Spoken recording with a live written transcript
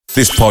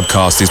This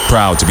podcast is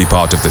proud to be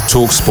part of the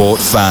TalkSport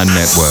Fan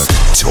Network.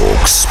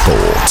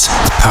 TalkSport.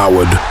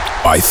 Powered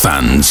by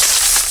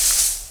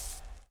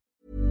fans.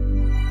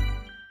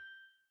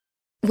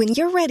 When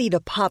you're ready to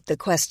pop the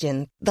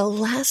question, the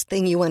last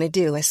thing you want to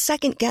do is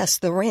second-guess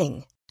the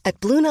ring. At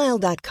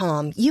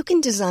BlueNile.com, you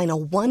can design a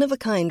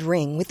one-of-a-kind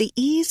ring with the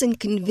ease and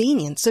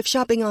convenience of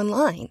shopping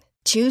online.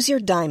 Choose your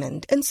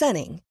diamond and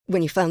setting.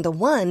 When you find the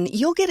one,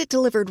 you'll get it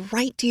delivered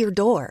right to your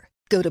door.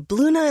 Go to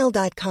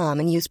BlueNile.com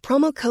and use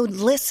promo code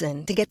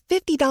LISTEN to get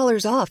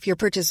 $50 off your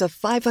purchase of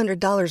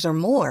 $500 or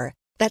more.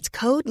 That's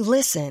code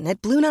LISTEN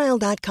at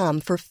BlueNile.com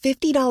for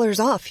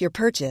 $50 off your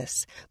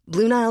purchase.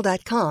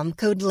 BlueNile.com,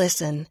 code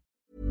LISTEN.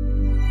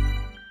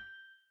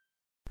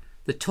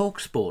 The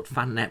TalkSport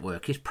Fan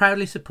Network is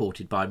proudly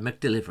supported by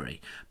McDelivery,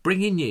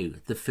 bringing you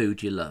the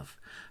food you love.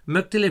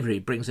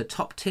 McDelivery brings a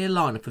top-tier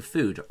lineup of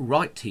food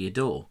right to your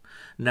door.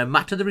 No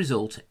matter the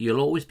result, you'll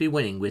always be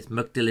winning with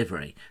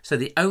McDelivery. So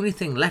the only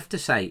thing left to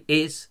say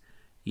is,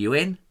 you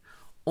in?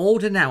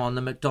 Order now on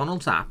the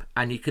McDonald's app,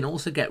 and you can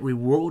also get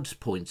rewards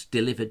points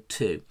delivered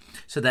too.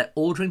 So that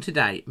ordering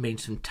today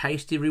means some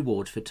tasty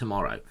rewards for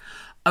tomorrow.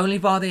 Only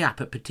via the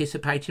app at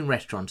participating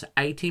restaurants.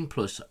 18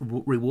 plus,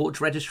 rewards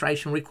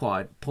registration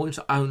required, points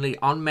only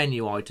on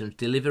menu items,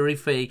 delivery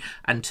fee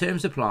and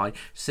terms apply.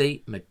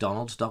 See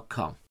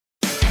mcdonalds.com.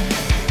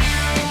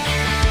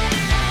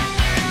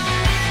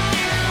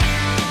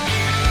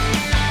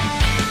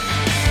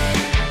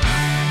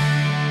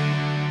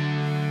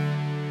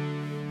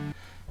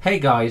 Hey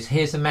guys,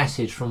 here's a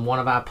message from one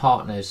of our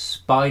partners,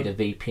 Spider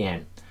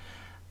VPN.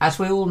 As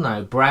we all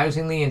know,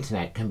 browsing the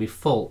internet can be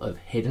full of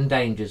hidden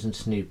dangers and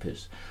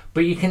snoopers,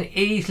 but you can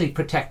easily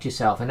protect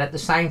yourself and at the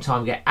same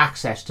time get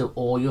access to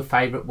all your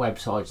favourite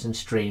websites and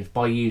streams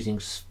by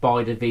using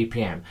Spider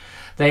VPN.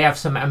 They have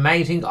some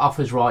amazing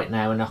offers right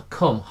now and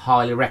come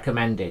highly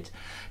recommended.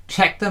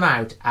 Check them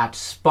out at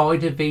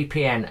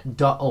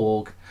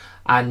spidervpn.org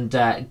and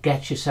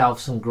get yourself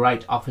some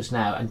great offers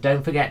now. And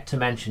don't forget to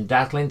mention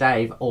Dazzling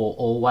Dave or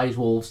Always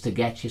Wolves to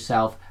get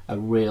yourself a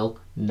real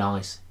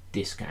nice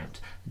discount.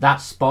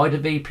 That's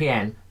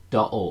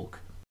spidervpn.org.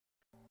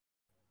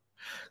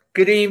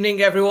 Good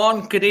evening,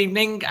 everyone. Good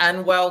evening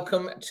and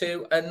welcome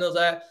to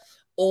another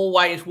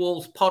Always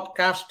Wolves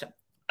podcast,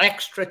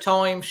 extra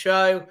time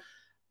show.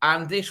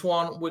 And this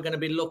one, we're going to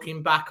be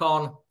looking back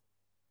on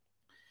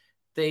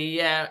the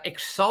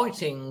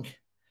exciting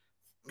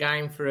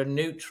game for a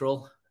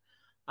neutral.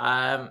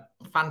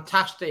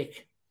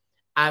 Fantastic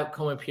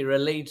outcome if you're a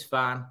Leeds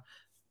fan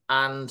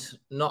and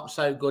not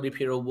so good if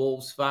you're a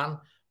Wolves fan.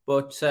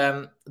 But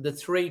the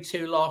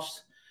 3-2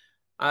 loss,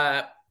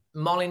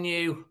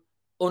 Molineux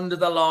under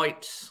the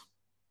lights.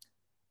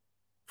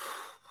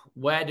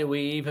 Where do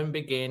we even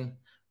begin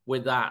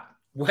with that?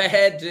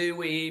 Where do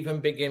we even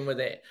begin with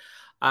it?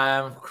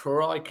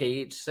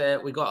 Crikey, it's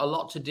we've got a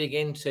lot to dig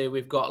into.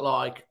 We've got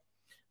like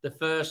the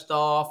first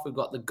half, we've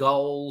got the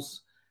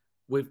goals,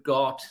 we've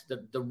got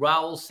the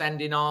Raul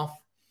sending off,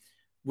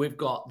 we've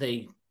got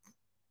the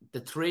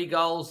 3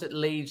 goals that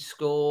Leeds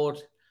scored,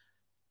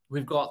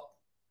 we've got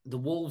the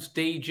Wolves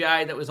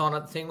DJ that was on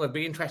at the thing. Would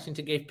be interesting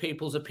to give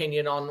people's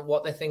opinion on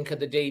what they think of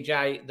the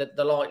DJ,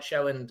 the light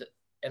show and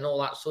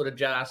all that sort of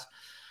jazz.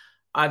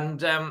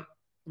 And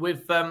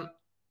we've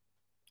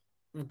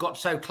got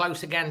so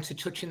close again to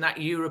touching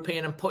that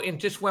European and putting,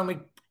 just when we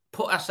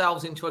put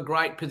ourselves into a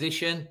great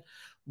position,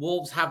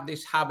 Wolves have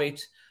this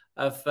habit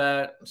of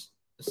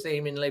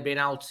seemingly being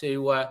able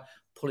to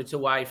pull it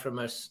away from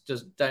us,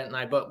 don't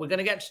they? But we're going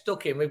to get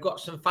stuck in. We've got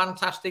some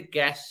fantastic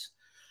guests.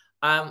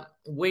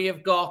 We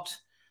have got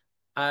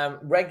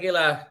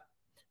regular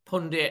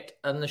pundit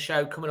and the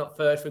show coming up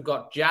first. We've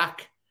got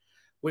Jack.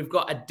 We've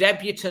got a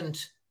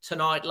debutant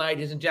tonight,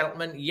 ladies and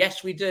gentlemen.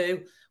 Yes, we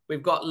do.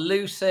 We've got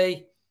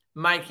Lucy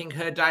making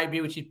her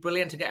debut, which is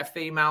brilliant to get a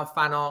female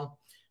fan on.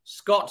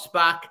 Scott's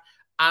back.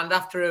 And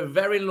after a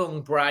very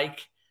long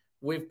break,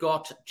 we've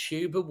got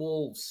Tuba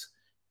Wolves,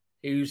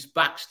 who's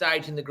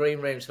backstage in the green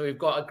room. So we've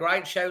got a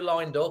great show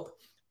lined up.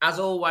 As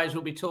always,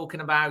 we'll be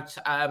talking about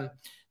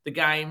the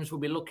games.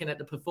 We'll be looking at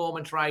the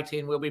performance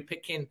rating. We'll be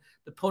picking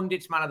the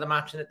pundit's man of the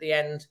match. And at the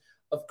end,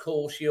 of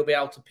course, you'll be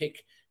able to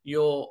pick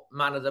your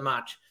man of the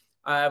match.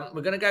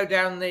 We're going to go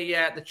down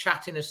the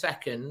chat in a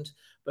second.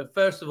 But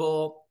first of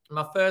all,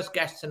 my first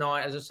guest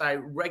tonight, as I say,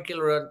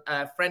 regular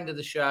friend of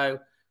the show.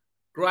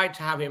 Great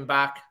to have him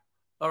back.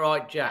 All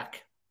right,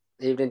 Jack.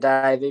 Evening,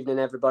 Dave. Evening,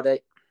 everybody.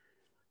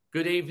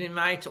 Good evening,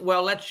 mate.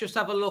 Well, let's just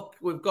have a look.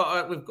 We've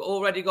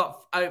already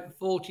got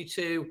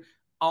 42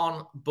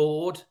 on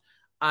board.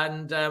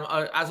 And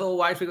as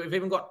always, we've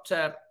even got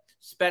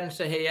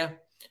Spencer here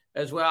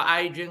as well,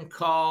 Adrian,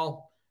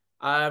 Carl.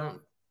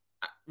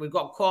 We've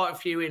got quite a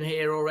few in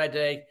here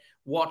already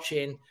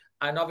watching.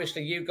 And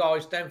obviously, you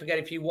guys, don't forget,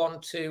 if you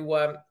want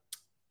to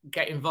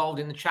get involved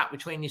in the chat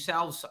between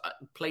yourselves,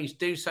 please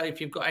do so. If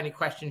you've got any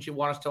questions you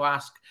want us to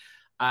ask,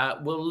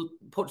 we'll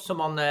put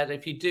some on there.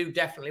 If you do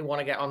definitely want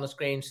to get on the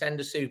screen, send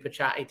a super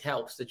chat. It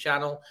helps the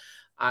channel,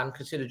 and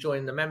consider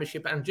joining the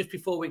membership. And just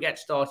before we get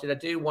started, I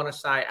do want to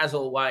say, as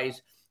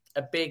always,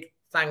 a big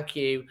thank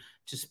you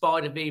to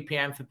Spider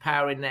VPN for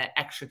powering their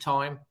extra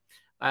time.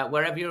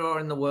 Wherever you are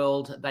in the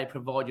world, they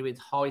provide you with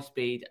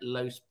high-speed,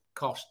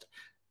 low-cost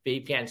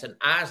VPNs. And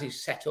ours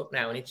is set up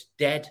now, and it's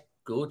dead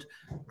good.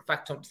 In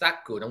fact, it's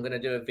that good. I'm going to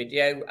do a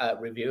video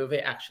review of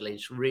it, actually.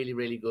 It's really,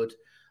 really good.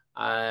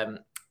 And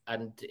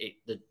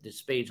the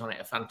speeds on it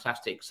are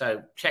fantastic.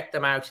 So check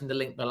them out in the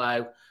link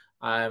below.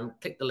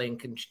 Click the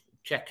link and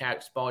check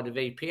out Spider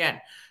VPN.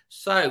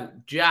 So,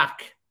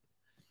 Jack,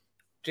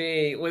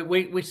 gee,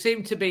 we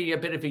seem to be a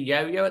bit of a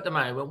yo-yo at the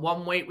moment.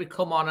 One week we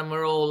come on and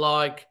we're all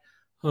like,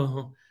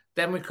 oh.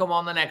 Then we come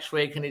on the next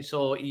week and it's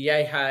all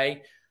yay,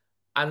 hey.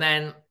 And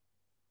then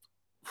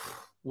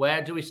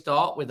where do we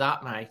start with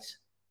that, mate?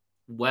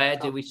 Where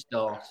do we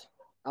start?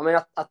 I mean,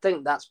 I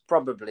think that's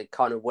probably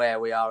kind of where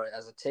we are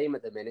as a team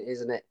at the minute,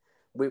 isn't it?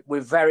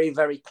 We're very,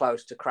 very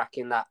close to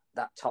cracking that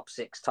top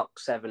 6, top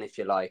 7, if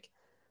you like,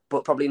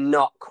 but probably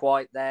not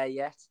quite there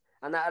yet.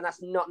 And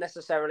that's not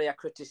necessarily a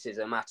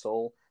criticism at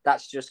all.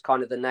 That's just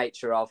kind of the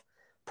nature of,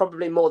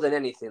 probably more than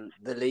anything,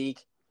 the league.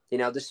 You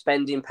know, the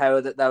spending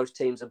power that those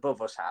teams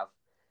above us have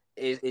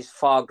is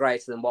far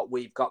greater than what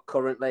we've got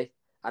currently.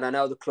 And I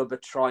know the club are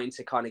trying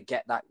to kind of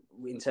get that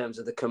in terms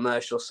of the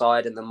commercial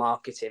side and the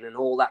marketing and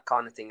all that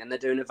kind of thing. And they're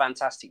doing a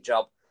fantastic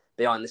job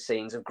behind the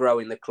scenes of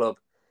growing the club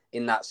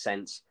in that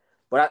sense.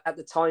 But at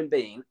the time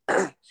being,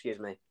 excuse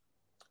me,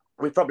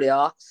 we probably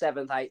are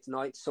 7th, 8th,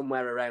 9th,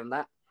 somewhere around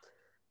that.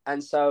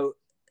 And so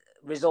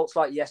results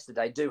like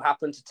yesterday do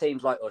happen to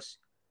teams like us.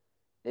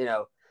 You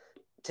know,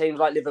 teams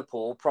like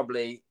Liverpool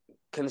probably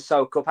can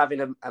soak up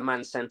having a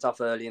man sent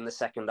off early in the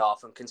second half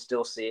and can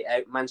still see it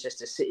out.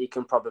 Manchester City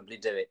can probably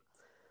do it.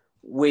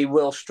 We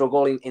will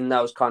struggle in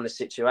those kind of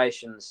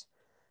situations.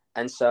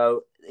 And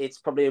so it's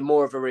probably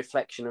more of a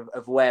reflection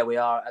of where we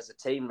are as a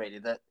team, really,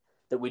 that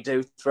we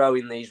do throw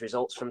in these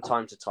results from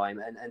time to time.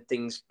 And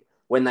things,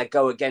 when they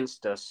go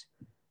against us,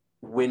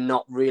 we're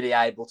not really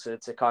able to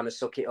kind of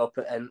suck it up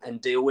and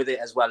deal with it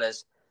as well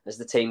as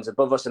the teams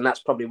above us. And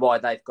that's probably why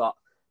they've got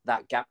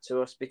that gap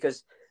to us,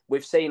 because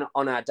we've seen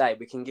on our day,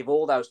 we can give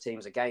all those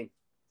teams a game.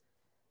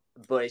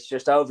 But it's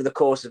just over the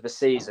course of a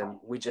season,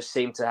 we just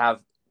seem to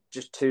have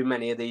just too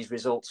many of these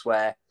results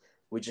where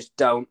we just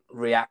don't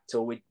react,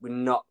 or we're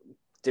not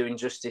doing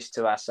justice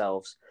to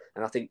ourselves.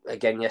 And I think,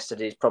 again,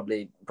 yesterday is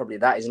probably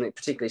that, isn't it?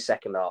 Particularly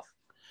second half.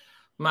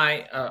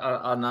 Mate,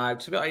 I know.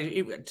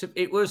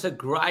 It was a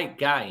great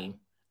game.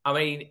 I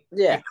mean,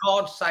 yeah, you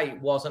can't say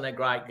it wasn't a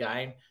great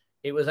game.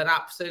 It was an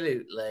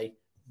absolutely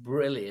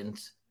brilliant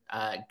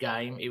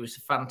game. It was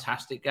a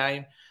fantastic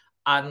game.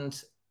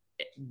 And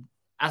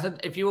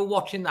if you were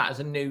watching that as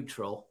a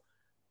neutral,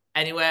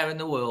 anywhere in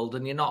the world,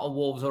 and you're not a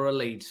Wolves or a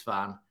Leeds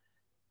fan,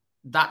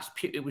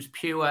 it was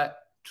pure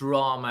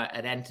drama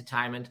and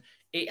entertainment.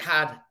 It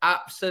had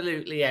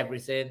absolutely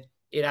everything.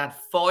 It had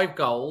 5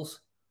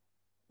 goals,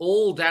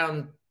 all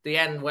down the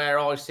end where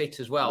I sit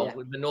as well,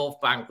 with the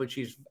North Bank, which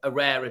is a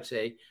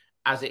rarity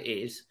as it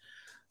is.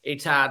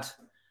 It had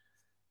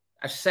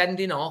a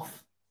sending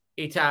off.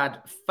 It had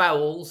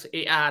fouls.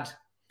 It had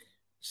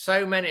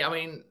so many,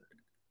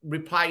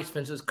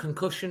 replacements as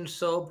concussion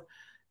sub.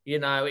 You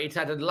know, it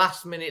had a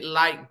last-minute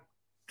late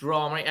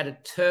drama. It had a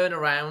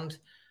turnaround.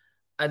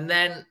 And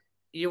then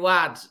you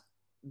add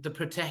the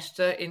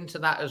protester into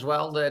that as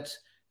well, that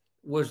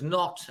was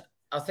not...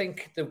 I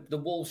think the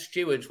Wolves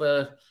stewards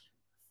were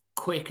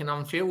quick, and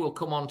I'm sure we'll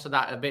come on to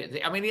that a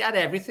bit. I mean, it had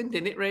everything,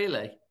 didn't it,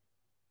 really?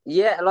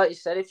 Yeah, like you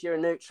said, if you're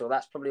a neutral,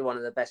 that's probably one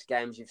of the best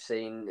games you've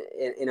seen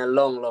in a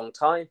long, long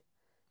time.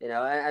 You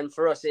know, and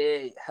for us,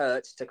 it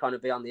hurts to kind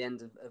of be on the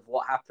end of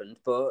what happened.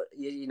 But,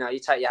 you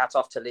take your hat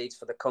off to Leeds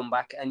for the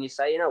comeback and you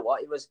say, you know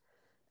what, it was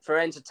for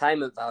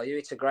entertainment value.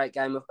 It's a great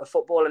game of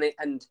football.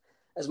 And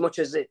as much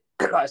as it,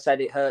 like I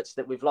said, it hurts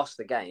that we've lost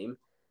the game,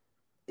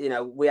 you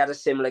know, we had a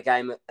similar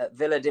game at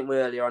Villa, didn't we,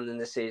 earlier on in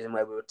the season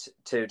where we were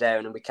 2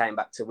 down and we came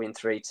back to win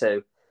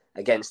 3-2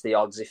 against the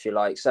odds, if you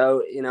like.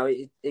 So, you know,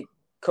 it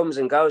comes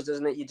and goes,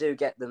 doesn't it? You do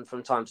get them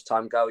from time to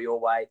time go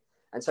your way.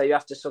 And so you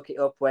have to suck it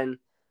up when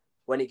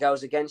it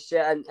goes against you.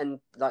 And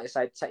like I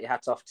say, take your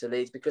hat off to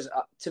Leeds, because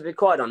to be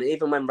quite honest,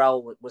 even when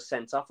Raul was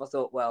sent off, I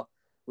thought, well,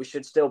 we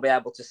should still be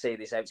able to see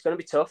this out. It's going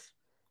to be tough.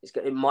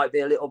 It might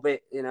be a little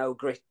bit,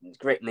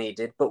 grit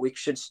needed, but we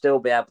should still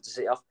be able to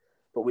see it off.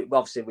 But we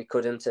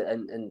couldn't.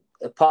 And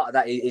a part of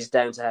that is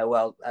down to how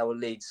well our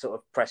Leeds sort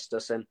of pressed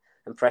us and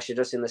pressured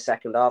us in the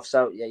second half.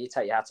 So, yeah, you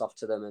take your hat off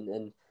to them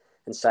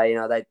and say,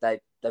 they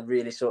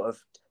really sort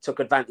of took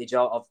advantage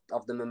of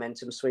the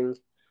momentum swing.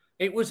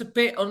 It was a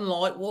bit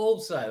unlike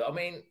Wolves, though. I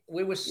mean,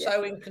 we were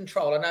so in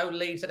control. I know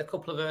Leeds had a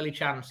couple of early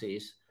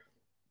chances,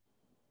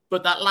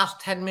 but that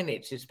last 10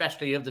 minutes,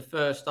 especially of the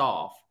first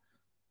half,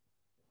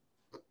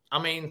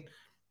 I mean,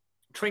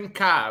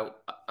 Trincao,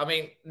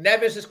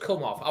 Neves has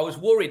come off. I was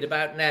worried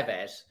about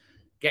Neves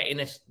getting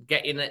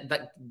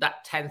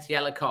that 10th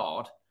yellow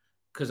card,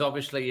 because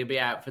obviously you'll be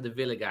out for the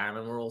Villa game,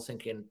 and we're all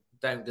thinking,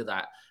 don't do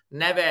that.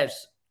 Neves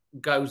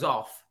goes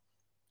off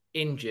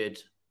injured.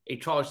 He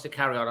tries to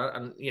carry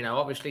on, and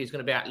obviously he's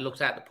going to be out.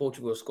 Looks at the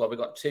Portugal squad. We've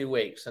got 2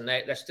 weeks, and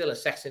they're still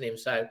assessing him.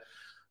 So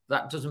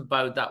that doesn't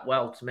bode that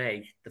well to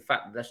me, the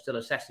fact that they're still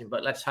assessing,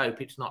 but let's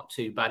hope it's not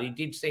too bad. He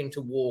did seem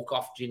to walk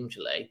off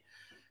gingerly.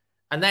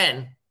 And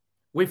then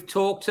we've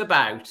talked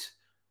about,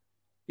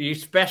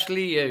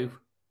 especially you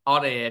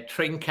on here,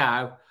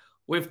 Trincao.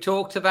 We've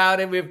talked about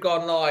him. We've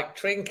gone like,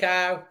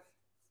 Trincao,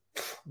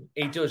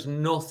 he does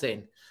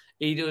nothing.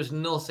 He does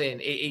nothing.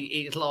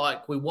 It's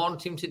like we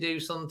want him to do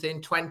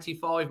something,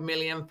 £25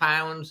 million,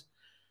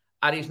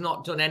 and he's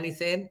not done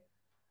anything.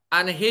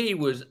 And he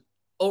was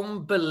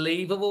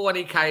unbelievable when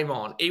he came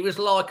on. He was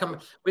like,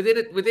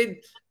 within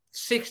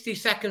 60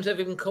 seconds of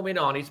him coming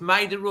on, he's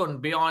made a run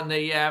behind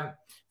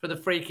for the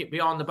free kick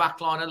behind the back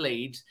line of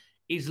Leeds.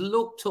 He's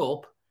looked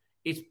up,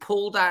 he's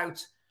pulled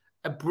out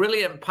a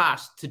brilliant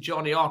pass to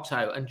Johnny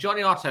Otto. And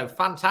Johnny Otto,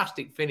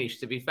 fantastic finish,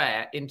 to be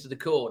fair, into the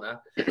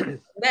corner.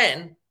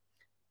 Then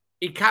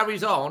he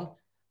carries on.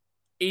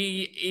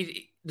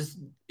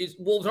 It's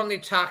Wolves on the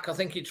attack. I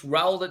think it's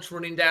Raul that's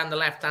running down the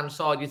left-hand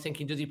side. You're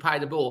thinking, does he pay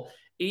the ball?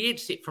 He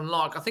hits it from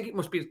I think it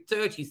must be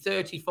 30,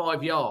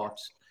 35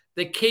 yards.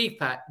 The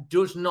keeper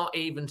does not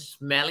even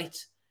smell it.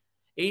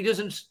 He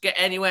doesn't get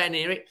anywhere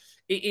near it.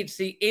 It's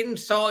the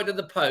inside of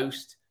the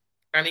post,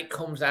 and it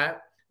comes out.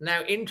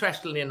 Now,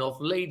 interestingly enough,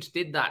 Leeds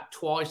did that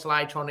twice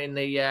later on in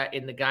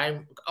the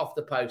game off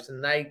the post,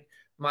 and they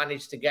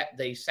managed to get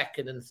the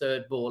second and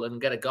third ball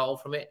and get a goal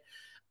from it.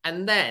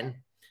 And then,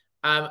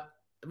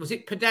 was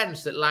it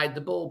Podence that laid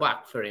the ball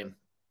back for him?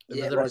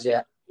 Yeah, it was,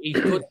 yeah. He's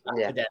good at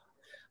Yeah. Podence.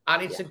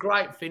 And it's a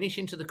great finish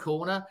into the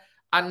corner.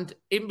 And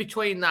in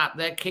between that,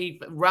 their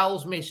keeper,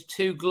 Raul's missed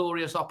two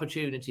glorious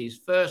opportunities.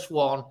 First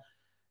one,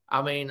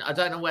 I mean, I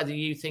don't know whether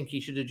you think he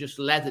should have just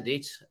leathered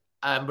it,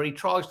 but he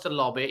tries to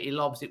lob it. He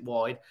lobs it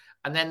wide.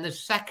 And then the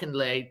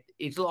secondly,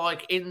 it's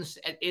like in the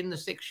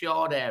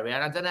 6-yard area.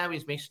 And I don't know how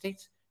he's missed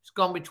it. It's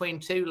gone between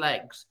two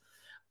legs.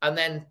 And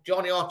then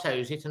Johnny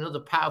Otto's hit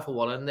another powerful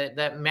one. And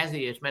that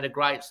Messias made a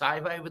great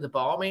save over the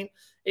bar. I mean,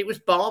 it was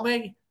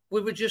balmy.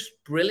 We were just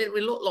brilliant.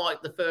 We looked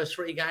like the first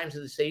 3 games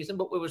of the season,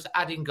 but we was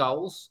adding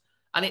goals.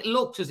 And it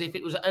looked as if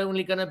it was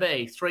only going to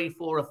be 3,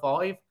 4 or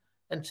 5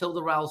 until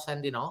the Raul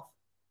sending off.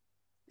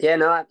 Yeah,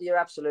 no, you're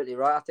absolutely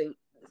right. I think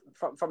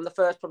from the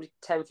first probably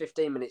 10,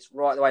 15 minutes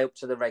right the way up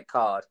to the red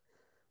card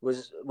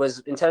was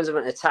in terms of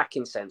an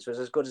attacking sense, was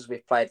as good as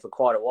we've played for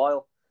quite a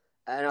while.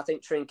 And I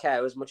think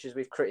Trincao, as much as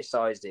we've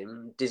criticised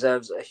him,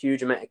 deserves a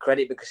huge amount of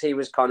credit because he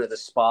was kind of the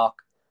spark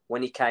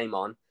when he came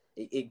on.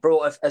 It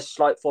brought a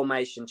slight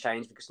formation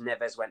change because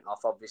Neves went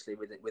off, obviously,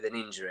 with an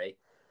injury.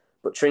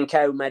 But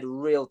Trincao made a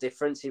real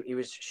difference. He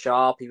was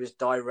sharp. He was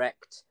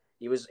direct.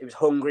 He was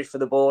hungry for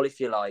the ball, if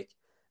you like.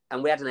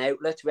 And we had an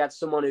outlet. We had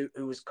someone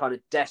who was kind of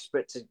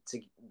desperate to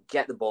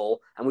get the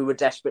ball, and we were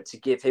desperate to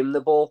give him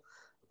the ball.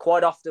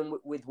 Quite often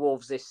with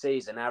Wolves this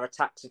season, our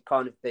attacks have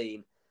kind of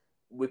been,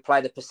 we play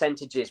the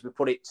percentages, we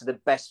put it to the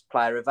best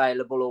player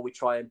available, or we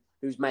try and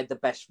who's made the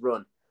best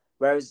run.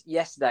 Whereas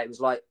yesterday it was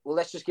like, well,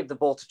 let's just give the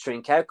ball to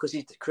Trincao because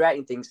he's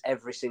creating things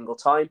every single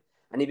time.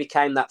 And he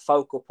became that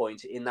focal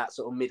point in that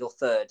sort of middle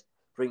third,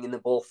 bringing the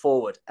ball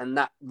forward. And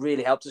that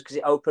really helped us because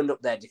it opened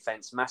up their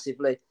defence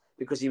massively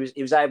because he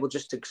was able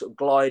just to sort of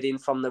glide in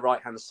from the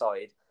right-hand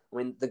side. I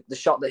mean, the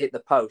shot that hit the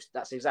post,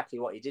 that's exactly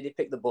what he did. He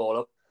picked the ball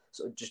up,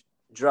 sort of just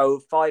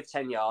drove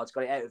 5-10 yards,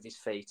 got it out of his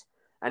feet,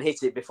 and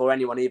hit it before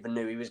anyone even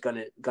knew he was going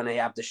to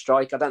have the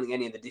strike. I don't think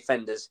any of the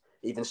defenders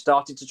even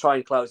started to try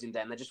and close him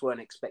down. They just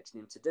weren't expecting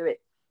him to do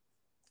it.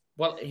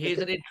 Well, here's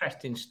an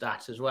interesting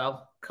stat as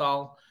well,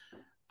 Carl.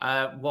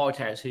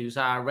 Whitehouse, who's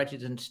our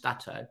resident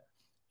stato,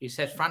 he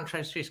says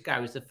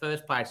Francesco is the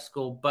first player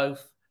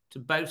to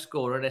both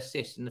score and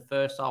assist in the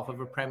first half of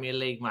a Premier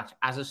League match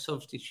as a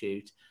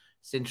substitute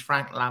since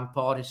Frank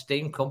Lampard,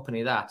 esteemed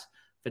company that,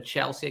 for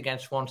Chelsea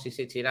against Swansea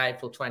City in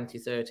April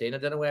 2013. I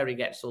don't know where he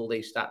gets all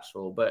these stats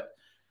for, but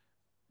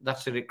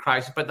that's a bit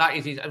crazy. But that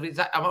is his.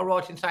 Am I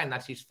right in saying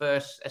that's his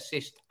first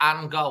assist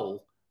and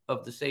goal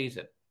of the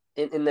season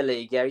in the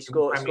league? Yeah, he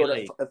scored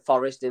at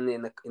Forest in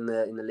the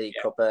League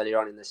Cup earlier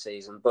on in the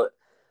season. But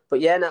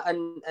yeah, no,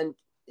 and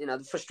you know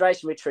the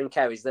frustration with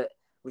Trincao is that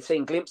we've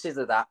seen glimpses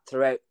of that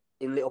throughout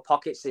in little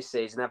pockets this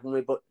season, haven't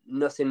we? But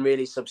nothing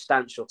really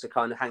substantial to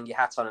kind of hang your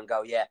hat on and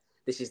go, yeah,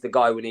 this is the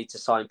guy we need to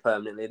sign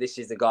permanently. This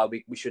is the guy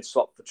we should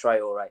swap for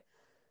Traoré.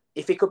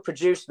 If he could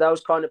produce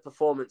those kind of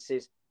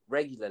performances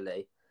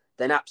regularly,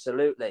 then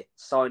absolutely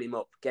sign him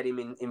up, get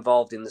him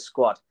involved in the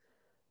squad.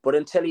 But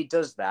until he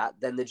does that,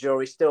 then the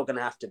jury's still going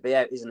to have to be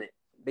out, isn't it?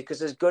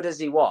 Because as good as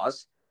he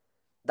was,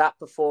 that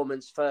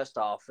performance first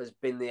half has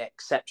been the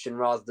exception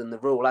rather than the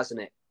rule,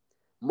 hasn't it?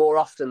 More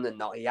often than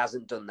not, he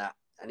hasn't done that.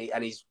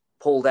 And he's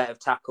pulled out of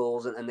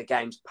tackles and the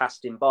game's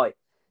passed him by.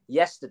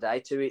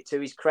 Yesterday, to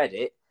his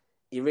credit,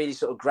 he really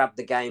sort of grabbed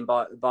the game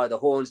by the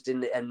horns,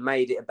 didn't it, and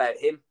made it about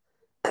him.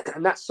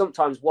 And that's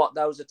sometimes what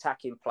those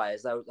attacking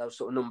players, those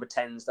sort of number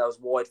 10s, those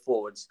wide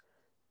forwards,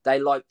 they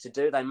like to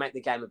do. They make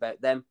the game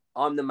about them.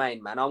 I'm the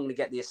main man. I'm going to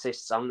get the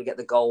assists. I'm going to get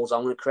the goals.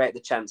 I'm going to create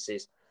the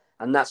chances.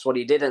 And that's what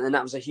he did. And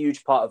that was a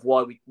huge part of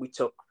why we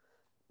took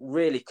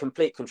really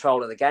complete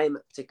control of the game,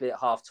 particularly at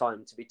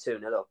half-time, to be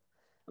 2-0 up.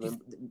 I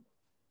mean,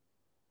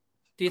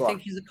 Do you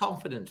think he's a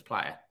confidence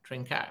player,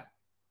 Trincao?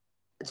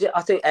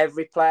 I think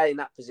every player in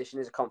that position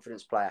is a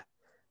confidence player.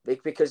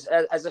 Because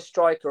as a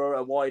striker or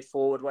a wide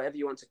forward, whatever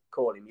you want to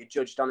call him, you're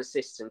judged on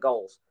assists and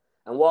goals.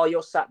 And while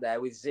you're sat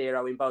there with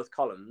 0 in both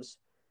columns,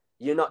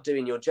 you're not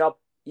doing your job.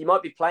 You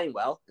might be playing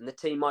well and the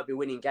team might be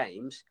winning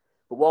games,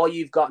 but while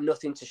you've got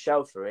nothing to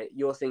show for it,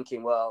 you're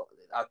thinking, well,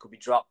 I could be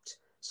dropped.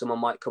 Someone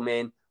might come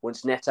in.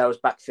 Once Neto's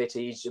back fit,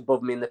 he's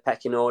above me in the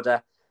pecking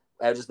order.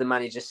 How does the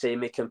manager see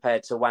me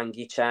compared to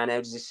Wangi Chan? How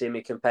does he see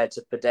me compared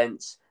to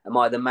Podence? Am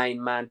I the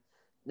main man?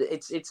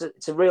 It's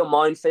a real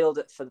minefield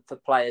for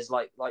players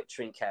like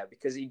Trincao,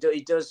 because he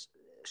does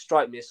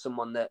strike me as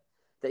someone that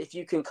if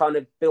you can kind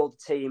of build a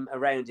team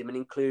around him and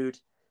include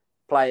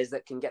players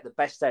that can get the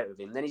best out of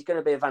him, then he's going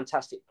to be a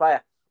fantastic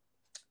player.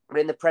 But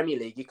in the Premier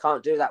League, you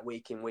can't do that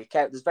week in, week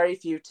out. There's very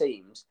few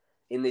teams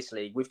in this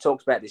league. We've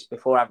talked about this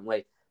before, haven't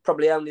we?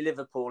 Probably only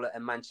Liverpool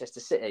and Manchester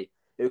City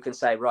who can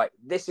say, right,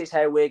 this is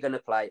how we're going to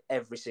play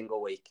every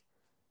single week.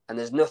 And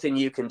there's nothing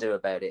you can do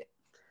about it.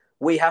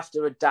 We have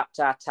to adapt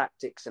our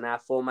tactics and our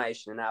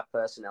formation and our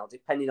personnel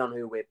depending on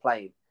who we're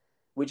playing.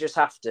 We just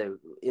have to,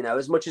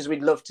 as much as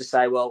we'd love to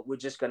say, well, we're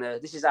just going to,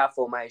 this is our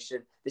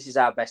formation, this is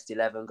our best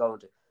 11, go on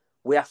to.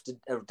 We have to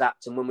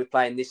adapt. And when we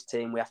play in this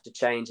team, we have to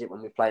change it.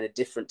 When we play in a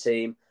different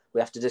team,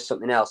 we have to do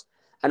something else.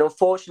 And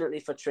unfortunately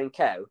for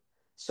Trincao,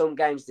 some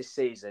games this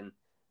season,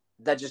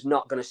 they're just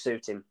not going to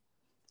suit him.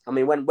 I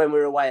mean, when we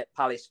were away at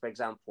Palace, for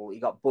example, he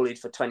got bullied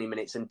for 20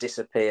 minutes and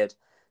disappeared.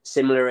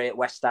 Similarly at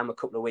West Ham a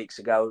couple of weeks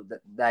ago,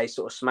 that they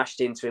sort of smashed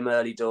into him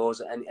early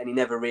doors and he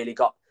never really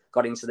got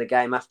into the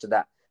game after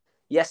that.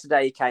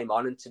 Yesterday he came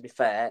on and, to be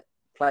fair,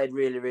 played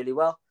really, really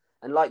well.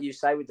 And like you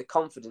say, with the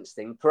confidence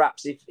thing,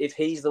 perhaps if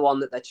he's the one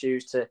that they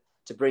choose to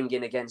bring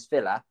in against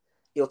Villa,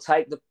 he'll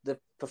take the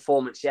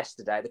performance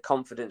yesterday, the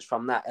confidence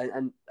from that,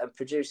 and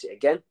produce it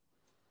again.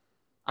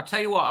 I'll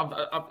tell you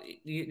what,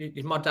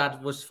 my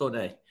dad was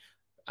funny.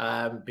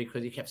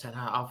 Because he kept saying,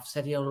 I've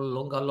said he all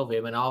along, I love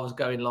him. And I was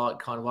going like,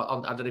 kind of,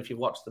 I don't know if you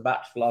watched the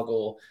Batch vlog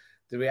or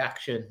the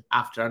reaction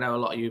after. I know a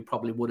lot of you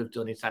probably would have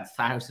done. It's had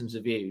thousands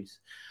of views.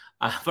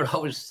 But I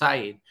was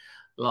saying,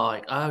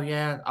 like, oh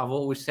yeah, I've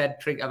always said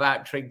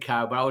about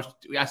Trincao, but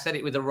I said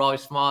it with a wry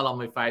smile on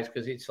my face,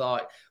 because it's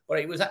like, but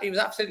he was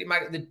absolutely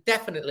made. There's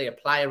definitely a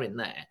player in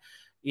there.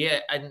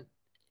 Yeah, and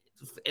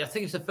I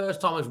think it's the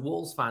first time as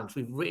Wolves fans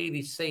we've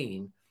really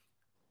seen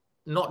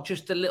not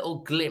just a little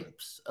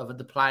glimpse of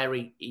the player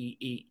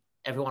he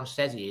everyone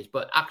says he is,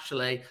 but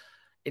actually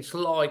it's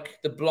like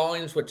the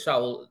blinds were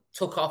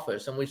took off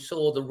us and we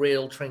saw the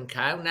real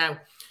Trincao. Now,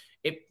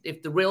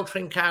 if the real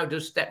Trincao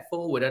does step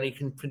forward and he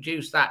can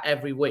produce that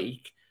every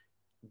week,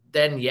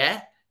 then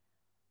yeah,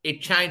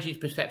 it changes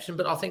perception.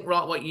 But I think,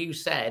 right, what you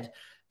said,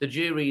 the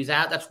jury is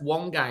out. That's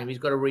one game. He's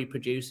got to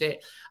reproduce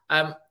it.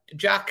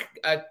 Jack,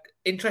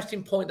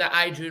 interesting point that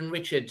Adrian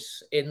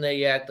Richards in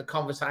the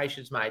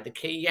conversations made. The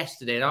key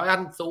yesterday, and I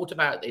hadn't thought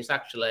about this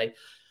actually,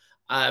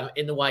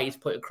 in the way he's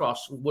put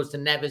across, was the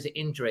Neves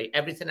injury.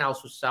 Everything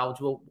else was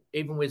salvageable,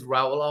 even with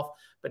Roloff,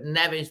 but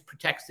Neves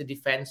protects the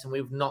defence, and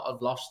we've not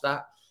have lost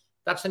that.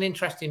 That's an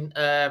interesting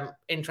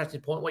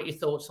point. What are your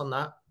thoughts on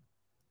that?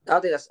 I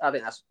think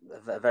that's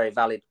a very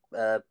valid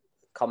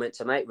comment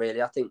to make.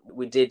 Really, I think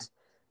we did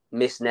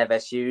miss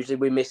Neves hugely.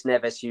 We miss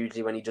Neves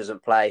hugely when he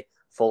doesn't play.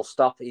 Full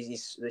stop.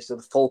 He's the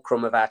sort of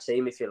fulcrum of our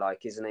team, if you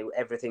like, isn't he?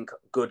 Everything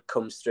good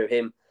comes through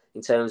him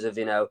in terms of,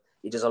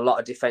 he does a lot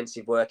of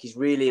defensive work. He's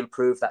really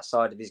improved that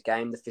side of his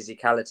game, the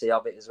physicality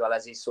of it, as well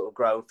as he's sort of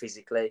grown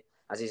physically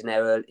as he's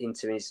now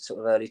into his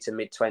sort of early to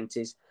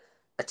mid-20s.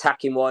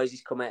 Attacking wise,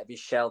 he's come out of his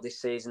shell this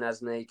season,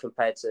 hasn't he,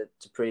 compared to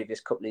previous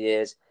couple of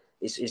years.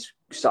 He's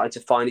starting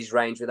to find his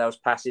range with those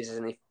passes,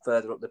 isn't he,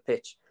 further up the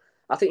pitch.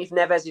 I think if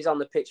Neves is on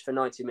the pitch for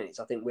 90 minutes,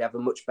 I think we have a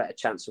much better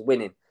chance of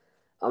winning.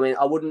 I mean,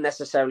 I wouldn't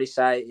necessarily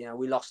say,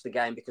 we lost the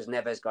game because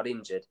Neves got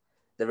injured.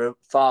 There are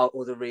far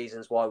other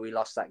reasons why we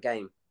lost that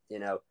game,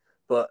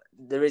 But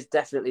there is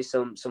definitely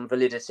some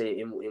validity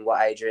in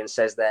what Adrian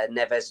says there.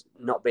 Neves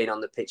not being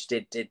on the pitch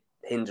did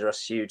hinder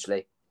us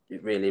hugely.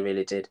 It really,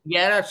 really did.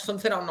 Yeah, that's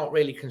something I'm not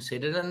really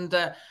considered.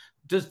 And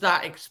does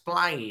that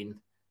explain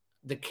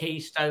the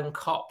Keystone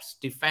Cops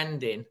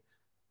defending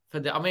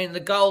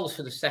the goals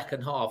for the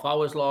second half? I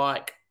was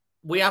like,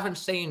 we haven't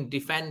seen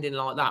defending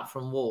like that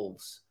from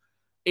Wolves.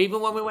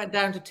 Even when we went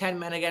down to 10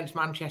 men against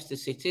Manchester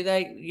City,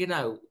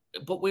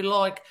 but we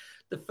like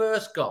the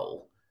first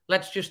goal.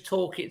 Let's just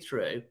talk it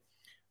through.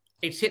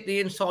 It's hit the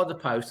inside of the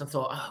post. I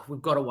thought,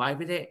 we've got away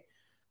with it.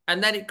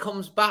 And then it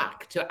comes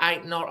back to I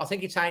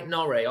think it's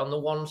Ait-Nouri on the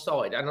one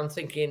side. And I'm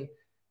thinking,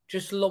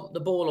 just lump the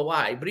ball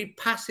away. But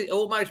he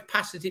almost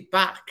passes it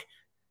back.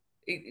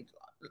 I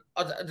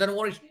don't know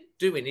what he's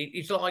doing.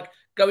 He's like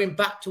going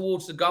back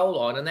towards the goal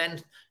line. And then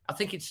I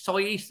think it's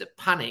Saiss that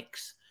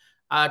panics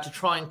to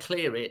try and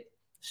clear it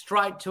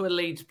straight to a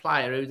Leeds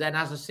player who then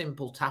has a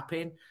simple tap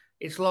in.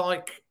 It's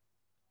like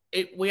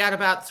we had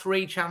about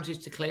 3 chances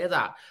to clear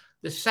that.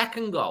 The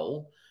second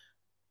goal,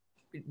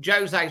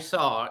 Jose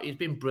Sarr, he's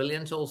been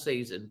brilliant all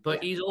season,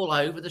 but he's all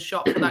over the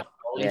shop for that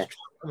goal. Yeah. He's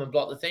come and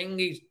block the thing.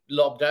 He's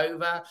lobbed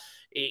over.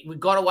 We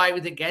got away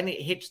with it again.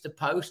 It hits the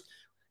post.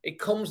 It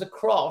comes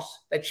across.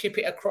 They chip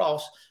it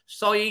across.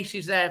 Saiss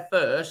is there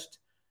first,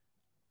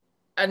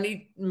 and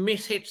he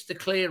mishits the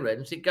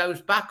clearance. It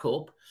goes back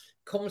up,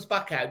 comes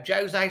back out.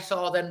 Jose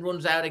Sá then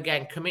runs out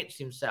again, commits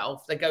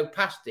himself. They go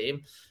past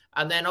him,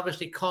 and then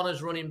obviously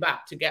Connor's running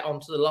back to get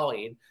onto the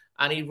line,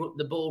 and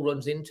the ball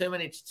runs into him,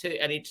 and it's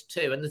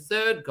two. And the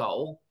third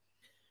goal,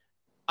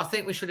 I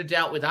think we should have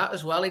dealt with that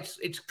as well. It's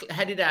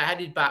headed out,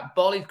 headed back.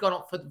 Bolly's gone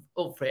up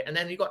for it, and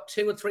then you've got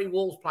 2 or 3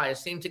 Wolves players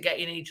seem to get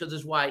in each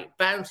other's way.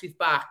 Bounces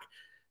back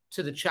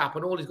to the chap,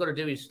 and all he's got to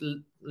do is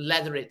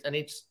leather it, and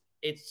it's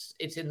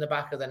in the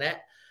back of the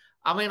net.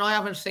 I mean, I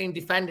haven't seen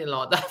defending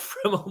like that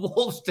from a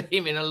Wolves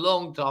team in a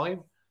long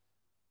time.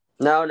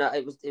 No,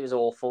 it was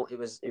awful. It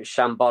was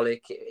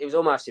shambolic. It was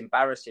almost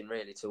embarrassing,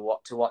 really, to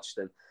watch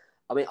them.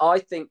 I mean, I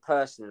think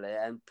personally,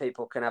 and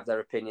people can have their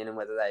opinion and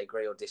whether they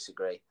agree or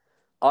disagree,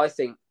 I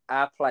think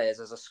our players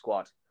as a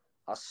squad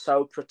are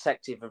so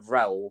protective of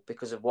Raul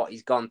because of what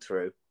he's gone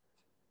through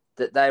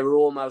that they were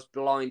almost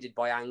blinded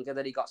by anger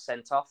that he got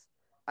sent off,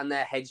 and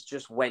their heads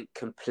just went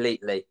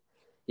completely.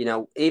 You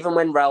know, even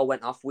when Raul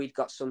went off, we'd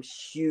got some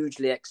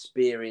hugely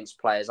experienced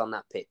players on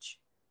that pitch,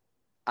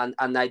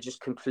 and they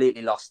just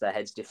completely lost their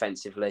heads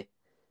defensively.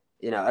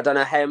 You know, I don't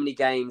know how many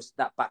games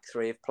that back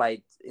three have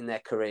played in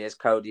their careers.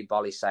 Cody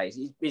Bolly says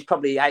he's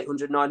probably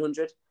 800,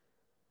 900.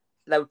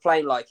 They were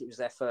playing like it was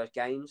their first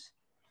games.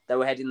 They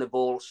were heading the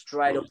ball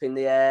straight up in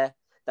the air.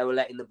 They were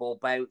letting the ball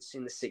bounce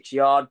in the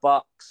 6-yard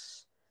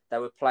box. They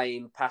were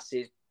playing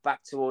passes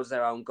back towards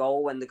their own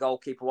goal when the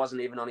goalkeeper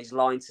wasn't even on his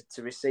line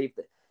to receive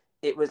it.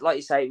 It was, like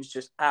you say, it was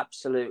just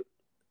absolute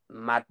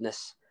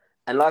madness.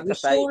 And like I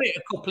say, we saw it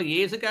a couple of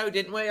years ago,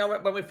 didn't we?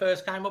 When we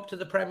first came up to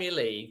the Premier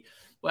League,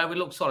 where we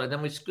looked solid,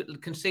 then we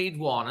conceded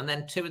one, and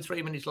then 2 or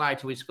 3 minutes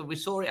later, we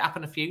saw it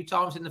happen a few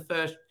times in the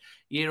first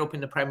year up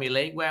in the Premier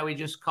League, where we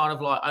just kind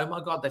of like, oh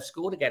my God, they've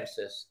scored against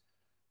us.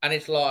 And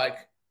it's like,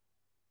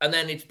 and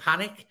then it's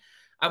panic.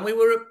 And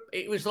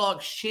it was like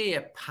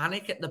sheer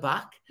panic at the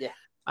back. Yeah.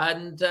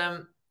 And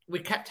we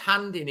kept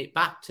handing it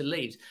back to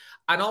Leeds.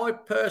 And I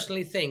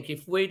personally think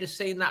if we'd have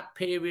seen that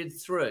period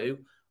through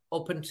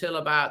up until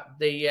about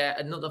the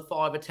another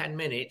 5 or 10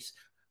 minutes,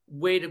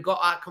 we'd have got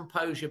our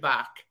composure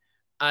back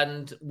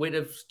and we'd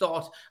have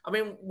started. I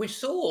mean, we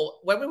saw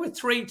when we were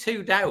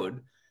 3-2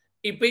 down,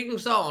 he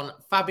brings on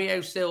Fabio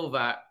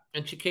Silva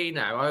and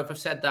Chiquinho. I hope I've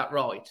said that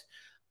right.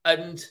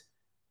 And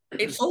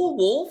it's all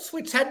Wolves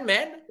with 10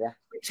 men. Yeah.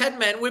 With 10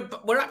 men,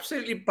 we're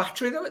absolutely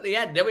battering them at the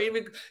end. I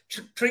mean,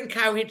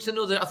 Trincao hits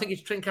another. I think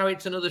it's Trincao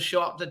hits another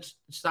shot that's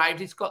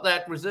saved. He's got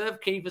that reserve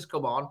keepers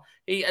come on.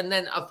 And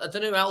then I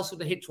don't know who else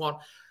would have hit one.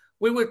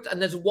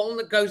 And there's one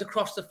that goes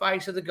across the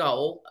face of the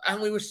goal, and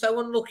we were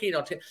so unlucky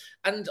not to.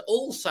 And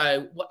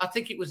also, I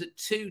think it was at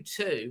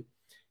 2-2.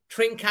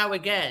 Trincao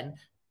again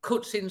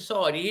cuts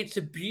inside. He hits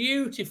a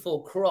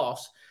beautiful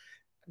cross.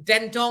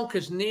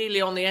 Dendonker's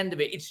nearly on the end of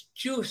it. It's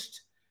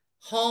just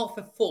half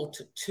a foot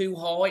too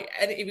high,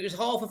 and if it was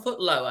half a foot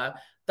lower,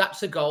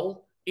 that's a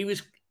goal. He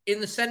was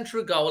in the centre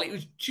of goal. It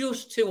was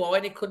just too high,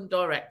 and he couldn't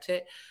direct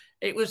it.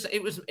 It was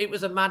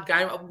a mad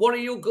game. What are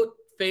your good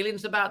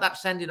feelings about that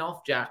sending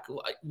off, Jack?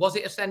 Was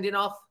it a sending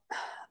off?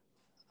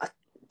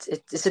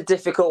 It's a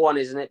difficult one,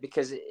 isn't it?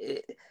 Because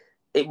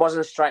it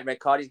wasn't a straight red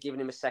card. He's given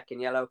him a second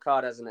yellow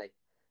card, hasn't he?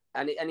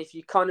 And if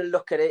you kind of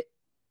look at it,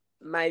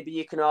 maybe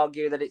you can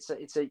argue that it's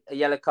a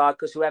yellow card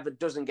because whoever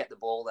doesn't get the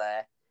ball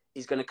there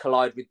is going to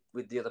collide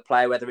with the other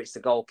player, whether it's the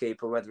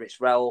goalkeeper, whether it's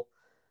Raul.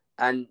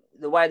 And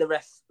the way the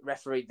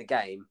refereed the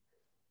game,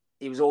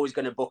 he was always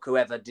going to book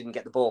whoever didn't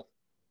get the ball.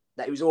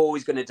 That he was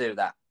always going to do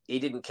that. He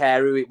didn't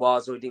care who it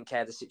was, or he didn't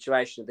care the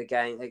situation of the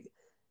game.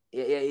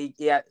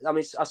 Yeah, I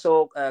mean, I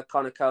saw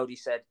Connor Cody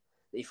said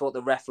that he thought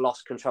the ref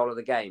lost control of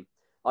the game.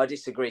 I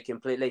disagree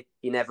completely.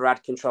 He never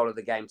had control of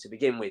the game to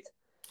begin with.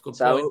 Good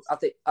point.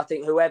 I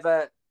think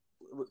whoever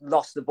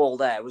lost the ball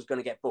there was going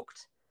to get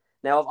booked.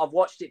 Now, I've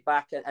watched it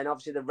back, and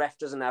obviously the ref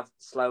doesn't have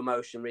slow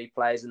motion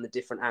replays and the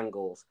different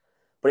angles.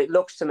 But it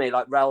looks to me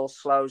like Raul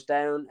slows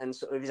down and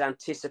sort of is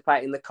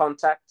anticipating the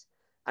contact.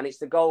 And it's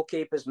the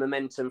goalkeeper's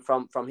momentum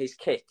from his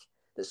kick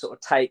that sort of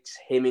takes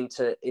him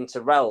into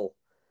Raul.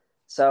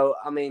 So,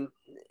 I mean,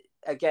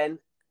 again,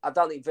 I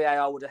don't think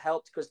VAR would have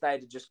helped because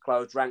they'd have just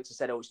closed ranks and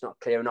said, oh, it's not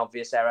clear and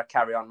obvious error.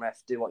 Carry on,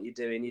 ref. Do what you're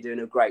doing. You're doing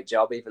a great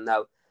job, even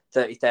though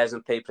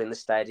 30,000 people in the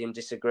stadium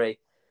disagree.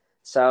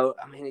 So,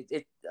 I mean,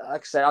 like I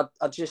said,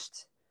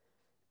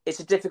 it's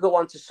a difficult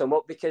one to sum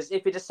up because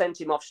if he'd have sent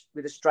him off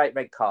with a straight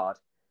red card,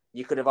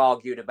 you could have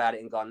argued about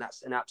it and gone,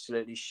 that's an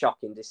absolutely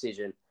shocking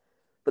decision.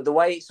 But the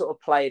way it sort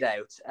of played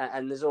out,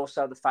 and there's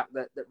also the fact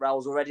that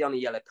Raul's already on a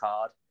yellow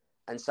card,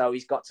 and so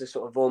he's got to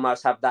sort of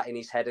almost have that in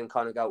his head and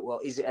kind of go, well,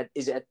 is it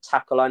a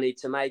tackle I need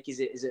to make? Is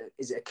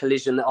it a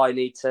collision that I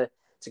need to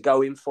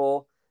go in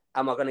for?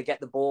 Am I going to get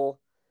the ball?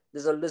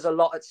 There's a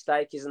lot at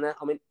stake, isn't there?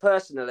 I mean,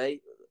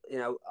 personally, you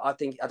know, I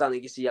don't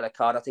think it's a yellow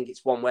card. I think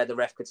it's one where the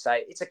ref could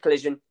say, it's a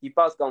collision. You've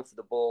both gone for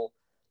the ball.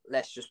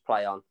 Let's just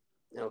play on.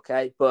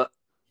 Okay. But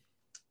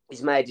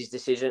he's made his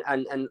decision,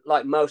 and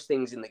like most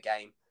things in the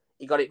game,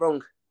 he got it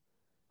wrong.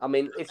 I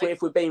mean,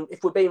 if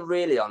we're being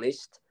really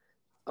honest,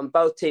 and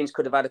both teams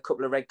could have had a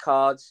couple of red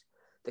cards.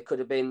 There could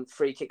have been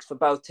free kicks for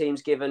both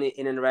teams given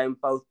in and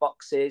around both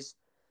boxes.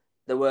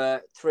 There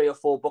were 3 or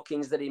 4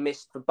 bookings that he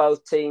missed for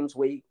both teams.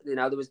 There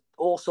was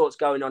all sorts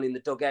going on in the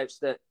dugouts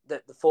that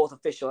the fourth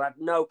official had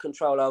no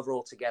control over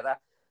altogether.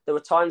 There were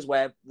times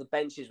where the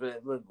benches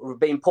were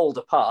being pulled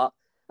apart,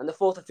 and the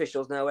fourth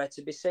official's nowhere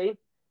to be seen.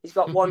 He's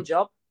got one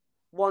job,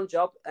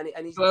 and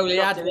he's only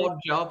had one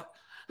job.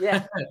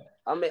 Yeah,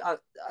 I mean,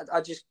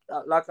 I just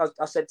like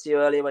I said to you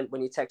earlier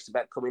when you texted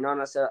about coming on.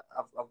 I said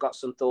I've got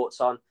some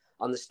thoughts on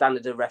the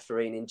standard of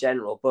refereeing in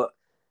general, but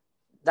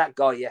that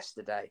guy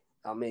yesterday.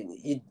 I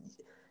mean,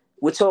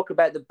 we talk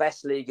about the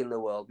best league in the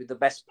world with the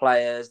best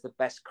players, the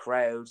best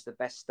crowds, the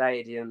best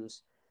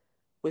stadiums.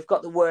 We've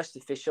got the worst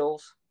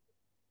officials.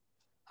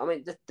 I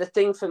mean, the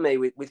thing for me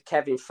with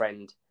Kevin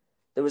Friend,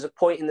 there was a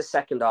point in the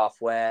second half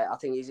where I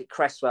think is it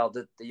Cresswell,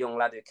 the young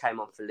lad who came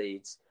on for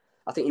Leeds.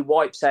 I think he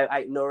wipes out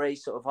Ait-Nouri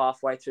sort of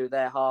halfway through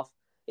their half.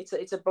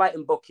 It's a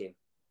blatant booking,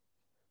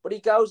 but he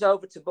goes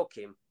over to book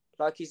him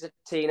like he's a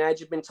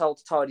teenager been told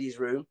to tidy his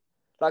room,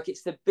 like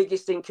it's the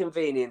biggest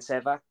inconvenience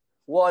ever.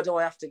 Why do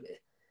I have to?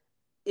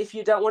 If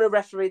you don't want to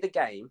referee the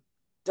game,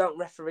 don't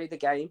referee the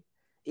game.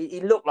 He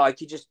looked like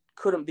he just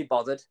couldn't be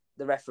bothered,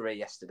 the referee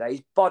yesterday.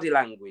 His body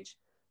language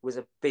was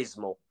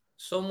abysmal.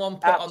 Someone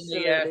put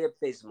Absolutely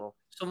abysmal.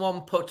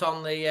 Someone put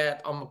on the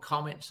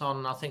comments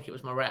on, I think it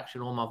was my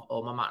reaction or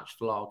my match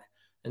vlog,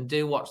 and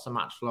do watch the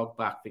match vlog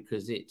back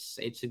because it's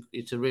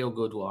a real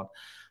good one.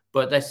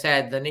 But they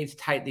said they need to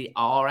take the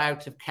R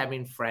out of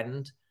Kevin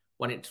Friend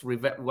when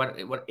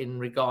in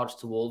regards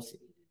to Wolves,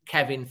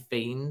 Kevin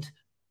Fiend,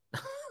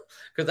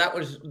 because that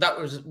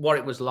was what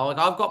it was like.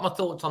 I've got my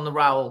thoughts on the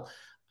Raul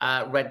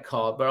red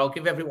card, but I'll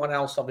give everyone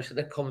else obviously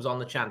that comes on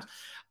the chance.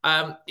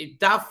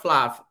 Dav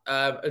Flav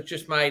has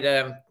just made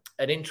an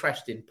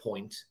interesting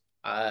point,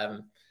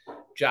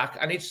 Jack,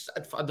 and it's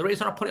the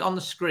reason I put it on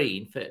the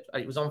screen.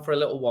 It was on for a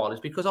little while is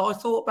because I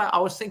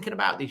was thinking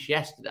about this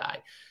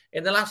yesterday.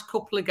 In the last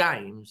couple of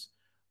games,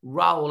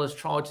 Raul has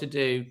tried to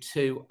do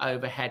 2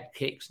 overhead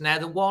kicks. Now,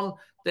 the one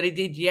that he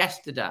did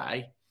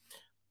yesterday,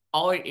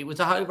 it was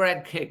a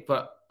overhead kick,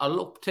 but I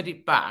looked at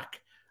it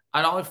back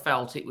and I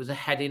felt it was a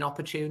heading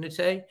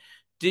opportunity.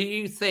 Do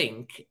you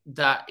think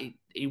that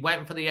he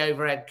went for the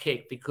overhead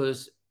kick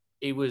because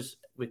of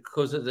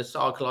the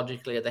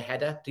psychologically of the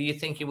header? Do you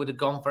think he would have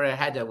gone for a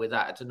header with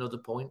that at another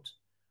point?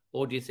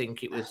 Or do you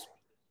think it was...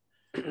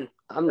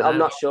 I'm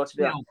not sure, to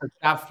be honest.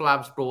 Dav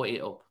Flav's brought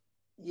it up.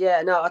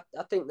 Yeah, no,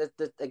 I think that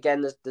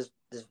there's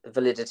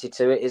validity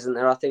to it, isn't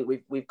there? I think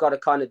we've got to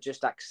kind of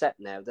just accept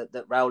now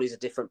that Raul is a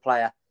different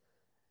player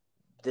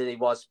than he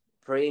was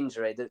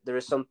pre-injury. That there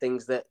are some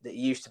things that he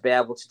used to be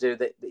able to do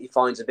that he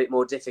finds a bit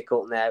more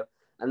difficult now,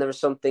 and there are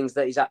some things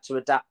that he's had to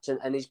adapt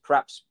and he's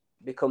perhaps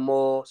become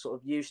more sort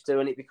of used to,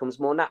 and it becomes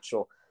more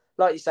natural.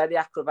 Like you say, the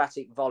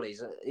acrobatic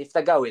volleys, if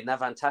they go in, they're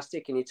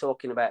fantastic, and you're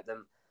talking about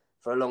them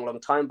for a long, long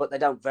time, but they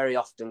don't very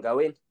often go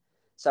in.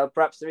 So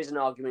perhaps there is an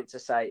argument to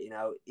say,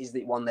 is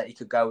it one that he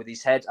could go with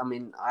his head? I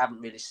mean, I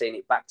haven't really seen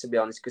it back, to be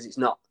honest, because it's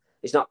not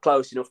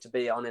close enough to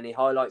be on any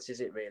highlights,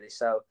 is it really?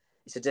 So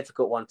it's a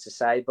difficult one to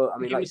say. But I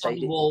mean, like you say,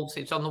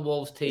 it's on the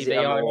Wolves TV. Is it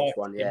on the Wolves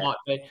one? Yeah, it might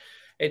be.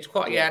 It's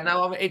quite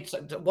No, it's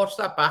watch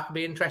that back. It'll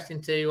be interesting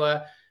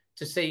to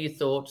see your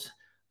thoughts.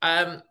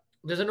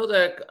 There's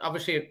another,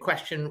 obviously, a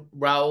question,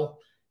 Raul.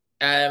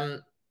 I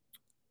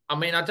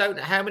mean, I don't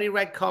know how many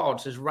red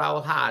cards has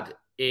Raul had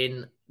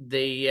in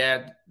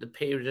the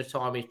period of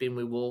time he's been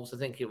with Wolves. I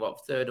think it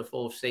was 3rd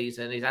or 4th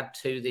season. He's had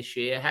 2 this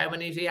year. How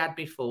many has he had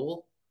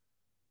before?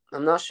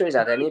 I'm not sure he's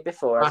had any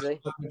before, has he?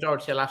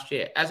 Majority of last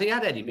year. Has he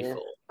had any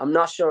before? I'm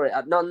not sure.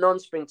 None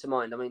spring to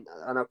mind. I mean,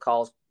 I know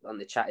Carl's on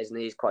the chat, isn't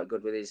he? He's quite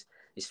good with his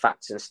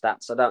facts and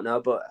stats. I don't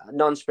know, but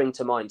none spring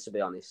to mind, to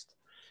be honest.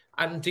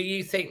 And do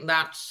you think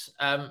that's...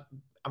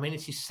 I mean,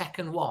 it's his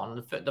second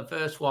one. The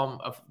first one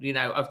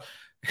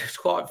it's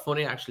quite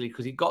funny actually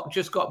because he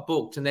just got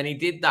booked and then he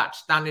did that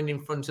standing in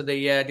front of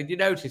the. Did you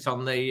notice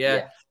on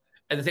the?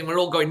 And the thing we're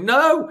all going,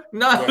 no, yeah,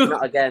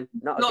 not again.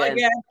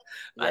 Yeah,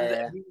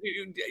 and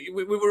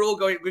we were all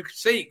going. We could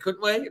see,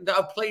 couldn't we?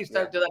 No, please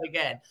don't do that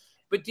again.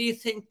 But do you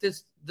think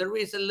there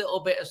is a little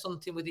bit of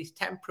something with his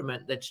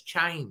temperament that's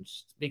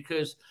changed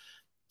because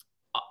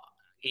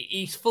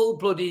he's full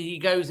blooded. He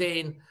goes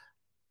in.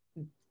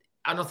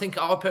 And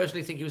I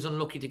personally think he was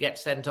unlucky to get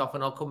sent off,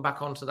 and I'll come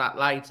back onto that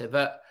later.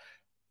 But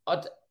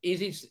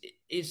is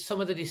some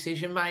of the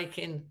decision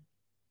making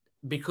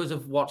because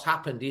of what's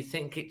happened? Do you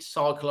think it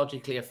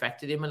psychologically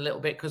affected him a little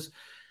bit? Because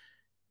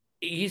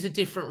he's a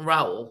different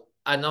role,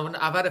 and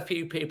I've had a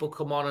few people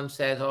come on and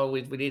said, "Oh,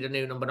 we need a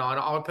new number 9."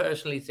 I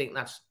personally think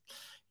that's,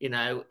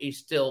 he's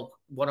still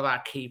one of our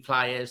key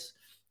players.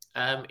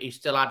 He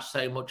still adds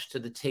so much to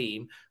the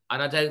team,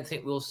 and I don't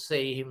think we'll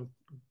see him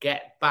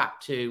get back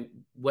to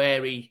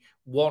where he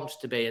wants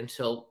to be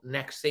until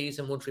next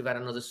season once we've had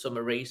another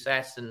summer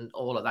recess and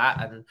all of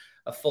that and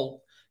a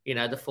full,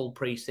 the full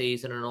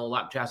pre-season and all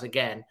that jazz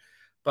again.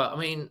 But I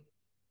mean,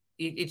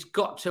 it's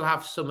got to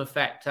have some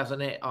effect,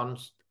 hasn't it,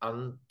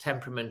 on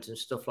temperament and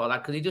stuff like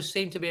that? Because he just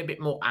seemed to be a bit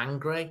more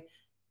angry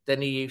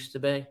than he used to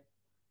be.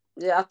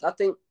 Yeah, I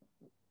think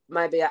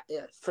maybe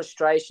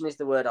frustration is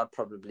the word I'd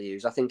probably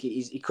use. I think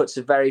he cuts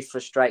a very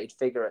frustrated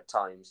figure at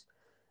times,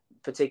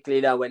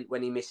 particularly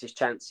when he misses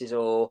chances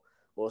or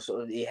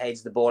sort of he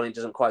heads the ball and it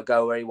doesn't quite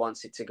go where he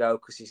wants it to go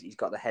because he's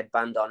got the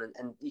headband on.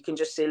 And you can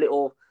just see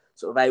little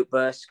sort of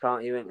outbursts,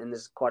 can't you? And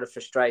there's quite a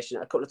frustration.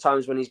 A couple of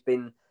times when he's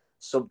been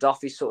subbed off,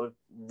 he's sort of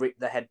ripped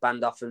the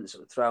headband off and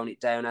sort of thrown it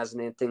down,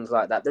 hasn't he? And things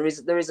like that. There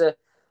is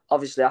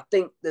obviously, I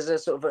think there's a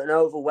sort of an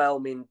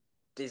overwhelming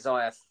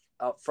desire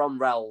from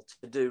Raul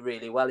to do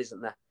really well,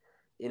 isn't there?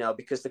 You know,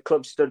 because the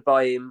club stood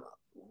by him,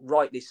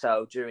 rightly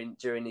so, during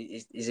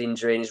his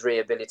injury and his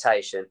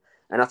rehabilitation.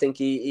 And I think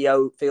he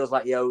feels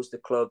like he owes the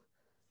club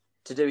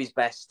to do his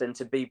best and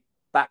to be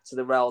back to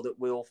the Raul that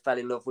we all fell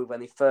in love with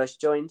when he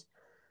first joined.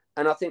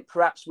 And I think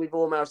perhaps we've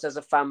almost, as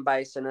a fan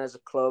base and as a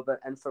club,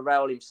 and for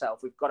Raul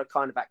himself, we've got to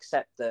kind of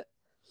accept that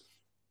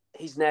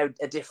he's now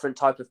a different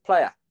type of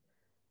player.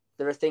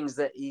 There are things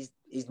that he's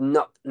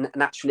not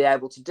naturally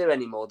able to do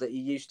anymore that he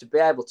used to be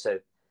able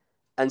to.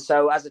 And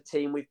so as a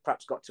team, we've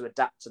perhaps got to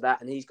adapt to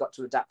that, and he's got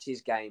to adapt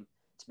his game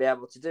to be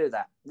able to do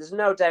that. There's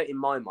no doubt in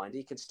my mind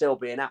he could still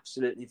be an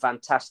absolutely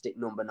fantastic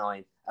number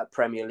 9 at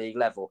Premier League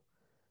level.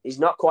 He's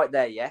not quite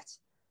there yet,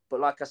 but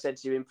like I said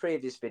to you in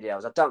previous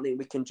videos, I don't think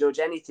we can judge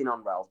anything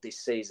on Ralph this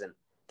season.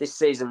 This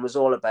season was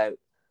all about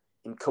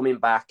him coming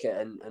back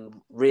and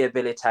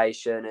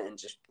rehabilitation and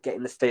just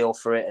getting the feel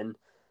for it. And,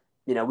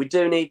 you know, we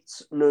do need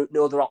no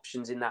other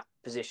options in that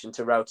position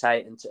to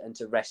rotate and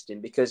to rest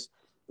him because,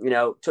 you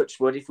know,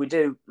 touch wood, if we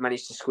do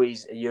manage to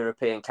squeeze a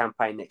European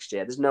campaign next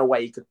year, there's no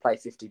way he could play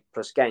 50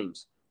 plus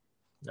games.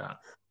 No.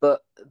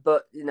 But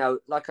you know,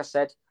 like I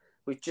said,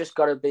 we've just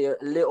got to be a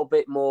little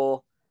bit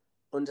more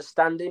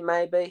understanding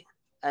maybe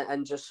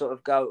and just sort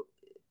of go,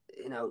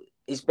 you know,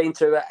 he's been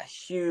through a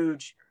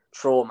huge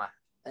trauma,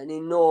 an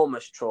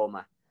enormous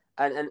trauma.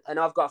 And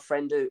I've got a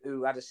friend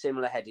who had a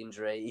similar head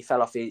injury. He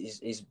fell off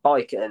his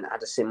bike and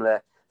had a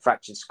similar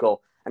fractured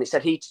skull. And he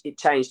said it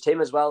changed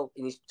him as well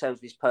in terms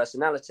of his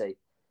personality.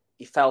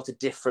 He felt a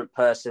different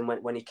person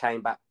when he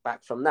came back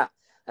from that.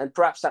 And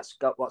perhaps that's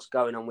what's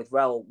going on with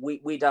Raul.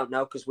 We don't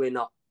know because we're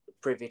not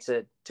privy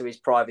to his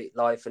private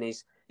life and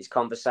his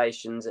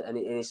conversations and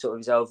his sort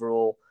of his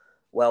overall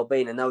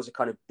well-being. And those are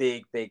kind of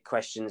big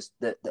questions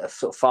that are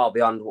sort of far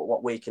beyond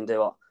what we can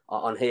do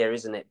on here,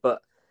 isn't it?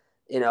 But,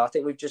 you know, I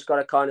think we've just got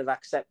to kind of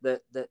accept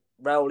that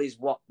Raul is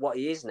what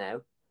he is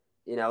now,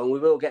 you know, and we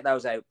will get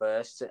those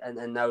outbursts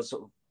and those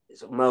sort of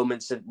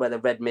moments where the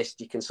red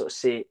mist, you can sort of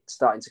see it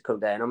starting to come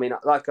down. I mean,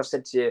 like I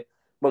said to you,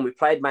 when we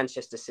played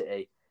Manchester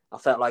City, I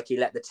felt like he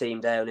let the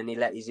team down and he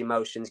let his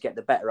emotions get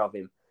the better of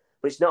him.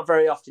 But it's not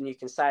very often you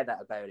can say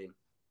that about him.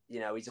 You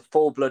know, he's a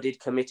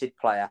full-blooded, committed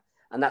player,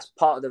 and that's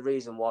part of the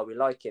reason why we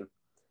like him.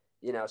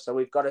 You know, so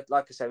we've got to,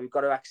 like I said, we've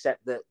got to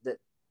accept that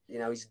you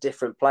know, he's a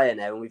different player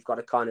now, and we've got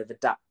to kind of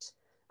adapt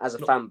as a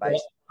fan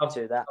base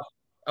to that.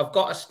 I've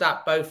got a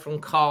stat both from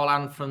Carl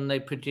and from the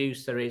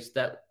producer is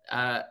that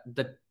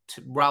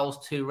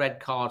Raul's 2 red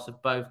cards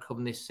have both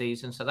come this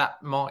season, so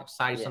that might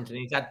say something.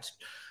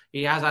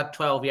 He has had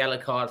 12 yellow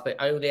cards, but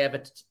only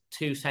ever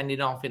 2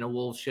 sending off in a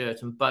Wolves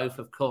shirt, and both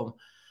have come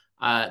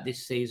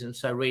this season.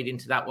 So read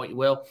into that what you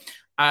will.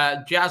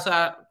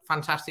 Jazza,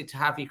 fantastic to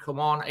have you come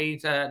on.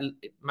 He's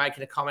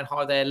making a comment.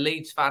 Hi there,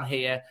 Leeds fan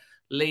here.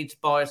 Leeds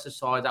bias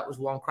aside, that was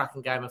one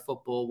cracking game of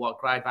football. What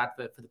great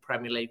advert for the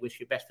Premier League. Wish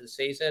you best for the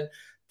season.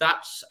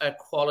 That's a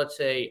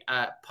quality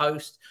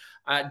post.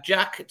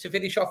 Jack, to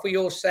finish off with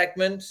your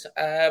segment,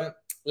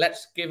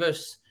 let's give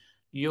us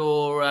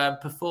your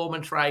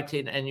performance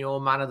rating and your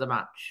man of the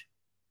match.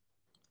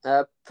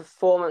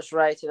 Performance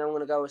rating, I'm going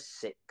to go with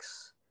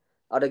 6.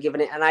 I'd have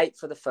given it an 8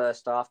 for the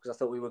first half because I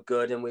thought we were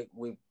good and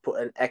we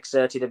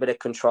exerted a bit of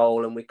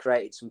control and we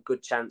created some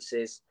good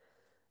chances.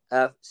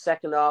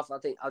 Second half, I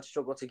think I'd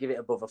struggle to give it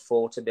above a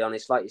 4, to be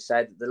honest. Like you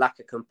said, the lack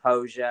of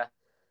composure,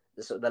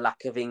 the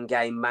lack of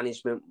in-game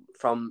management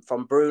from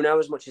Bruno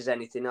as much as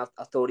anything. I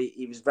thought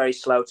he was very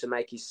slow to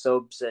make his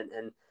subs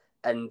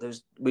and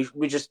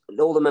we just,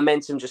 all the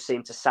momentum just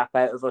seemed to sap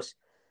out of us.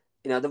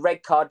 You know, the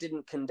red card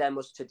didn't condemn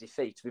us to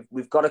defeat.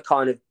 We've got to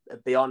kind of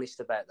be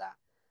honest about that.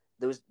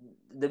 There was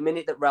the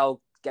minute that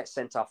Raul gets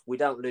sent off, we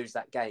don't lose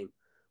that game.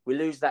 We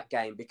lose that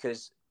game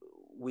because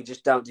we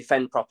just don't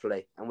defend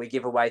properly and we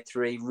give away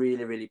 3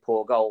 really, really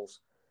poor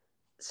goals.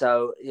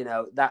 So, you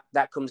know,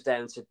 that comes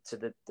down to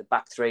the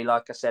back 3,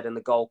 like I said, and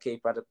the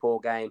goalkeeper had a poor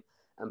game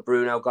and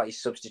Bruno got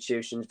his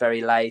substitutions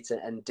very late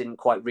and didn't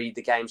quite read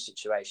the game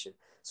situation.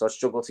 So I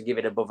struggle to give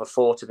it above a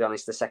 4, to be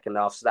honest, the second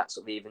half. So that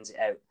sort of evens it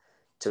out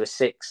to a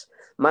 6.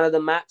 Man of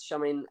the match, I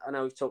mean, I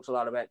know we've talked a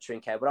lot about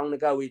Trincao, but I'm going to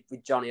go with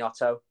Johnny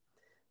Otto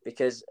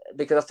because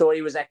I thought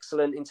he was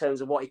excellent in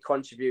terms of what he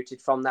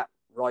contributed from that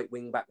right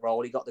wing back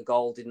role. He got the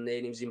goal, didn't he?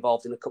 And he was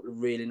involved in a couple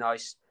of really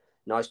nice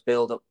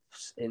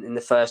build-ups in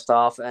the first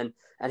half. And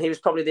he was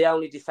probably the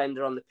only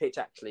defender on the pitch,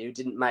 actually, who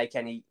didn't make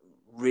any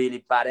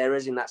really bad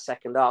errors in that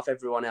second half.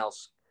 Everyone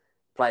else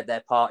played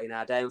their part in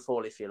our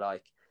downfall, if you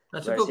like.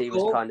 That's a good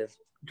call.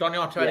 Johnny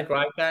Otto had a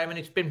great game, and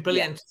it's been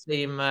brilliant to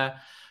see him.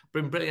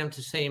 Been brilliant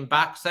to see him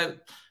back. So,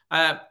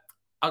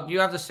 you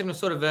have the similar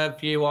sort of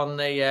view on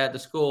the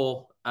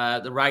score,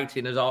 the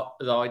rating as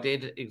I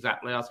did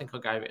exactly. I think I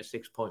gave it a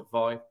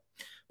 6.5.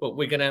 But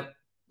we're gonna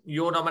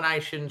your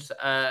nominations,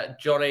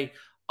 Johnny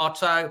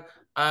Otto.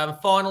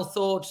 Final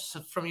thoughts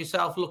from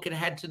yourself looking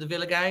ahead to the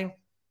Villa game?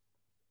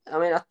 I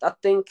mean, I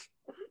think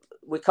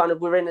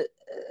we're in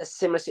a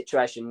similar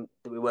situation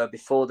that we were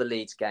before the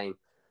Leeds game.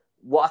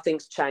 What I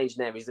think's changed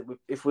now is that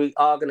if we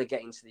are going to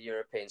get into the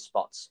European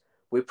spots,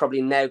 we're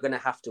probably now going to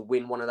have to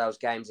win one of those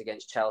games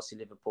against Chelsea,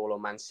 Liverpool or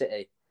Man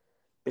City.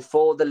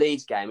 Before the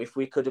Leeds game, if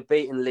we could have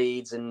beaten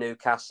Leeds and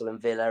Newcastle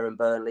and Villa and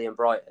Burnley and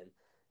Brighton,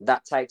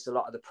 that takes a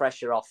lot of the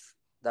pressure off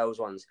those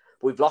ones.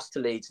 But we've lost to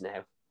Leeds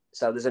now.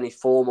 So there's only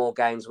 4 more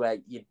games where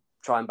you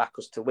try and back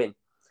us to win.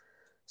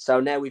 So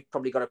now we've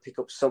probably got to pick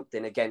up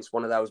something against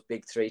one of those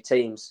big 3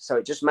 teams. So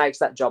it just makes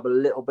that job a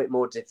little bit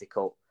more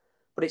difficult.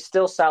 But it's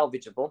still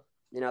salvageable.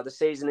 You know, the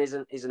season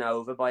isn't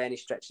over by any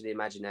stretch of the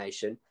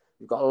imagination.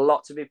 We've got a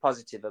lot to be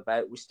positive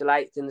about. We're still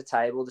 8th in the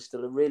table. There's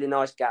still a really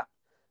nice gap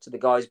to the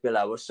guys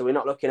below us. So we're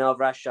not looking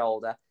over our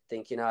shoulder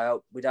thinking, I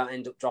hope we don't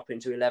end up dropping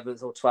to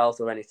 11th or 12th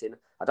or anything.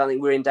 I don't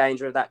think we're in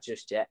danger of that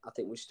just yet. I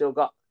think we've still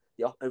got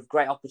a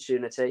great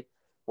opportunity.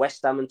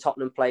 West Ham and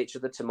Tottenham play each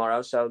other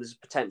tomorrow, so there's a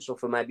potential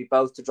for maybe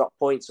both to drop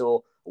points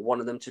or one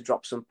of them to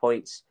drop some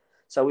points.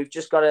 So we've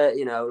just got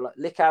to,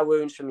 lick our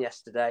wounds from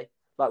yesterday.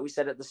 Like we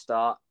said at the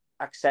start,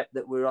 accept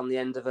that we're on the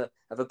end of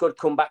a good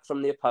comeback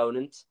from the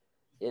opponent,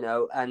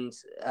 and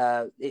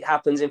it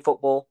happens in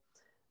football.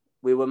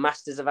 We were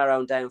masters of our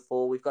own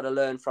downfall. We've got to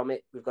learn from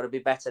it. We've got to be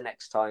better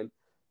next time.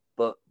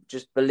 But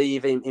just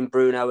believe in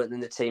Bruno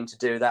and the team to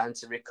do that and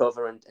to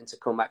recover and to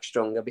come back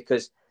stronger,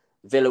 because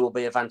Villa will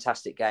be a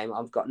fantastic game.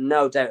 I've got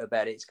no doubt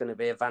about it. It's going to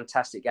be a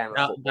fantastic game.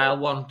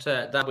 They'll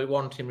be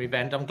wanting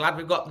revenge. I'm glad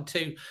we've got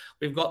the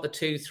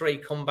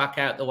 2-3 come back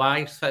out the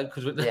way. So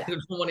because we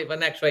don't want it for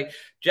next week.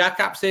 Jack,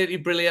 absolutely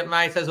brilliant,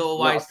 mate, as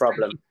always. Not a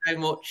problem. Thank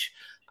you so much.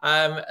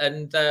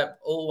 And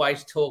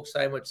always talk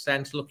so much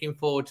sense. Looking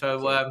forward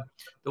to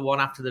the one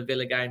after the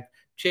Villa game.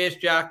 Cheers,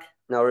 Jack.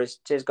 No worries.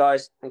 Cheers,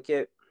 guys. Thank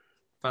you.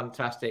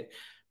 Fantastic.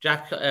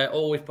 Jack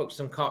always puts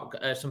some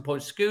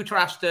points. Scooter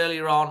asked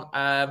earlier on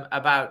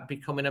about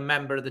becoming a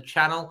member of the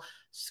channel.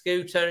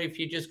 Scooter, if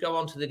you just go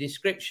onto the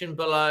description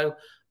below,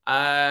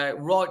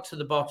 right to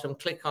the bottom,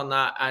 click on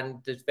that, and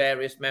there's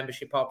various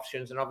membership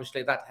options, and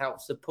obviously that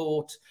helps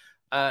support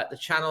the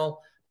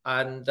channel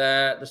and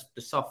the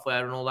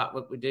software and all that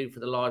what we do for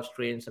the live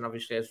streams. And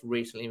obviously, has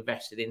recently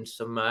invested in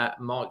some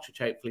mics, which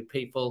hopefully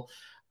people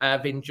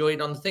have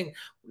enjoyed on the thing.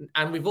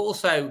 And we've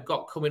also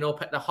got coming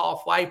up at the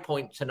halfway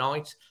point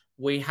tonight,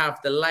 we have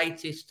the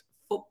latest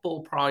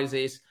football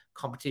prizes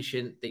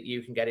competition that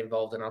you can get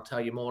involved in. I'll tell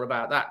you more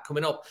about that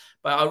coming up.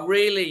 But I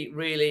really,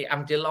 really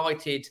am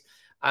delighted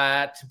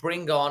to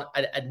bring on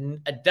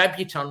a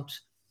debutante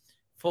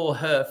for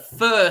her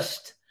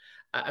first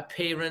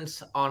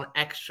appearance on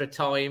Extra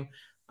Time.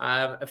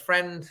 A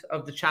friend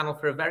of the channel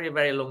for a very,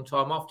 very long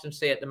time. Often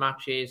see at the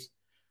matches.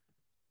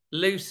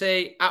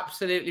 Lucy,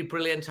 absolutely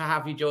brilliant to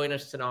have you join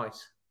us tonight.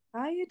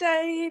 How you,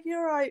 Dave? You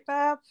all right,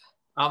 Bab?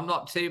 I'm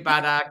not too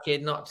bad,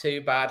 kid. Not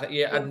too bad.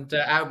 Yeah, and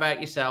how about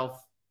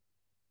yourself?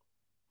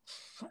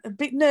 A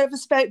bit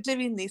nervous about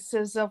doing this,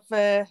 as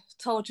I've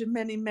told you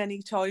many,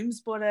 many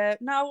times.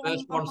 But no,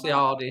 first one's the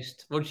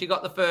hardest. Once you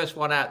got the first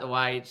one out the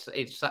way,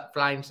 it's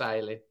plain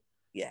sailing.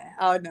 Yeah,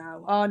 I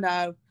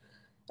know.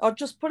 I'll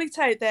just put it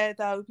out there,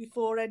 though,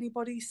 before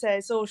anybody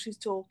says, oh, she's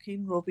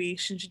talking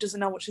rubbish and she doesn't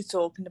know what she's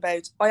talking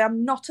about. I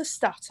am not a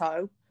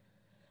stato.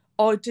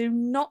 I do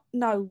not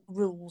know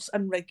rules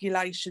and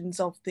regulations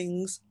of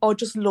things. I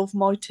just love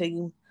my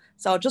team.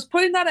 So just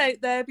putting that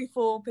out there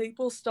before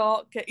people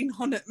start getting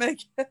on at me.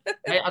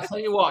 Hey, I'll tell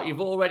you what,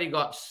 you've already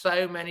got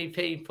so many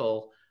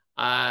people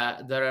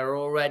that are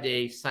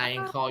already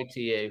saying hi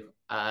to you,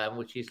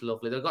 which is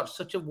lovely. They've got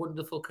such a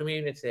wonderful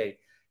community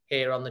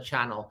here on the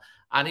channel.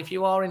 And if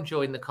you are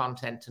enjoying the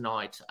content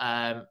tonight,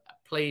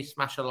 please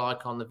smash a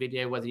like on the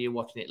video, whether you're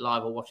watching it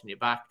live or watching it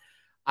back.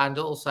 And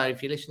also,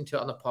 if you listen to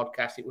it on the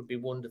podcast, it would be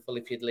wonderful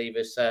if you'd leave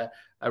us a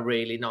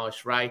really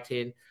nice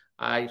rating.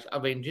 I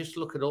mean, just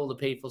look at all the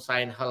people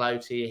saying hello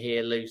to you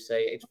here, Lucy.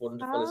 It's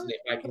wonderful, isn't it?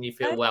 Making you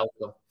feel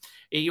welcome.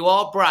 You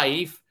are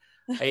brave.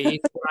 It's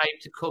brave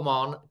to come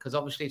on, because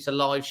obviously it's a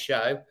live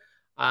show.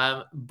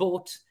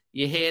 But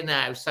you're here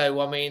now.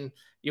 So, I mean,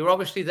 you're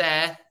obviously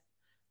there.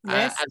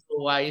 Yes. As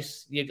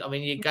always. You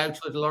go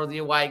to a lot of the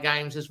away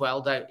games as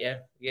well, don't you?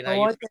 You know,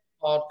 you're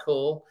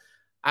hardcore.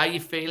 How are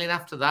you feeling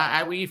after that?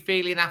 How were you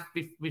feeling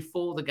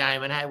before the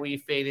game, and how were you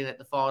feeling at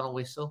the final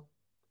whistle?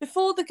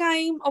 Before the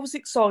game, I was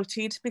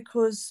excited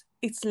because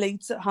it's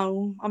Leeds at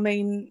home. I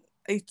mean,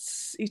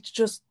 it's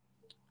just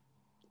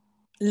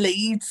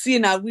Leeds, you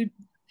know.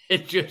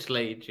 It's just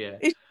Leeds, yeah.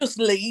 It's just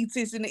Leeds,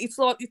 isn't it?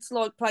 It's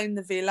like playing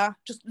the Villa.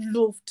 Just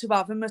love to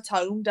have them at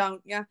home,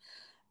 don't you?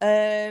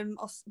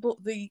 But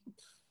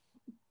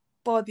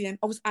by the end,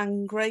 I was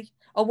angry.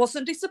 I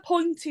wasn't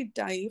disappointed,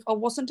 Dave. I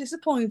wasn't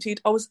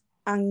disappointed. I was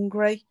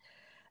angry.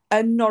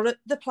 and not at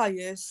the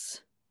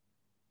players,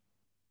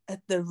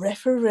 at the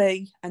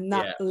referee and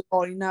that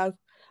lino.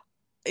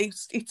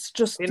 It's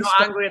just. You're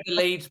not angry at the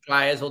Leeds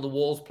players or the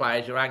Wolves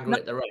players. You're angry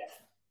at the ref.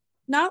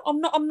 No, I'm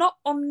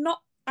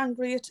not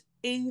angry at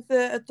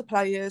either of the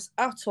players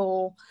at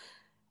all.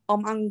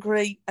 I'm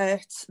angry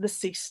at the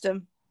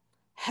system.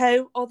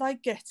 How are they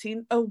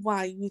getting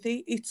away with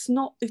it? It's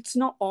not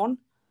on.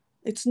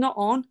 It's not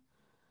on.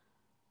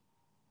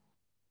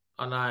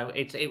 I know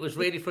it was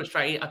really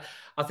frustrating.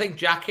 I think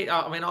Jack.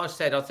 I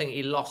said I think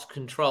he lost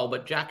control,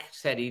 but Jack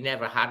said he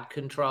never had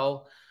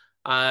control.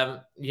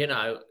 And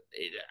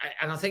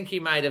I think he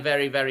made a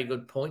very, very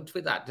good point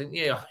with that, didn't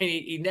you? I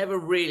mean, he never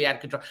really had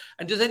control.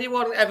 And does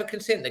anyone ever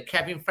consider that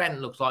Kevin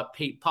Friend looks like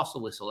Pete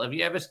Postlewhistle? Have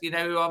you ever,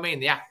 who I mean,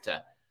 the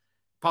actor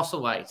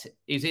Postlethwaite?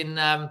 He's in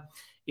a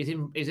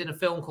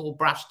film called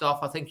Brashed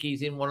Off. I think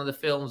he's in one of the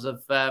films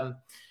of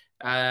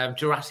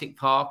Jurassic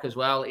Park as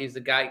well. He's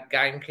the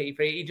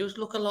gamekeeper. He does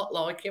look a lot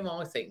like him,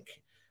 I think.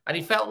 And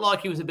he felt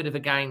like he was a bit of a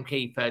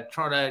gamekeeper,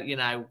 trying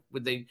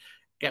to,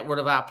 get rid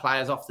of our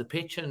players off the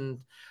pitch. And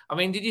I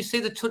mean, did you see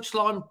the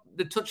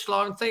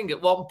touchline thing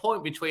at one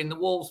point between the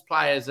Wolves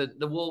players and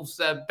the Wolves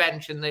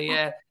bench and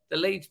the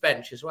Leeds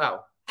bench as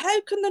well?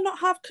 How can they not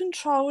have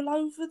control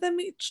over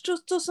them? It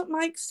just doesn't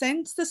make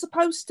sense. They're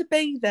supposed to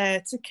be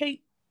there to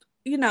keep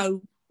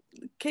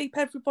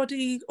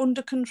everybody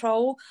under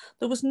control.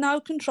 There was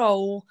no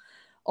control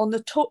on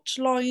the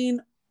touchline.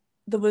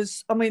 There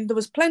was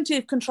plenty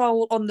of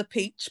control on the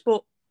pitch,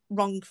 but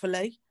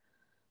wrongfully.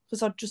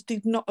 Because I just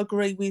did not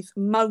agree with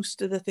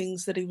most of the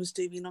things that he was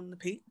doing on the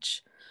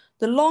pitch.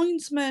 The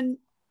linesman,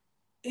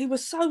 he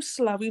was so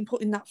slow in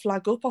putting that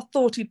flag up. I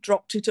thought he'd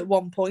dropped it at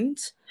one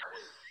point.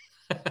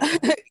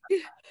 I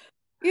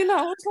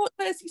was like,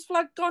 "There's his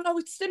flag gone? Oh,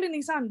 it's still in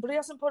his hand, but he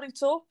hasn't put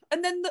it up."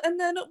 And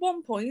then at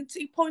one point,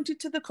 he pointed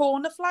to the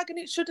corner flag, and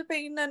it should have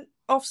been an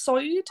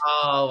offside.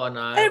 Oh, I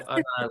know.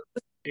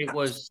 It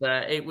was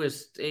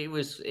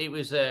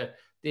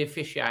the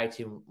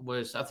officiating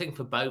was, I think,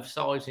 for both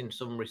sides in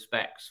some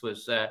respects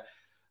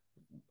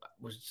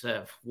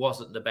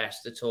wasn't the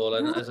best at all.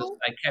 And as I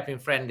say, Kevin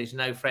Friend is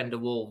no friend of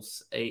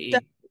Wolves.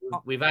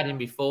 We've had him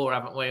before,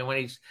 haven't we? And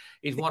when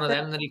he's one of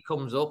them that he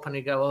comes up and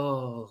he go,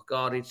 "Oh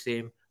God, it's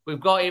him.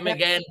 We've got him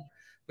again.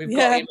 We've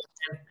got him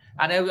again."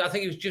 I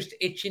think he was just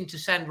itching to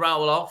send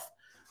Raul off.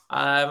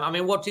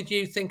 What did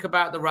you think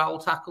about the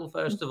Raul tackle,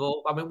 first of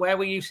all? I mean, where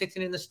were you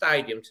sitting in the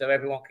stadium so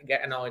everyone can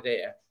get an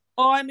idea?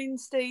 I'm in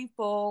Steve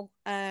Ball,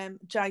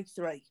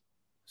 J3.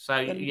 So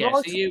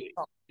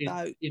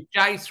is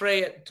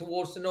J3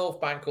 towards the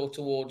North Bank or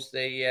towards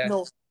the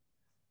North?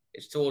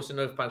 It's towards the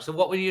North Bank. So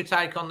what were your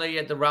take on the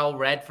Raul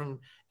red from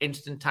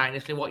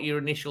instantaneously? What are your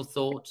initial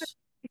thoughts?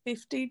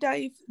 50,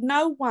 Dave.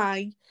 No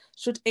way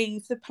should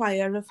either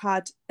player have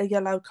had a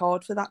yellow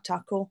card for that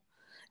tackle.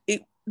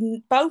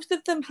 Both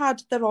of them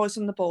had their eyes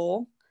on the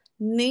ball.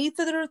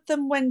 Neither of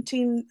them went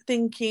in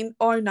thinking,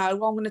 "Oh no,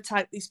 I'm going to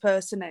take this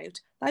person out."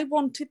 They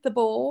wanted the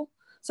ball.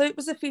 So it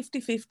was a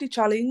 50-50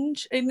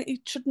 challenge, and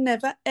it should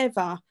never,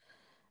 ever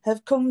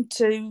have come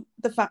to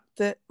the fact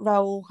that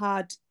Raul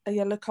had a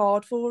yellow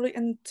card for it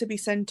and to be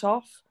sent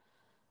off.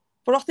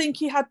 But I think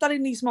he had that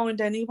in his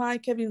mind anyway,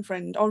 Kevin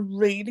Friend. I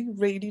really,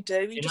 really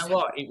do. You know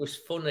what? It was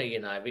funny,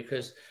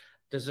 because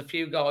there's a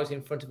few guys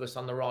in front of us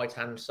on the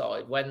right-hand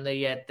side. When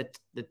they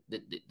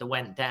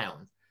went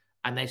down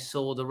and they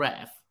saw the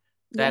ref,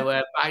 they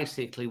were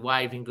basically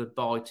waving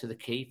goodbye to the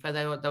keeper.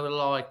 They were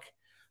like,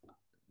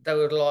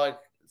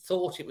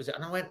 thought it was,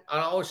 and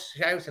I was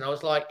shouting. I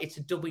was like, "It's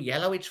a double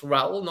yellow. It's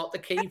Raul, not the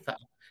keeper."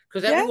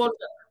 Because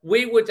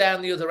we were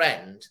down the other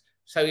end,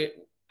 so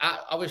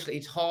obviously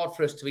it's hard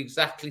for us to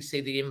exactly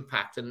see the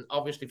impact. And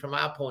obviously, from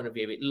our point of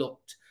view, it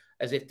looked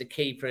as if the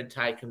keeper had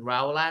taken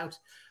Raul out.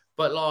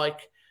 But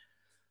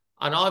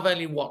and I've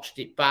only watched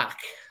it back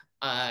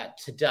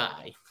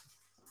today.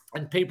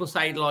 And people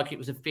say like it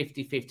was a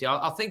 50-50.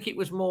 I think it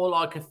was more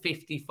like a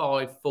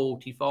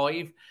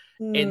 55-45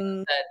 in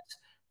that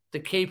the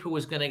keeper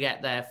was going to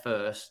get there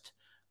first.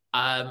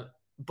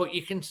 But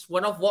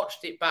when I've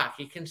watched it back,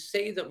 you can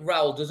see that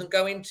Raul doesn't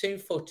go in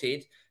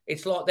two-footed.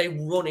 It's like they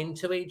run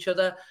into each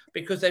other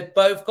because they've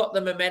both got the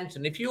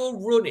momentum. If you're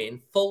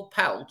running full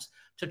pelt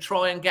to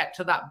try and get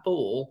to that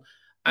ball,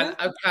 and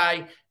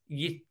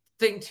you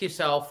think to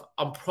yourself,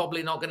 "I'm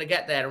probably not going to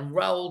get there." And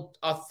Raul,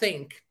 I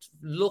think,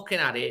 looking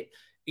at it,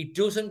 he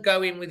doesn't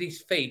go in with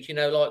his feet,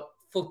 like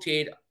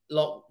footed,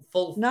 like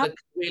full, that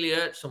really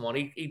hurt someone.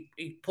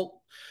 He put,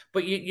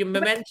 but your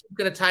momentum's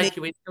going to take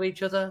you into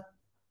each other.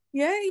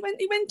 Yeah, he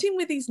went in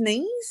with his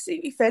knees,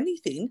 if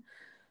anything.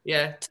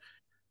 Yeah,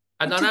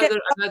 and I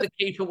know the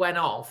keeper went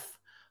off,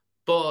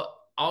 but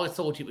I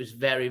thought it was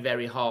very,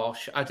 very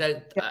harsh. I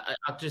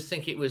just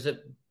think it was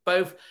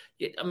both.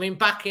 I mean,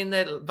 back in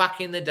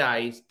the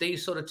days,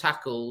 these sort of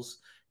tackles.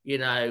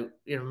 My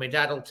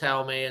dad will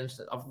tell me, and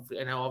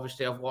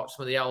obviously I've watched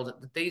some of the older.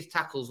 These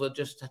tackles were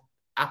just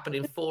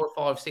happening 4 or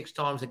 5, 6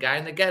 times a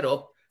game. They get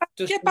up,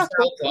 dust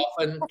themselves off,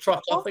 and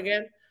trot off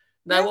again.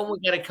 No one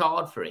would get a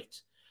card for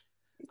it.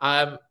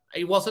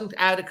 He wasn't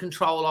out of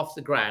control off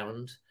the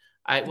ground,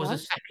 It was a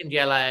second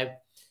yellow,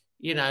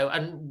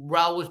 and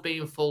Rowe was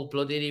being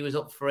full-blooded. He was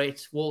up for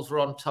it. Wolves were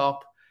on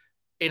top.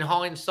 In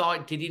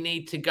hindsight, did he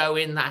need to go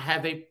in that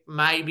heavy?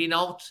 Maybe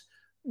not.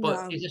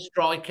 But he's a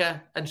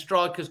striker, and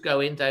strikers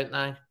go in, don't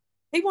they?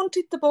 He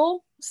wanted the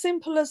ball.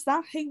 Simple as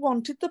that. He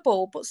wanted the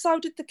ball, but so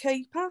did the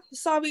keeper.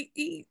 So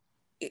it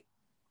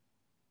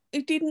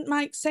didn't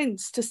make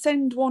sense to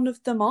send one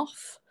of them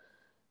off,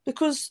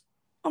 because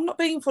I'm not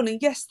being funny.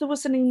 Yes, there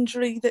was an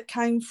injury that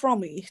came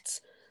from it,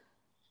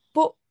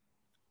 but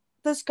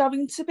there's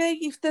going to be,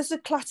 if there's a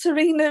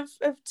clattering of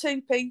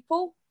two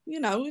people,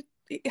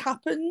 it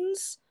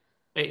happens.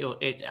 I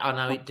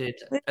know it did.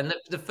 And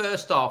the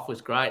first half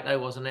was great, though,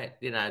 wasn't it?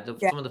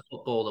 Some of the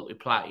football that we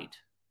played.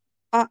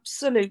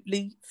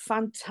 Absolutely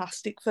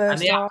fantastic first half.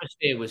 And the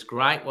atmosphere was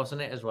great,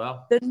 wasn't it, as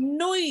well? The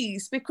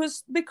noise,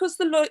 because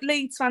the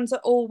Leeds fans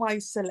are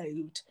always so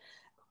loud.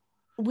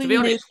 To be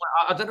honest,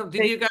 I don't know,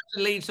 did you go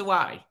to Leeds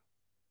away?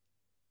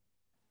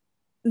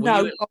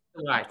 No,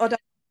 I've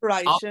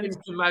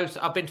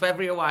been to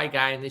every away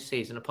game this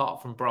season,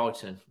 apart from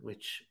Brighton,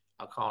 which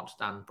I can't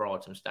stand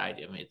Brighton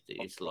Stadium.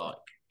 It's like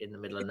in the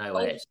middle of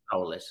nowhere. It's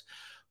soulless.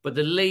 But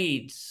the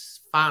Leeds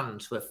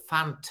fans were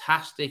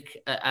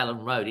fantastic at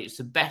Ellen Road. It's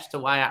the best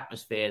away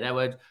atmosphere. They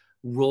were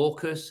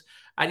raucous,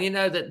 and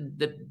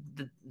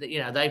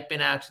they've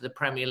been out of the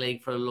Premier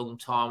League for a long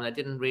time. They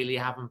didn't really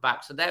have them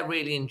back, so they're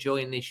really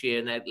enjoying this year,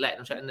 and they're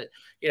letting them.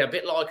 And a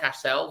bit like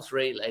ourselves,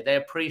 really. They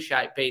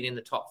appreciate being in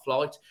the top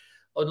flight,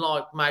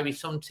 unlike maybe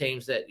some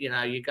teams that you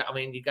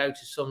go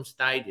to some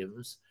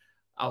stadiums.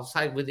 I'll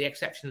say, with the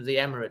exception of the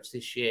Emirates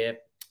this year.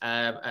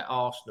 At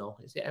Arsenal,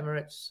 is it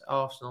Emirates?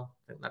 Arsenal,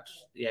 I think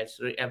that's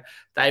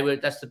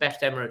that's the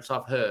best Emirates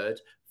I've heard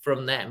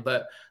from them.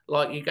 But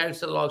like, you go to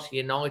the likes of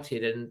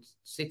United and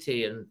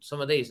City and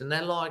some of these, and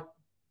they're like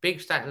big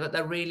stadiums, but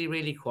they're really,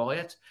 really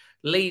quiet.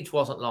 Leeds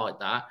wasn't like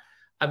that,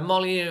 and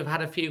Molineux have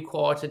had a few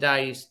quieter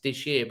days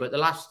this year, but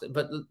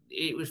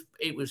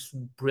it was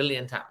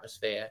brilliant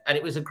atmosphere, and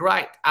it was a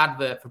great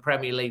advert for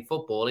Premier League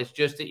football. It's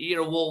just that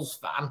you're a Wolves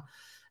fan.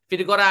 If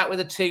you'd have got out with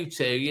a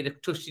 2-2, you'd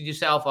have dusted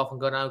yourself off and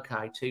gone,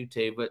 okay,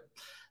 2-2, but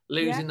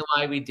losing the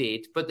way we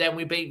did. But then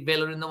we beat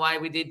Villa in the way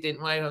we did,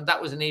 didn't we? And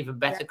that was an even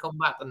better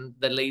comeback than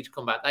the Leeds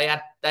comeback. They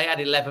had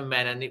 11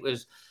 men, and it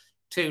was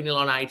 2-0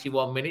 on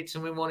 81 minutes,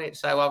 and we won it.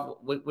 So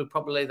we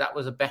probably, that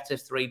was a better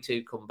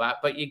 3-2 comeback.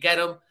 But you get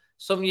them.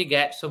 Some you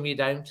get, some you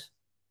don't.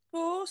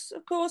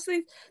 Of course.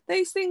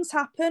 These things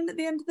happen at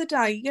the end of the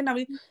day.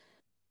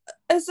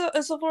 As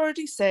I've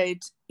already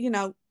said,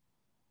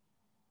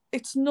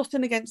 it's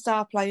nothing against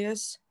our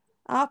players.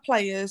 Our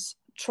players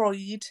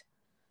tried.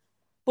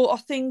 But I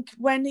think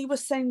when he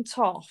was sent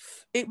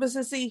off, it was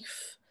as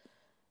if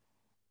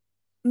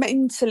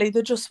mentally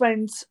they just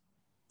went,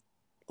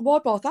 why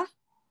bother?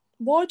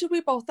 Why do we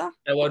bother?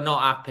 They were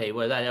not happy,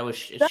 were they? They were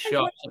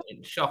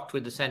shocked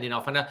with the sending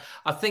off. And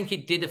I think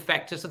it did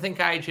affect us. I think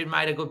Adrian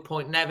made a good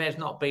point. Neves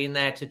not being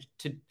there to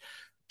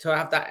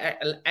have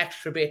that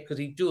extra bit, because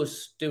he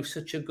does do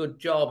such a good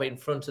job in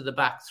front of the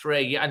back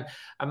three. And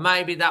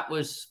maybe that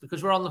was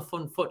because we're on the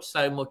front foot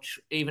so much,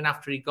 even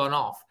after he'd gone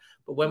off.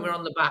 But when we're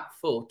on the back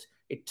foot,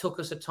 it took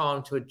us a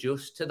time to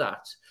adjust to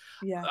that.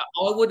 Yeah,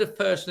 I would have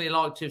personally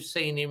liked to have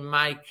seen him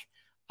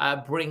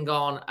bring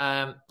on,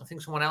 I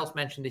think someone else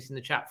mentioned this in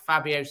the chat,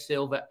 Fabio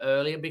Silva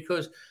earlier,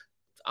 because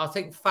I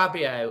think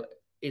Fabio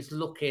is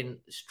looking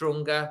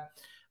stronger.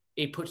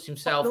 He puts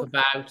himself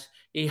about.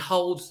 He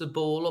holds the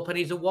ball up, and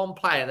he's a one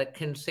player that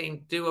can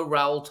do a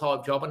role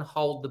type job and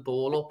hold the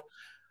ball up.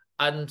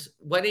 And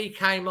when he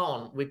came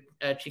on with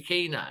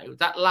Chiquinho,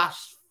 that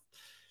last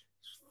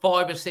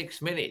 5 or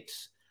 6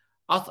 minutes,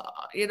 I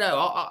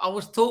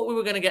was thought we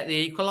were going to get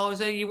the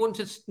equaliser. You wouldn't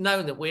have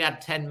known that we had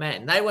 10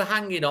 men. They were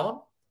hanging on.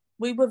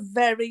 We were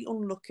very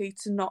unlucky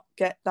to not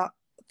get that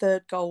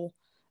third goal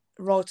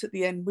right at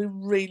the end. We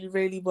really,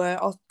 really were.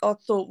 I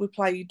thought we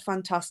played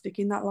fantastic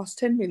in that last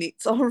 10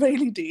 minutes. I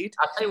really did.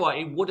 I'll tell you what,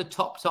 it would have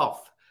topped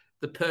off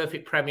the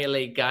perfect Premier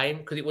League game,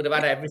 because it would have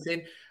had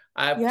everything.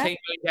 Team going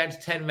down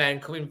to 10 men,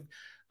 coming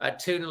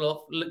 2-0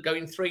 up,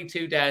 going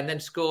 3-2 down,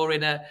 then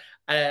scoring a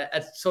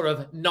sort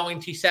of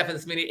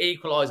 97th minute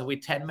equaliser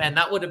with 10 men.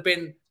 That would have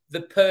been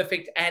the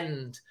perfect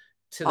end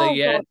to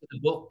the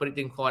book, but it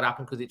didn't quite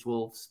happen because it's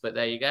Wolves. But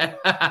there you go.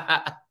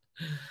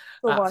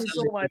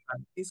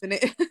 Isn't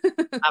it?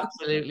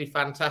 Absolutely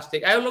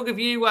fantastic. How long have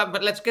you?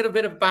 But let's get a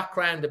bit of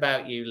background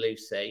about you,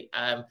 Lucy.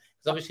 Because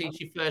obviously it's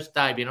your first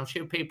debut, and I'm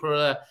sure people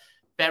are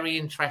very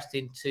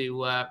interested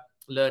to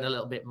learn a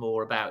little bit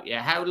more about you.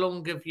 How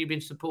long have you been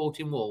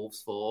supporting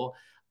Wolves for,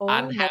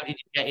 and how did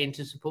you get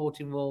into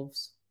supporting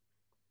Wolves?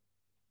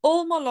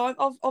 All my life,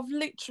 I've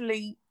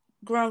literally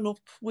grown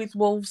up with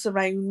Wolves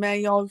around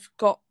me. I've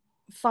got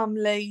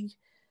family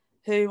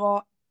who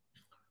are,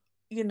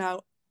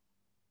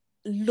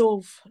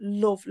 love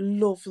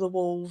the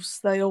Wolves.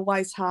 They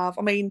always have.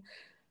 I mean,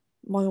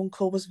 my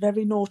uncle was a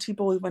very naughty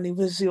boy when he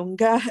was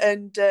younger,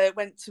 and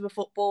went to a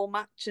football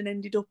match and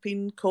ended up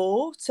in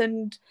court.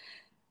 And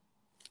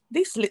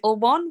this little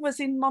one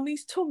was in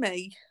Mummy's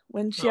tummy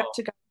when she had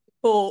to go to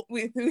thought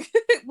with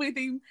with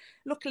him.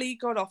 Luckily, he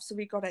got off, so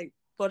we got out.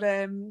 But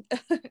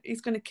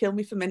he's going to kill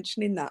me for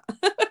mentioning that.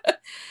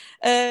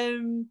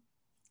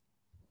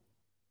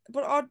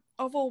 But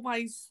I've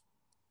always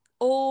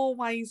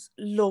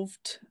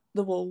loved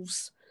the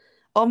Wolves.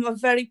 I'm a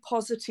very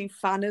positive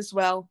fan as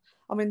well.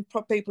 I mean,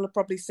 people have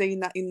probably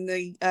seen that in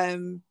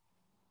the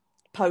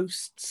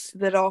posts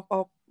that I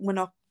when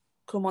I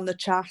come on the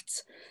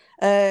chat.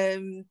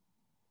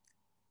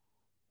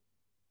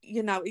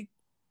 You know,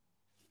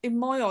 in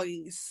my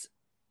eyes,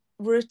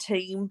 we're a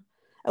team,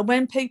 and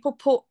when people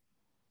put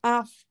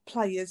our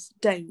players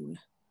down,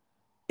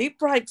 it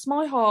breaks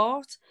my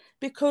heart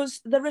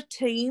because they're a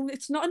team.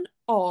 It's not an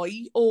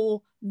I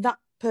or that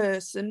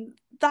person.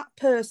 That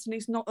person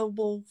is not a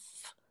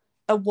wolf.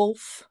 A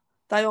wolf.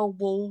 They are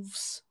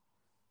wolves,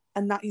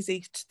 and that is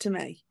it to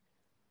me.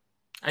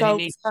 And you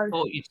need to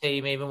support your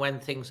team even when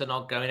things are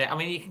not going. I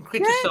mean, you can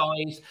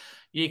criticise,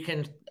 you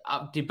can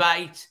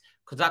debate,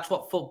 because that's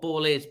what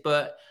football is.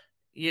 But,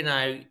 you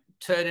know,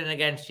 turning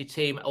against your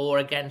team or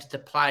against a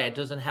player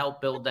doesn't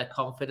help build their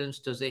confidence,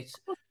 does it?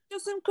 It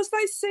doesn't, because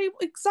they see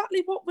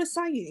exactly what we're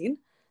saying.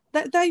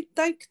 They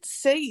can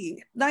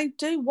see, they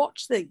do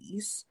watch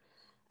these.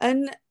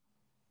 And,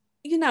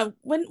 you know,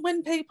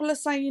 when people are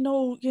saying,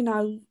 oh, you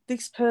know,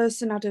 this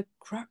person had a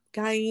crap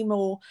game,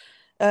 or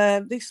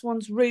this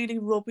one's really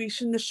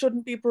rubbish and they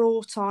shouldn't be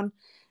brought on,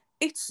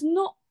 it's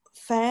not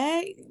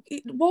fair.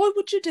 Why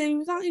would you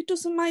do that? It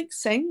doesn't make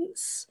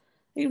sense.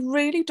 It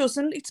really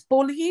doesn't. It's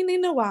bullying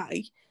in a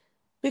way,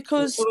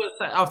 because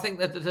I think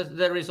that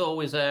there is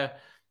always a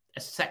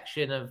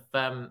section of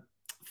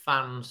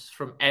fans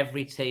from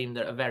every team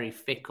that are very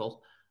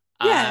fickle.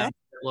 Yeah.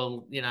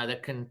 Well, you know,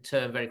 that can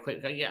turn very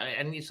quickly. Yeah,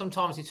 and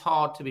sometimes it's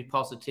hard to be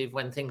positive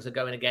when things are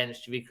going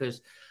against you,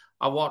 because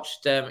I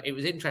watched, it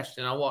was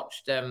interesting, I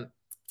watched a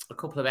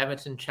couple of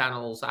Everton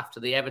channels after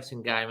the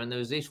Everton game, and there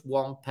was this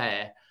one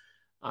pair,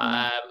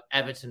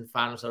 Everton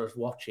fans I was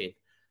watching,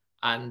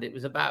 and it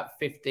was about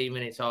 15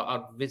 minutes.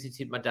 I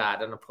visited my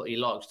dad, and he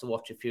likes to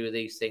watch a few of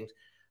these things,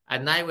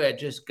 and they were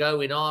just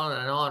going on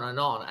and on and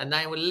on, and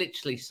they were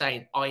literally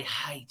saying, I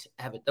hate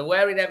Everton. They're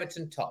wearing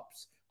Everton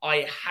tops.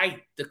 I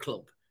hate the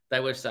club. They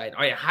were saying,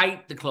 I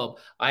hate the club.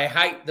 I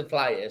hate the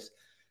players.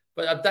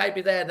 But they'd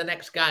be there the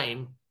next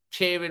game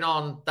cheering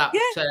on that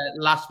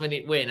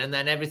last-minute win, and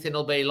then everything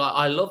will be like,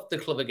 I love the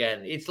club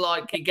again. It's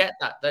like, you get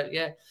that, don't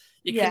you?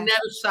 You can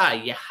never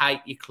say you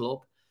hate your club.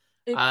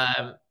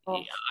 I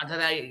don't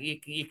know.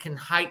 You can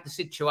hate the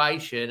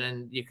situation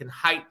and you can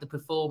hate the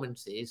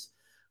performances,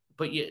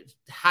 but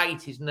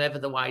hate is never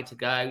the way to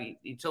go.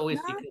 It's always,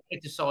 you can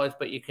criticise,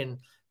 but you can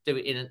do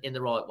it in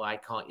the right way,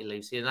 can't you,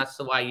 Lucy? And that's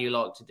the way you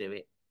like to do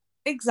it.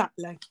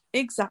 Exactly.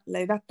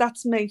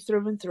 That's me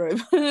through and through.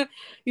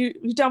 You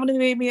don't want to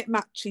hear me at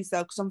matches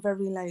though, because I'm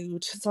very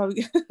loud. So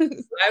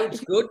loud's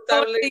good,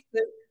 though, Lucy.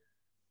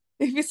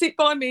 If you sit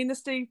by me in the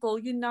steeple,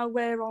 you know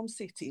where I'm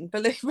sitting.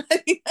 Believe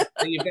me.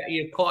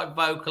 You're quite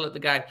vocal at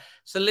the game.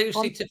 So,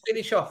 Lucy, to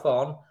finish off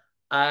on,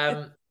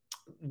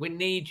 we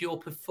need your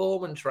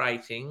performance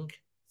rating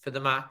for the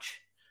match,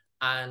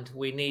 and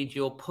we need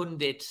your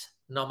pundit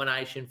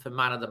nomination for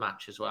man of the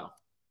match as well.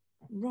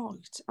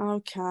 Right,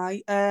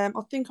 okay. I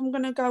think I'm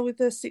going to go with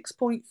a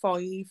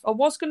 6.5. I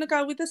was going to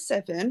go with a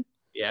 7.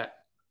 Yeah.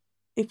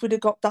 If we'd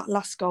have got that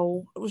last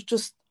goal. It was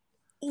just,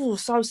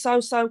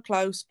 so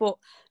close. But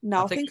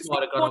no, I think it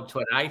might have gone up to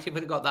an 8 if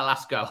we'd have got that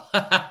last goal.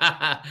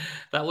 That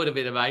would have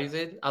been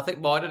amazing. I think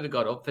mine would have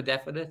got up for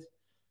definite.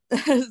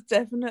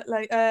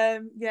 Definitely.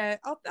 Yeah,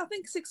 I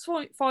think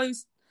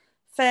 6.5's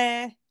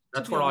fair.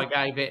 That's what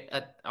I gave it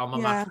on my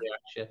match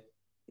reaction.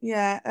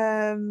 Yeah,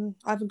 I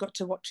haven't got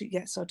to watch it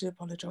yet, so I do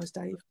apologise,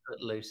 Dave.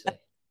 Lucy.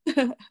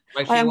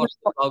 Make sure you watch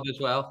the vlog as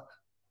well.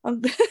 I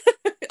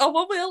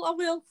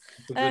will.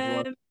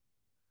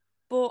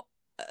 But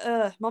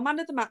my man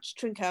of the match,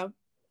 Trinko,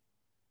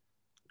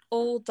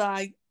 all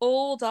day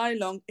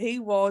long, he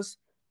was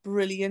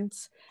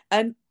brilliant.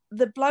 And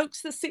the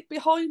blokes that sit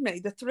behind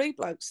me, the 3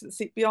 blokes that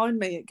sit behind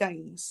me at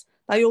games,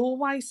 they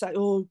always say,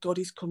 oh, God,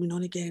 he's coming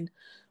on again.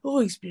 Oh,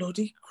 he's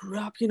bloody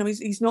crap. You know,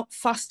 he's not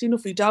fast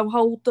enough. He don't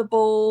hold the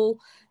ball.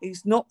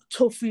 He's not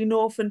tough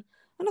enough. And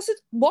I said,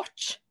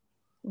 watch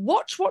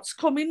what's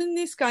coming in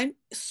this game.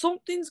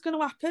 Something's going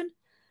to happen.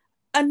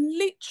 And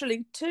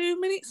literally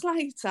 2 minutes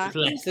later... It's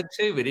less than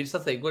 2 minutes, I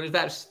think. What is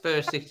that,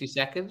 first 60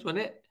 seconds,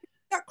 wasn't it?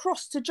 That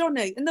crossed to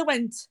Johnny, and they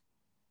went,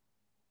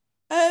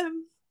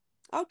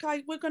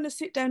 okay, we're going to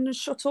sit down and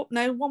shut up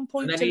now. 1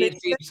 point and to then he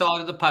hits the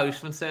inside of the post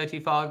from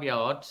 35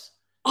 yards.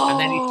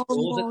 And then he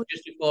scores it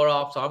just before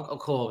half time. Of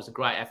course, it was a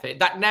great effort. If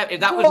that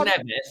was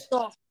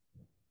Neves.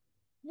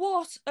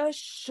 What a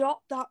shot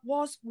that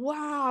was.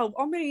 Wow.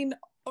 I mean,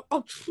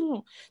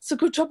 it's a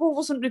good job I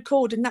wasn't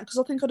recording that, because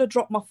I think I'd have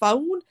dropped my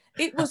phone.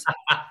 It was...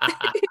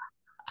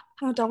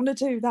 I don't want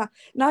to do that.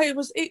 No, it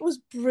was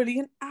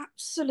brilliant.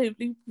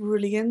 Absolutely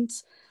brilliant.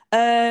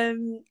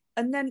 And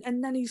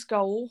then his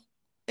goal.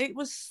 It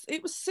was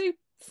so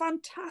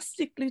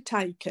fantastically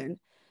taken.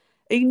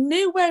 He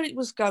knew where it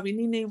was going.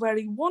 He knew where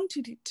he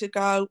wanted it to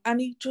go, and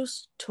he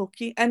just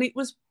took it, and it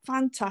was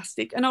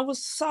fantastic. And I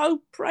was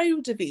so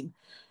proud of him.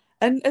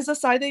 And as I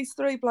say, these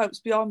three blokes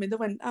behind me, they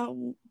went,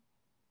 "Oh,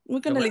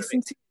 we're going to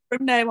listen to you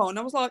from now on."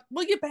 I was like,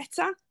 "Well, you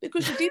better,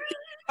 because you did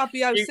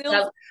Fabio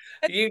Silva."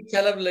 You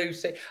tell him,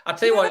 Lucy. I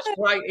tell you what, it's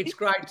great. It's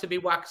great to be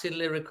waxing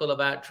lyrical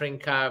about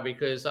Trincao,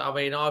 because I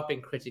mean, I've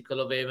been critical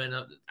of him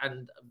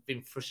and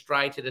been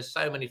frustrated as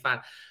so many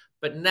fans.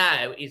 But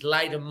now he's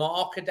laid a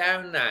marker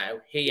down. Now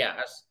he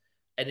has,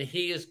 and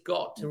he has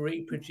got to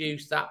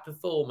reproduce that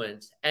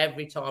performance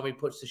every time he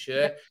puts the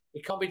shirt.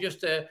 It can't be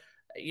just a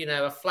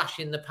flash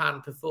in the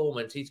pan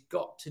performance. He's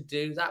got to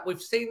do that. We've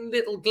seen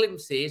little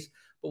glimpses,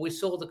 but we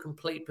saw the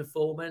complete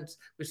performance.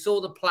 We saw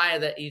the player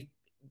that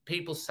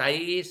people say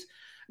he is,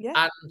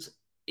 and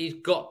he's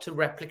got to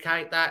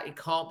replicate that. It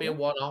can't be a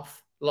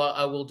one-off, like,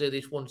 I will do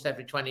this once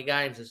every 20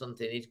 games or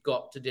something. He's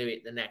got to do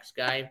it the next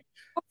game.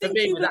 For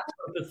me, with that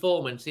sort of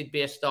performance, he'd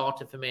be a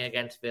starter for me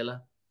against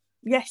Villa.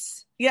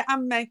 Yes, yeah,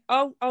 and me.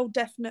 Oh,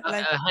 definitely.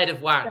 Ahead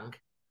of Wang,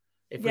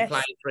 if we're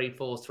playing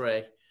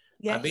 3-4-3.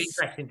 Yes. It'd be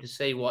interesting to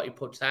see what he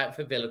puts out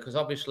for Villa, because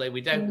obviously we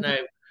don't know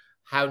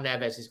how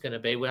Neves is going to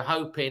be. We're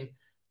hoping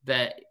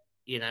that,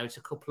 it's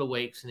a couple of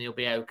weeks and he'll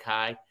be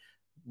okay.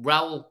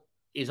 Raul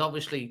is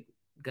obviously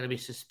going to be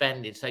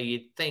suspended, so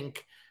you'd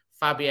think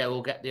Fabio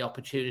will get the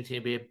opportunity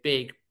to be a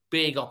big,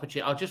 big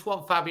opportunity. I just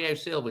want Fabio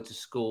Silva to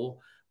score.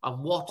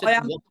 And what a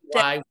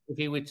way if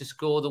he were to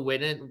score the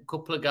winner, a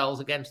couple of goals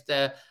against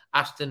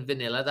Aston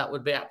Villa. That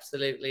would be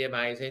absolutely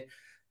amazing.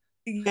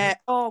 Yeah.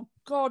 Oh,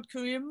 God,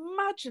 can you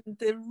imagine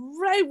the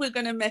row we're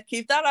going to make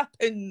if that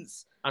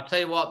happens? I'll tell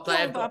you what,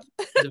 the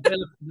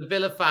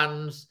Villa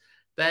fans,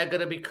 they're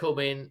going to be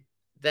coming.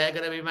 They're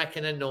going to be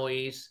making a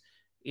noise.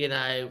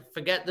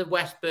 Forget the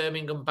West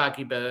Birmingham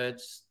Baggy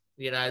Birds.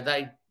 They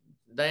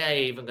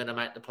ain't even going to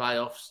make the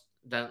playoffs.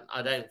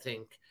 I don't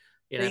think.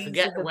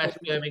 Forget the West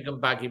Birmingham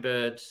Baggy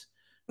Birds.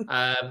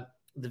 The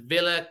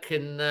Villa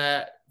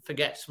can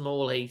forget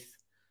Small Heath.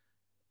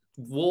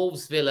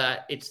 Wolves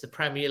Villa, it's the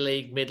Premier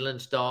League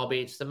Midlands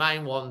derby. It's the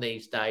main one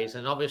these days,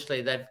 and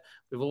obviously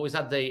we've always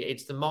had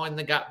it's the Mind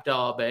the Gap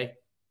derby.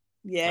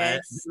 Yes,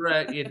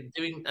 you're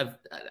doing and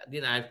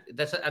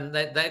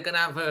they're going to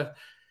have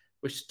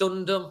we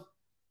stunned them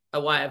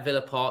away at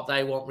Villa Park.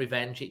 They want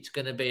revenge. It's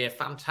going to be a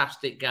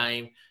fantastic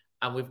game,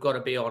 and we've got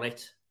to be on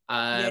it.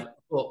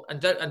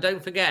 But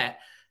don't forget,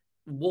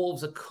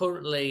 Wolves are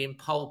currently in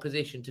pole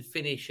position to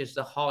finish as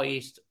the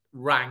highest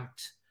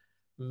ranked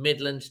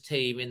Midlands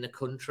team in the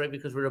country,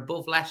 because we're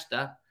above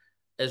Leicester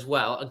as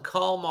well. And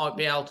Carl might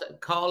be able to.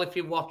 Carl, if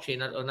you're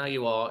watching, I know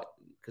you are,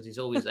 because he's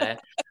always there.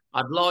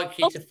 I'd like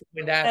you to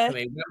find out for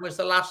me, when was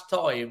the last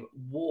time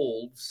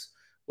Wolves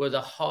were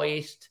the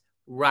highest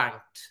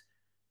ranked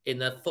in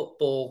the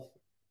football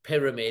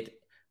pyramid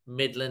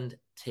Midland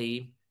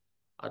team?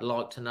 I'd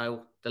like to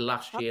know the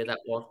last year that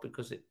was,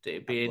 because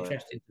it'd be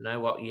interesting to know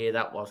what year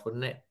that was,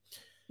 wouldn't it?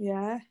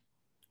 Yeah.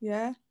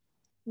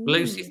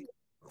 Lucy,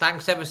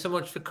 thanks ever so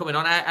much for coming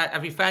on.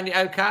 Have you found it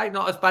okay?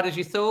 Not as bad as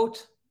you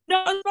thought?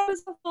 Not as bad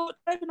as I thought,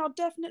 Dave, and I'll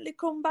definitely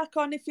come back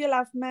on if you'll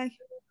have me.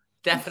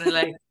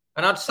 Definitely.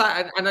 And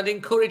I'd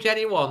encourage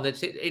anyone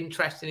that's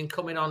interested in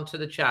coming onto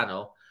the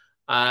channel,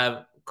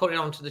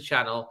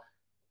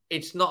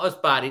 it's not as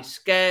bad. It's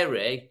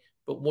scary,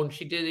 but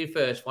once you do the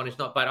first one, it's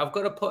not bad. I've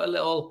got to put a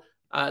little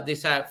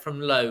this out from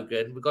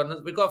Logan. We've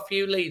got a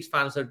few Leeds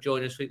fans that have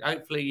joined us.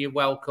 Hopefully you're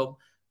welcome.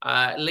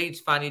 Leeds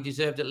fan, you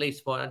deserved at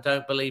least a point. I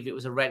don't believe it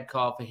was a red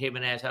card for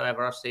Jimenez.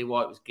 However, I see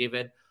why it was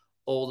given.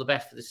 All the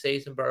best for the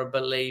season, but I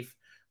believe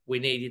we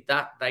needed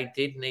that. They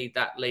did need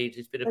that. Leeds.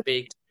 It's been a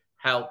big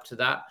help to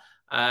that.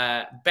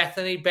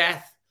 Bethany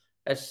Beth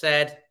has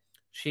said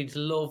she's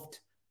loved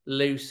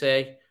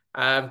Lucy.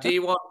 Do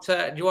you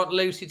want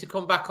Lucy to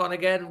come back on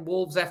again?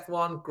 Wolves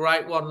F1,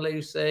 great one,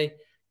 Lucy.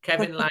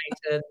 Kevin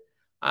Layton,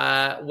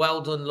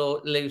 well done,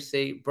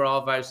 Lucy.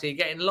 Bravo. So you're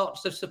getting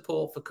lots of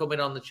support for coming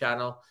on the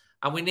channel,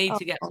 and we need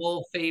to get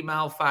more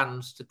female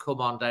fans to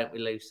come on, don't we,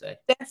 Lucy?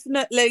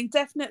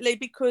 Definitely,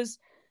 because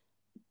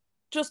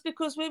just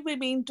because we're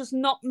women does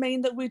not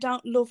mean that we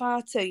don't love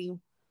our team.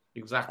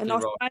 Exactly,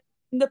 and right.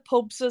 In the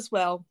pubs as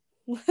well.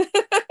 100%.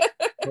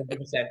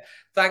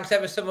 Thanks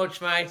ever so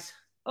much, mate.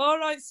 All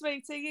right,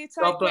 sweetie. You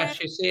take God bless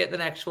care. you. See you at the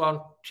next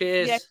one.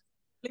 Cheers. Yeah.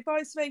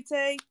 Bye,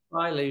 sweetie.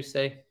 Bye,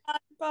 Lucy.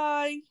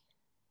 Bye.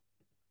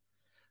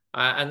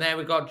 And there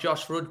we got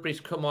Josh Rudbury's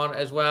come on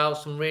as well.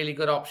 Some really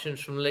good options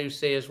from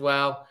Lucy as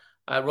well.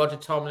 Roger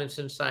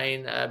Tomlinson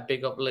saying,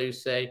 big up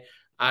Lucy.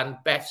 And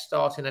Beth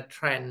starting a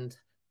trend,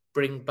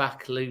 bring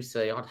back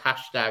Lucy on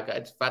hashtag.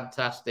 It's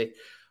fantastic.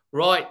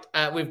 Right,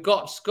 we've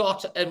got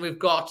Scott and we've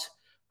got,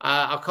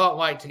 I can't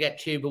wait to get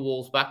Tuber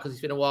Wolves back, because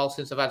it's been a while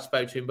since I've had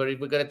spoken to him, but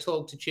we're going to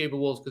talk to Tuber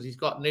Wolves because he's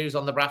got news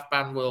on the brass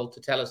band world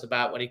to tell us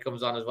about when he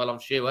comes on as well, I'm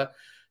sure.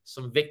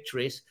 Some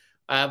victories.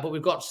 But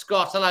we've got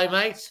Scott. Hello,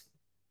 mate.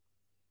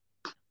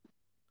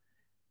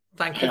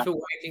 Thank you for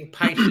waiting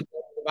patiently in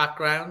the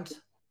background.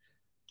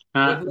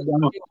 We've not had you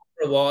on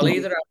for a while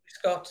either, have we,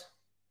 Scott?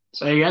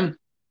 Say again?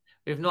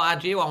 We've not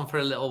had you on for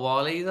a little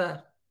while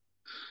either.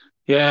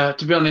 Yeah,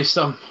 to be honest,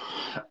 I'm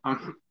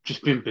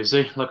just been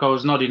busy. Like I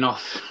was nodding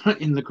off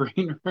in the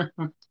green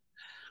room.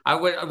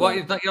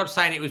 You're not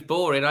saying it was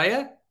boring, are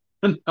you?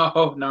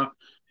 No, no,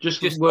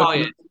 just Just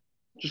working, quiet.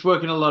 just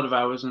working a lot of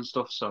hours and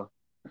stuff. So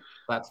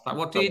That's fine.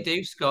 What do you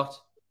do, Scott?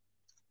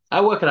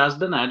 I work at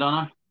Asda now, don't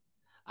I?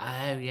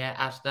 Oh yeah,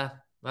 Asda.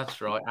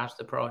 That's right,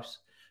 Asda Price.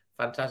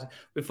 Fantastic.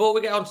 Before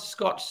we get on to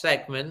Scott's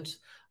segment,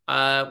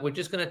 we're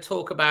just going to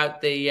talk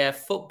about the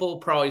football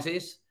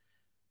prizes.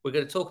 We're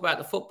going to talk about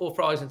the football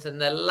prizes and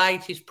the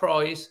latest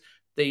prize,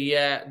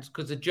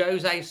 because the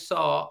Jose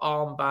Sarr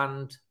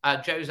armband,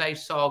 Jose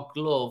Sarr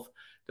glove.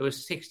 There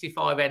was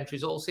 65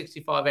 entries. All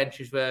 65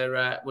 entries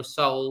were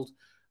sold,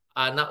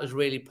 and that was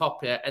really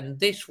popular. And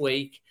this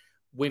week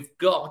we've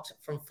got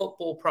from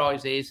football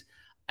prizes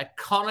a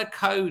Connor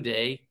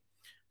Cody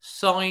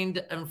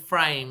signed and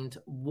framed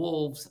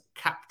Wolves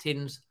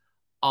captain's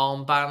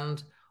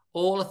armband,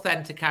 all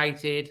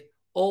authenticated,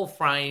 all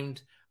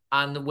framed,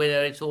 and the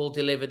winner, it's all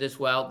delivered as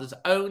well. There's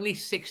only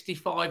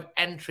 65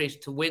 entries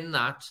to win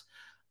that.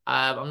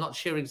 I'm not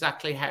sure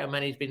exactly how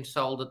many's been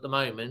sold at the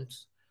moment.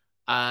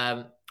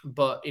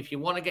 But if you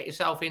want to get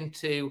yourself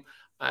into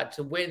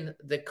to win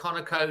the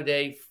Connor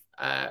Cody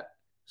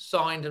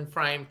signed and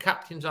framed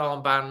captain's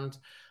armband,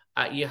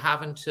 you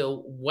have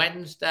until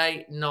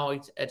Wednesday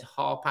night at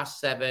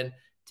 7:30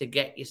 to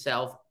get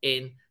yourself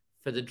in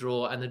for the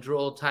draw. And the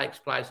draw takes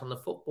place on the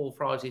Football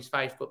Prizes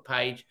Facebook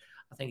page.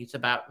 I think it's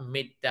about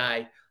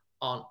midday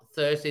on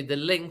Thursday. The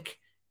link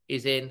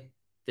is in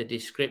the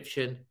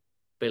description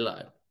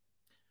below.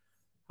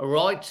 All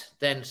right,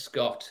 then,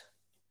 Scott.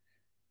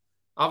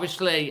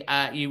 Obviously,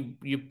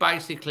 you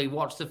basically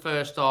watched the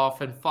first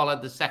half and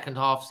followed the second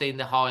half, seeing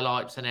the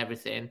highlights and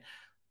everything.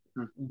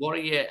 What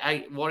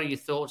are your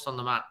thoughts on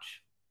the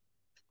match?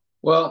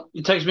 Well,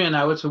 it takes me an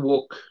hour to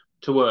walk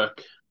to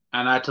work,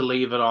 and I had to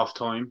leave at half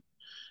time.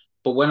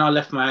 But when I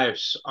left my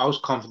house, I was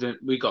confident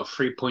we got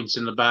 3 points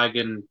in the bag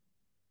and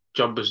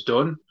job was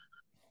done.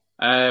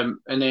 And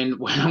then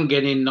when I'm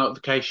getting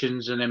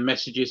notifications and then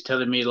messages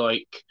telling me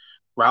like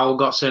Raul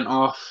got sent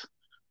off,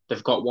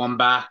 they've got one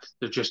back,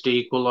 they've just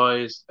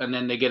equalised, and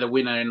then they get a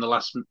winner in the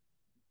last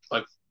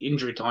like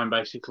injury time,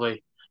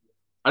 basically.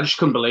 I just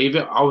couldn't believe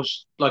it. I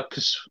was like,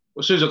 because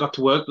as soon as I got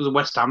to work, there was a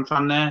West Ham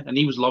fan there, and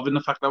he was loving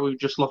the fact that we've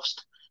just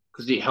lost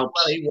because it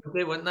helps. Well, he would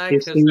be, wouldn't they?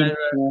 Because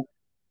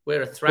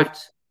we're a threat.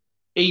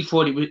 He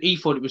thought it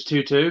was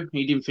 2-2.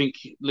 He didn't think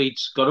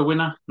Leeds got a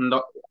winner, and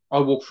I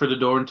walked through the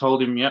door and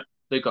told him, "Yep,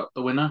 they got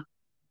the winner."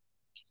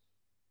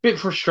 Bit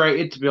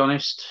frustrated, to be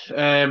honest.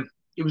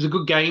 It was a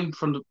good game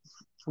from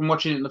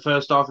watching it in the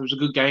first half. It was a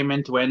good game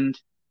end to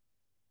end.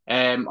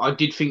 I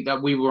did think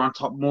that we were on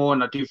top more,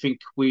 and I do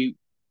think we're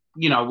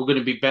going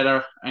to be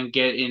better and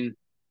getting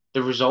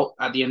the result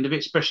at the end of it,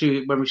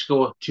 especially when we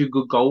score two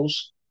good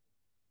goals.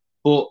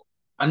 But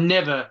I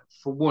never,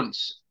 for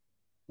once,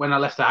 when I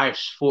left the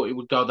house, thought it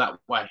would go that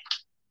way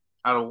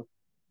at all.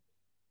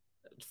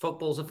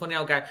 Football's a funny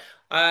old game.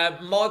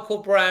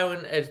 Michael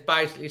Brown has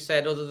basically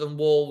said, other than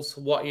Wolves,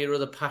 what are your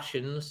other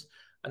passions?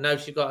 I know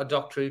she's got a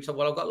Doctor Who top.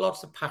 Well, I've got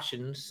lots of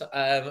passions,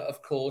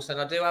 of course, and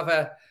I do have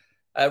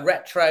a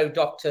retro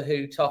Doctor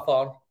Who top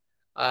on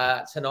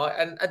tonight.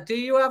 And do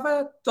you have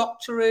a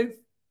Doctor Who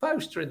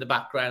poster in the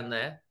background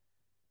there?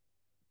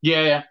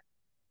 Yeah.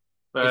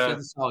 It's to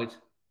the side.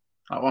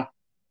 That one.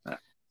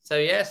 So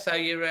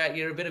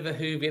you're a bit of a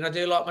Whovian. I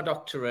do like my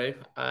Doctor Who.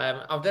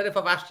 I don't know if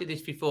I've asked you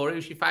this before.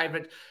 Who's your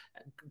favourite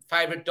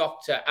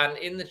Doctor? And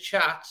in the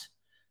chat,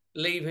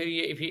 leave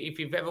if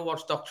you've ever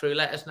watched Doctor Who,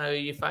 let us know who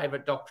your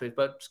favourite Doctor is.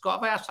 But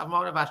Scott, I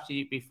might have asked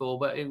you before,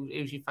 but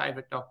who's your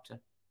favourite Doctor?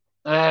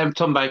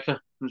 Tom Baker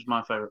was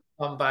my favourite.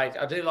 Tom Baker.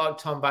 I do like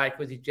Tom Baker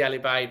with his jelly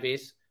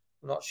babies.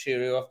 I'm not sure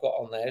who I've got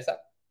on there. Is that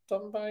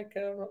Tom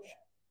Baker? I'm not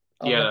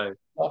sure. Yeah.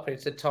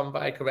 It's a Tom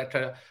Baker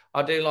retro.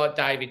 I do like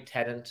David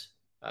Tennant.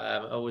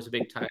 Always a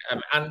big time.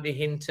 Andy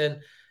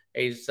Hinton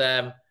is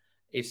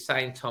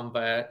saying Tom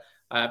Baker.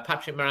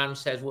 Patrick Moran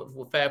says,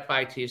 fair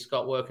play to you,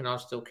 Scott, working on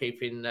still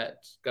keeping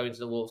going to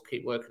the Wolves,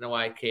 keep working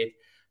away, kid.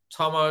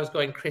 Tomo's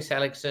going Chris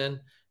Ellickson,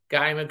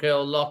 Gamer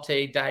Girl,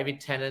 Lottie,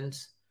 David Tennant,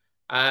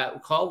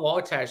 Carl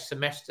Whitehouse,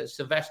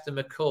 Sylvester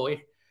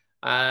McCoy,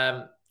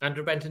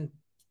 Andrew Benton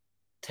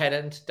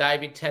Tennant,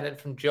 David Tennant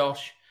from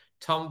Josh,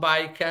 Tom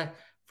Baker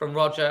from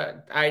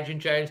Roger, Adrian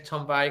Jones,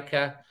 Tom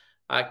Baker,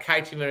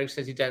 Katie Merrick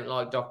says he don't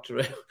like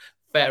Doctor Who.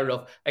 Fair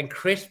enough. And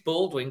Chris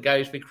Baldwin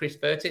goes with Chris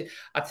Burton.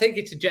 I think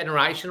it's a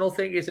generational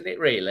thing, isn't it,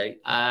 really,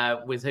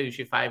 with who's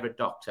your favourite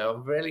Doctor?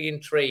 I'm really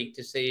intrigued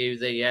to see who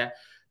the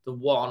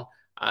one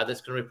that's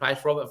going to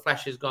replace Robert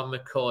Fletcher's gone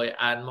McCoy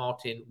and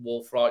Martin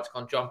Wolfwright's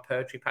gone John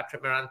Pertwee,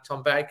 Patrick Moran,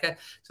 Tom Baker.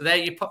 So there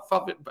you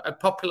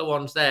popular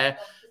ones there.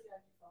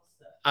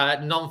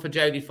 None for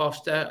Jodie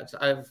Foster.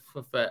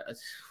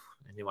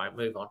 Anyway,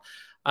 move on.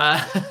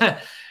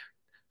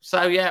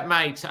 So yeah,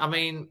 mate. I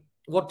mean,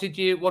 what's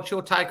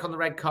your take on the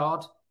red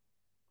card?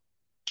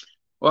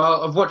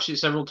 Well, I've watched it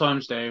several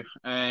times now,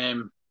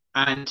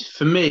 and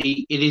for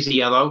me, it is a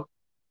yellow.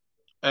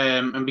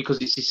 And because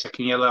it's his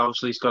second yellow,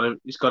 obviously it's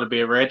got to be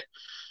a red.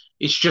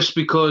 It's just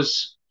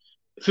because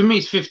For me,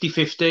 it's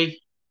 50-50.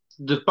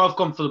 They've both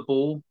gone for the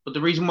ball, but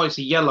the reason why it's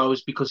a yellow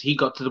is because he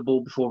got to the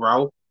ball before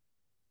Raul.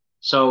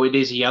 So it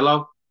is a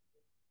yellow.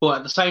 But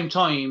at the same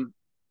time,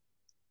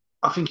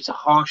 I think it's a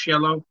harsh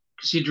yellow,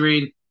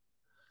 considering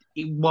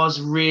it was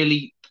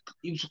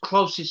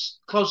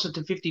closer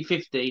to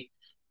 50-50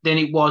 than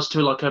it was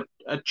to like a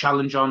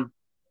challenge on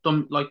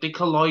them. Like they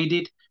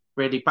collided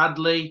really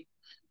badly,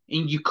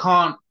 and you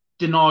can't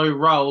deny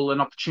Raul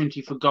an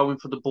opportunity for going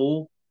for the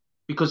ball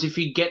because if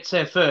he gets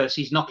there first,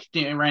 he's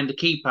knocking it around the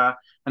keeper,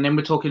 and then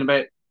we're talking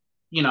about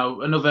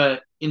another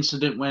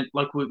incident when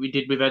like what we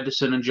did with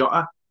Ederson and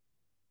Jota,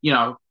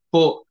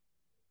 but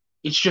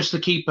it's just the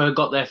keeper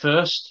got there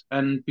first,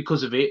 and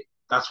because of it,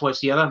 that's why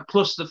it's the yellow.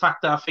 Plus the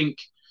fact that I think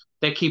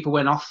their keeper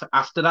went off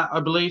after that,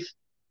 I believe.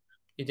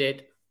 He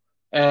did.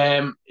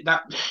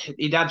 That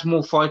it adds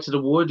more fire to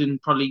the wood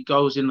and probably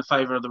goes in the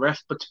favour of the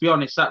ref. But to be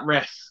honest, that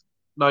ref,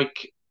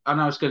 like I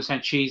know it's going to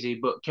sound cheesy,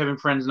 but Kevin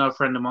Friend's no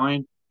friend of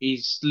mine.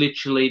 He's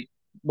literally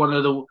one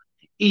of the.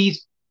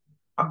 He's.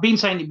 I've been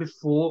saying it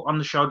before on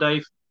the show,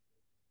 Dave.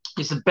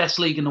 It's the best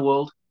league in the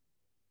world,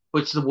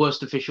 but it's the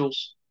worst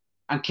officials.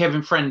 And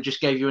Kevin Friend just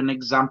gave you an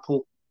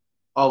example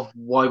of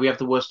why we have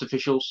the worst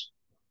officials.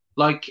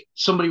 Like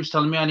somebody was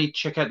telling me, I need to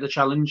check out the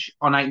challenge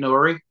on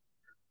Aït-Nouri,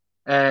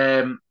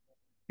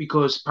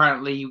 because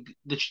apparently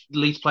the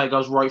Leeds player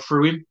goes right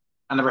through him,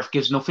 and the ref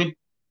gives nothing.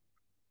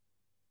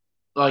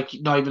 Like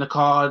not even a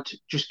card,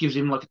 just gives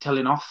him like a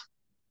telling off.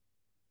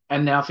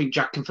 And now I think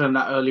Jack confirmed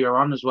that earlier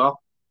on as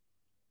well.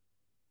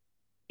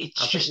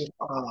 It's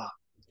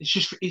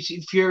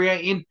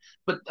infuriating.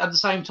 But at the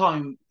same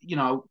time,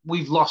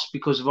 we've lost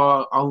because of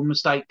our own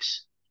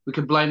mistakes. We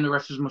can blame the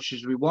ref as much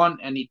as we want,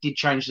 and it did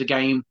change the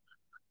game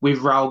with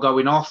Raul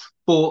going off.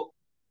 But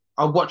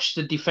I watched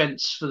the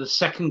defense for the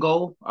second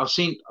goal. I've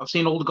seen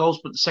all the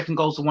goals, but the second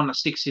goal is the one that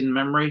sticks in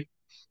memory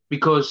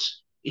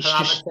because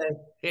it's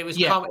it was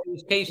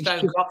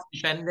Keystone Cops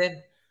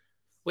defending.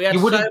 We had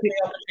so many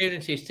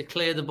opportunities to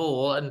clear the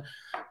ball, and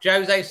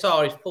Jose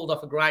Sarris pulled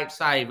off a great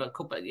save, and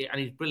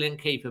he's a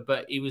brilliant keeper,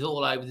 but he was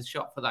all over the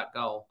shop for that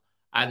goal.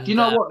 And do you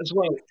know what as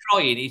well? He was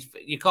trying.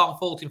 You can't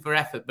fault him for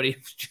effort, but he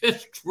was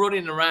just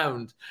running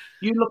around.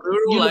 You look to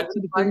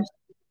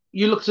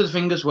the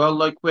thing as well,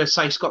 like where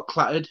Saïss got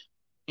clattered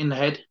in the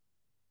head,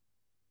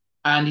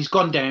 and he's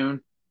gone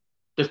down.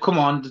 They've come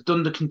on, they've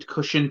done the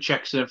concussion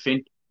checks and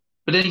everything,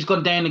 but then he's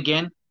gone down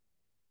again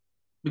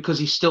because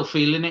he's still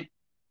feeling it.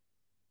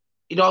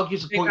 It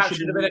argues the point. That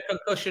should have been a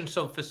concussion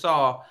sub for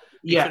Sarr.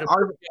 Yeah,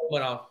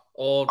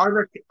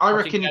 I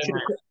reckon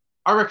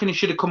he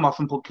should have come off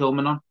and put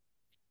Kilman on.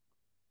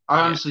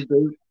 I honestly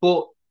do,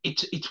 but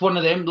it's one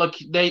of them. Like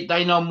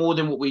they know more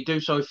than what we do.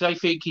 So if they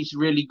think he's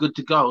really good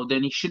to go,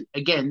 then he should.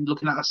 Again,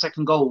 looking at that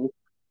second goal,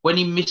 when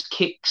he missed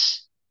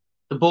kicks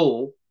the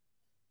ball,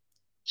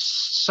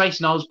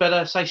 Saïss knows better.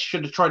 Saïss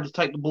should have tried to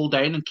take the ball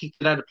down and kicked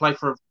it out of play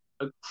for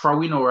a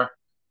throw-in or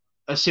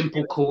a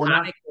simple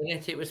corner.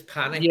 It was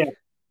panic. Yeah.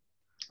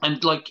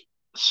 And like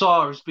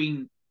Sarr has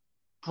been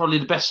probably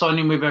the best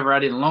signing we've ever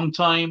had in a long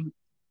time.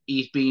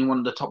 He's been one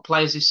of the top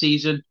players this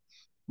season,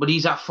 but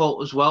he's at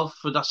fault as well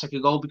for that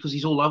second goal because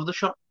he's all over the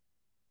shot.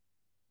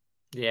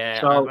 Yeah,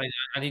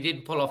 and he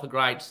did pull off a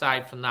great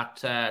save from that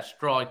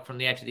strike from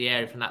the edge of the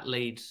area from that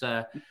Leeds.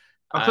 I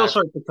feel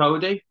sorry for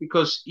Cody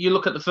because you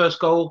look at the first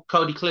goal,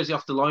 Cody clears it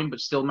off the line, but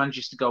still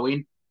manages to go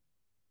in.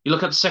 You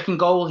look at the second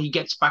goal, he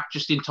gets back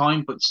just in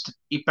time, but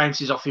it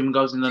bounces off him and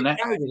goes in the net.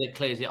 Cody that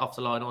clears it off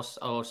the line, or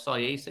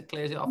Saïss that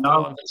clears it off the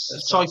line? No,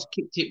 Saïss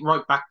kicked it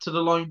right back to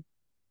the line,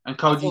 and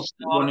Cody's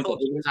the one. I thought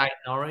it was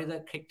Aït-Nouri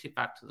that kicked it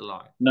back to the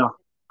line. No,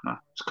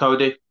 it's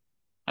Cody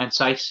and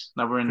Saïss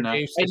that were in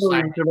there.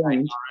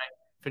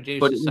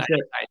 Producers say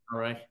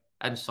Aït-Nouri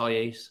and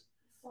Saïss.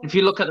 If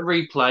you look at the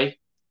replay,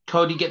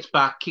 Cody gets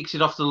back, kicks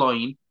it off the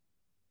line,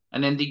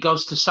 and then he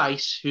goes to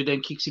Saïss, who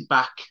then kicks it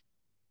back.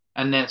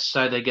 And that's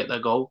how they get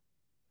their goal.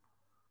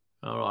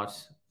 All right.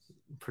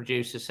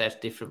 Producer says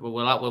different, but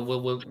we'll have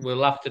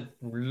to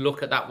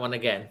look at that one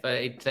again.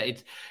 But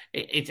it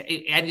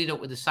ended up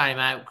with the same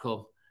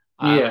outcome.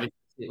 It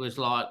was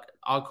like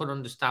I couldn't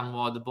understand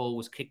why the ball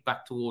was kicked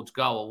back towards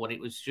goal when it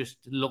was just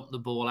lump the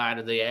ball out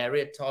of the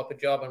area type of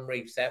job and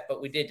reset,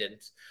 but we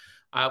didn't.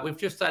 We've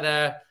just had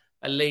another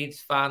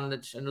Leeds fan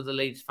that's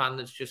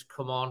just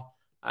come on.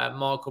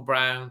 Michael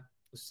Brown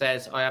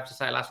says, I have to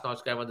say last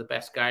night's game was the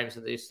best games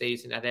of this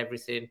season. Had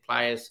everything.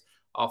 Players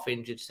off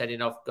injured,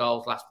 setting off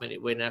goals, last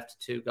minute win after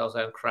 2 goals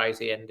down,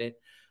 crazy ending.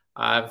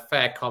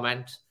 Fair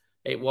comment.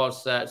 It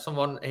was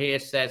someone here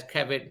says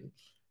Kevin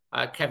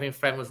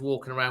Friend was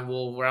walking around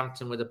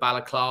Wolverhampton with a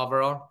balaclava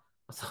on.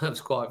 I thought it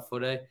was quite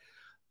funny.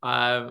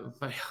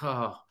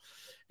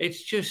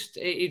 It's just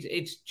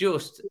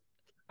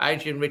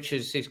Adrian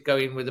Richards is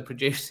going with the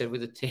producer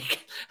with a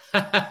tick.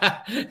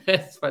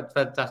 It's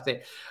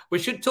fantastic. We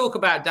should talk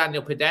about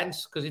Daniel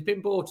Podence because he's been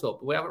brought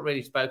up. We haven't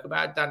really spoke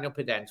about Daniel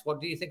Podence. What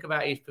do you think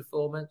about his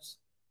performance?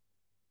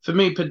 For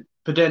me,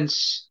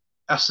 Podence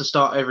has to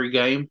start every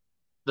game.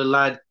 The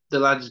lad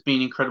has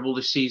been incredible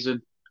this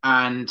season,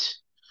 and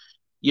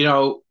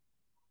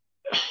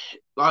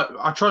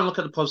I try and look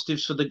at the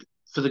positives for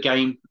the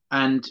game,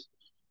 and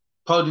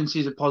Podence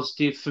is a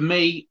positive. For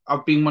me,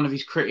 I've been one of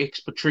his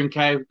critics, but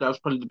Trincao, that was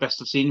probably the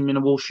best I've seen him in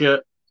a Wool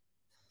shirt,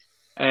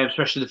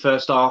 especially the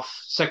first half.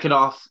 Second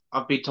half,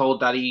 I've been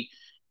told that he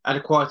had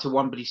a quieter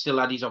one, but he still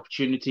had his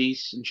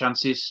opportunities and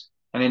chances.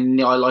 And then in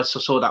the highlights, I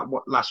saw that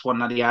last one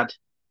that he had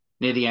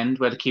near the end,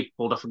 where the keeper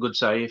pulled off a good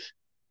save.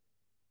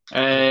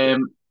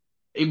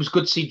 It was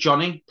good to see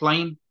Johnny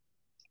playing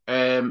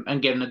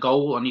and getting a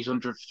goal on his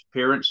 100th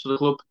appearance for the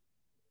club.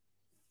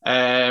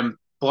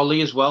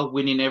 Bolly as well,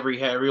 winning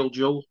every aerial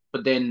duel,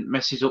 but then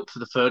messes up for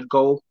the third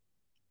goal.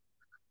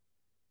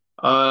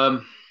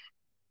 Yeah,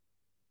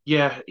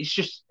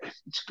 it's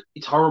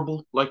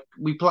horrible. Like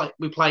we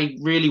play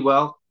really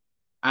well,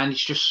 and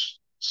it's just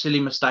silly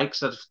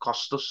mistakes that have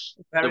cost us.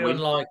 Very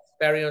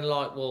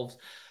unlike Wolves.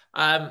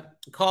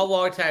 Carl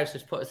Whitehouse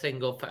has put a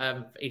thing up.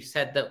 He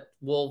said that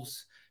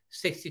Wolves'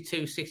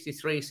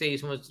 62-63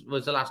 season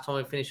was the last time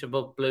we finished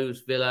above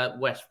Blues, Villa,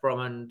 West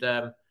Brom,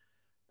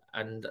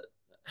 and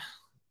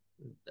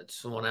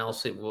someone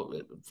else. I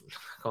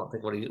can't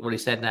think what he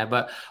said now.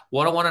 But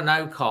what I want to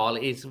know, Carl,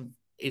 is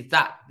the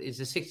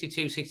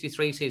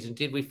 62-63 season,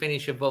 did we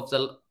finish above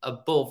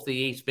the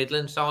East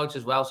Midlands sides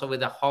as well? So we're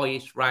the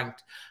highest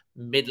ranked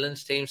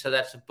Midlands team. So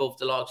that's above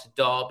the likes of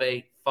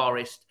Derby,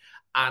 Forest,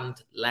 and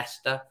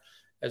Leicester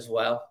as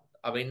well.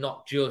 I mean,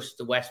 not just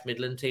the West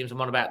Midland teams.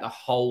 I'm on about the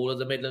whole of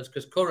the Midlands,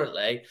 because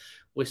currently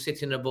we're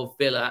sitting above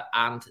Villa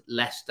and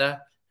Leicester,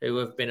 who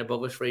have been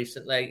above us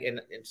recently. And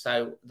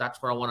so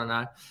that's what I want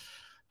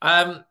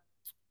to know.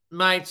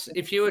 Mates,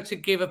 if you were to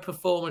give a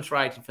performance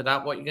rating for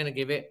that, what are you going to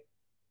give it?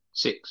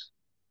 6.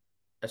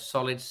 A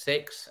solid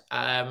 6.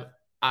 And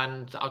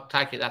I'll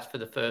take it that's for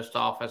the first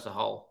half as a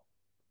whole.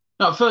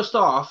 No, first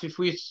half, if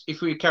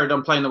we carried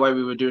on playing the way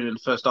we were doing in the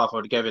first half, I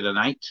would have given it an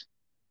 8.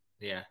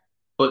 Yeah.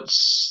 But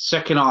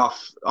second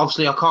half,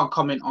 obviously, I can't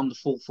comment on the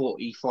full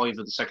 45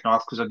 of the second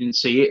half because I didn't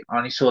see it. I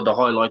only saw the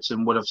highlights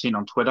and what I've seen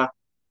on Twitter.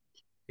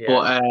 Yeah.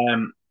 But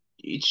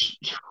it's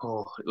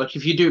like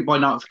if you do it by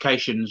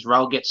notifications,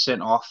 Raul gets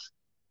sent off,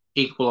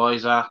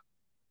 equaliser.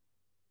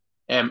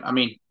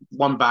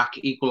 One back,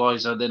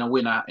 equaliser, then a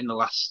winner in the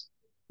last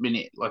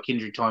minute, like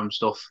injury time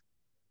stuff.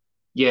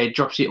 Yeah, it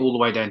drops it all the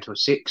way down to a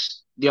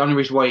 6. The only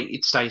reason why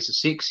it stays a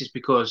 6 is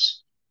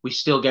because we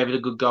still gave it a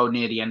good go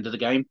near the end of the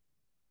game.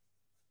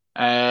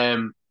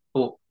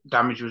 But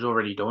damage was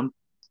already done.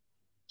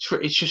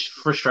 It's just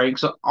frustrating.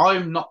 So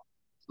I'm not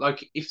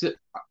like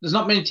there's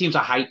not many teams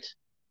I hate,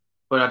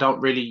 but I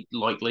don't really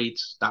like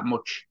Leeds that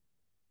much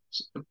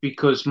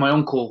because my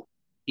uncle,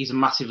 he's a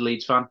massive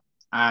Leeds fan,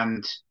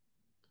 and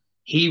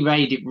he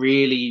made it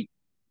really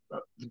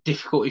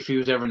difficult if he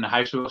was ever in the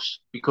house with us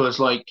because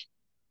like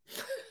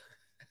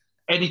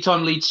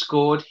anytime Leeds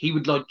scored, he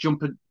would like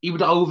jump and he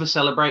would over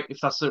celebrate, if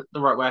that's the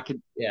right way I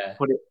could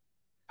put it.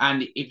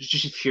 And it was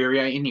just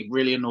infuriating. It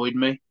really annoyed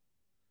me.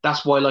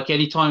 That's why, like,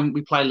 anytime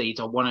we play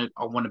Leeds, I want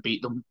to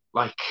beat them,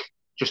 like,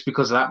 just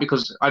because of that.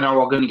 Because I know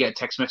I'm going to get a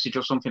text message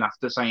or something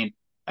after saying,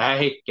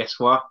 "Hey, guess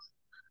what?"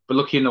 But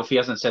lucky enough, he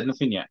hasn't said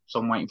nothing yet, so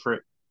I'm waiting for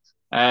it.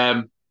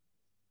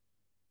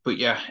 But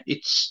yeah,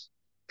 it's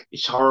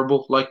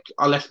horrible. Like,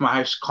 I left my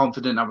house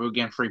confident that we were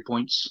getting 3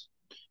 points,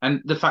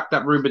 and the fact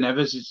that Ruben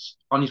Neves is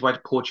on his way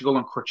to Portugal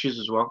on crutches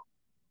as well,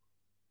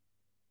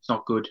 it's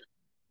not good.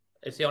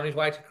 Is he on his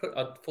way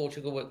to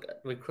Portugal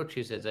with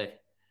crutches, is he?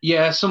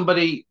 Yeah,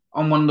 somebody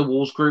on one of the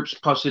Wolves groups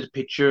posted a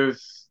picture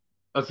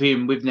of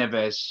him with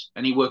Neves,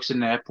 and he works in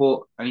the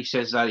airport, and he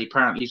says that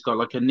apparently he's got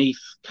like a knee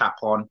cap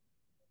on,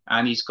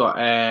 and he's got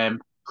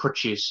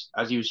crutches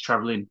as he was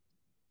travelling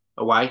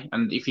away.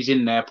 And if he's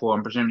in the airport,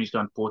 I'm presuming he's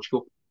going to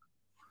Portugal.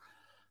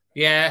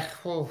 Yeah,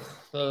 well,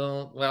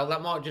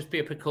 that might just be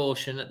a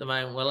precaution at the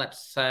moment. Well,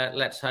 let's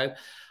hope.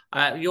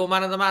 Your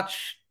man of the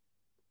match?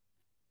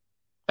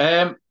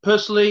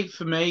 Personally,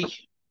 for me,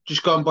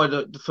 just going by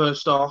the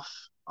first half,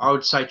 I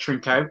would say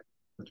Trincao.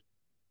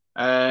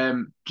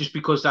 Just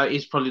because that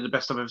is probably the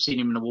best I've ever seen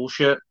him in a Wool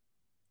shirt.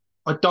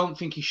 I don't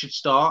think he should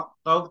start,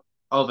 though,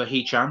 over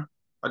Hee-Chan.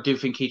 I do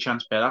think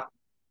Hee-Chan's better.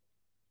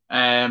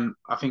 I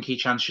think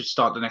Hee-Chan should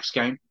start the next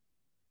game.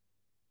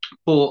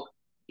 But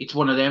it's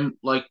one of them,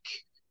 like,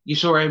 you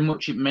saw how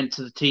much it meant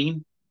to the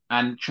team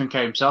and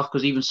Trincao himself,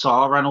 because even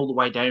Sarr ran all the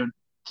way down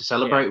to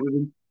celebrate with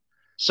him.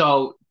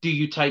 So, do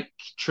you take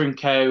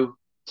Trincao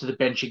to the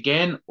bench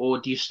again, or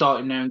do you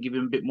start him now and give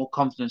him a bit more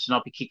confidence and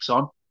hope he kicks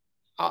on?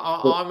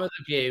 I'm of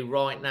the view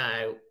right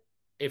now,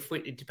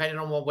 depending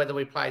on whether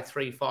we play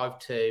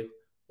 3-5-2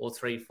 or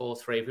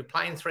 3-4-3. If we're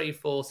playing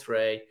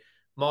 3-4-3,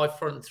 my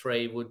front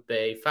three would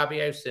be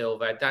Fabio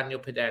Silva, Daniel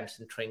Podence,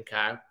 and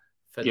Trincao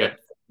for the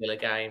Villa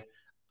game.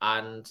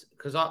 And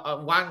because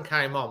Wan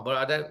came on,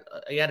 but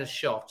he had a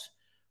shot,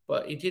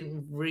 but he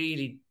didn't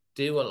really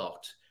do a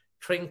lot.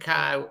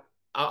 Trincao,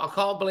 I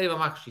can't believe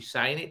I'm actually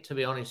saying it, to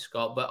be honest,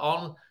 Scott, but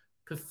on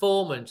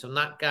performance on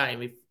that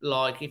game,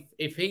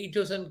 if he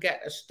doesn't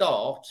get a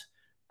start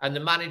and the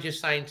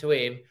manager's saying to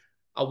him,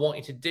 I want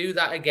you to do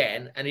that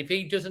again, and if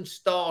he doesn't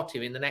start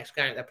him in the next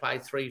game they play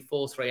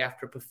 3-4-3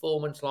 after a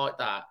performance like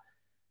that,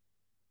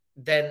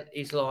 then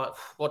he's like,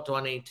 what do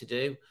I need to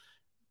do?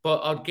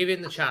 But I'd give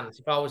him the chance.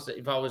 If I was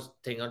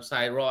thinking, I'd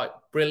say, right,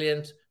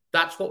 brilliant.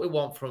 That's what we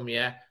want from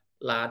you,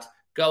 lad.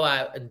 Go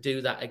out and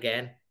do that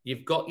again.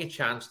 You've got your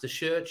chance. The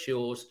shirt's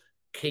yours.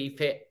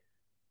 Keep it.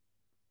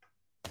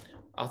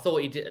 I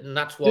thought he did, and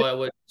that's why I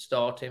would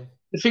start him.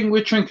 The thing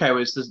with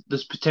Trinko is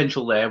there's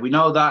potential there. We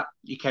know that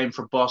he came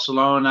from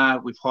Barcelona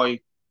with high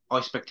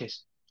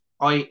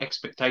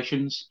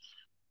expectations.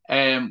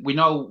 We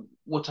know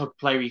what type of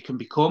player he can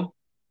become.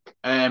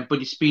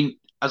 But it's been,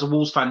 as a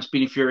Wolves fan, it's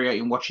been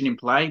infuriating watching him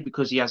play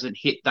because he hasn't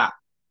hit that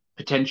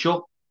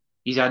potential.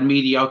 He's had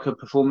mediocre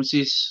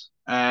performances.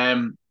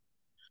 And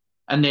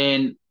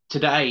then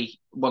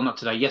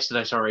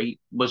yesterday, sorry,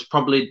 was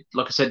probably,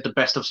 like I said, the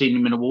best I've seen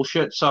him in a Wolves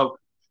shirt. So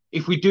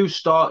if we do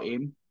start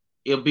him,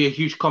 it'll be a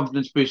huge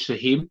confidence boost for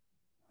him.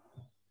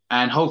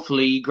 And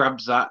hopefully he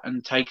grabs that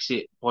and takes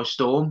it by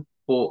storm.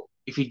 But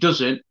if he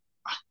doesn't,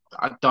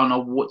 I don't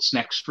know what's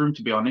next for him,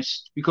 to be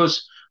honest.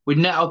 Because with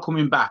Neto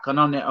coming back, I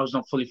know Neto's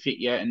not fully fit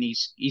yet and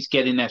he's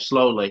getting there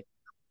slowly.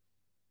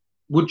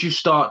 Would you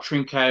start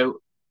Trinko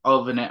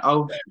over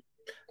Neto?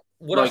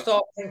 Would I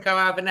start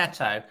Trinko over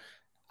Neto?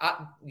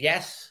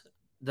 Yes.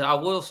 I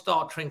will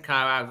start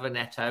Trinko over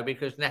Neto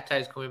because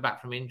Neto's coming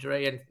back from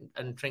injury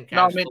and Trinko.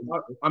 No,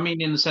 I mean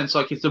in the sense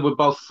like if they were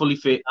both fully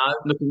fit,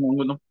 nothing wrong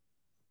with them.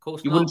 Of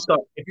course, you wouldn't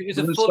start. If it was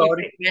a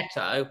fully fit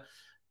Neto,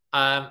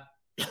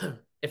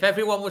 if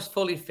everyone was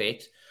fully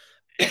fit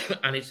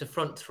and it's a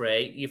front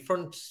three, your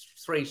front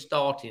three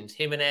startings,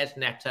 Jimenez,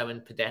 Neto,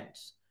 and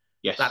Podence.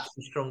 Yes, that's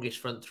the strongest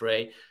front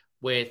three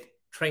with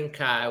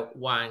Trinko,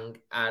 Wang,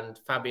 and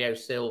Fabio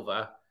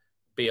Silva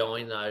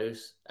behind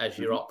those as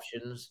your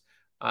options.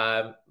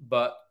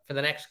 But for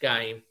the next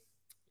game,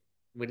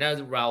 we know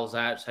the Raul's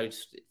out. So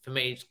for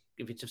me,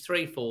 if it's a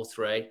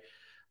 3-4-3,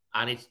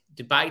 and it's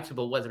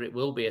debatable whether it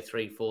will be a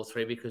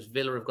 3-4-3 because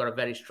Villa have got a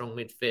very strong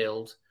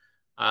midfield.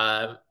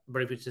 But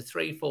if it's a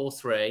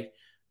 3-4-3,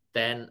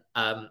 then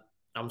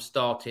I'm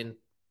starting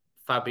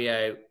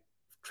Fabio,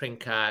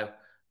 Trinko,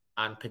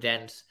 and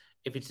Podence.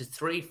 If it's a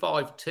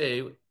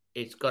 3-5-2,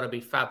 it's got to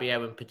be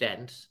Fabio and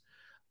Podence.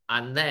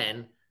 And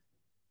then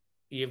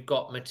you've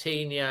got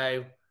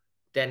Moutinho,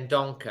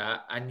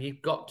 Dendoncker, and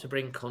you've got to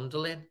bring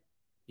Kundal in.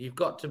 You've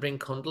got to bring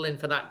Kundal in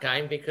for that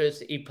game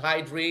because he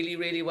played really,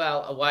 really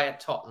well away at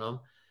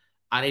Tottenham.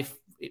 And if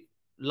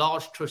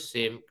Lars trusts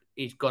him,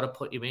 he's got to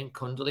put him in.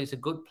 Kundal is a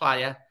good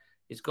player.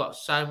 He's got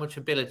so much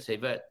ability,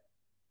 but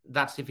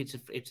that's if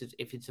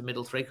it's a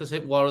middle three. Because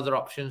what other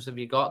options have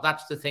you got?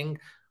 That's the thing.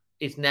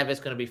 Is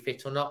Neves going to be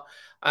fit or not?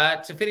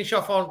 To finish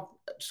off on,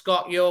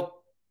 Scott, your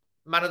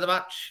man of the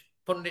match,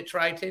 pundits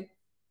rating?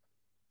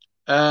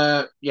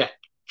 Yeah,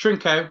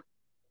 Trinko,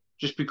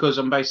 just because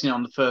I'm basing it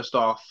on the first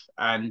half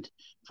and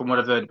from what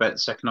I've heard about the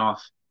second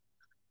half.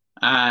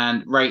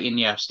 And rating,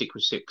 yeah, stick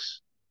with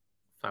 6.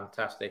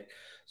 Fantastic.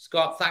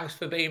 Scott, thanks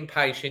for being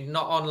patient.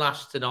 Not on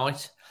last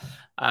tonight,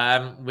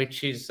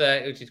 which is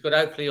good.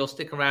 Hopefully you'll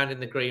stick around in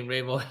the green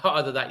room, or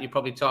either that you're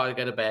probably tired to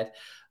go to bed.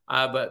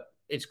 But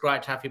it's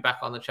great to have you back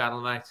on the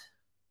channel, mate.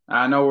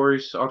 No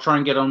worries. I'll try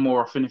and get on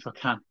more often if I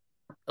can.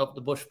 Up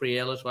the Bushbury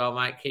Hill as well,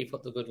 mate. Keep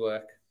up the good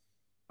work.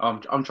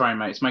 I'm trying,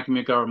 mate. It's making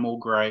me go more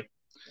grey.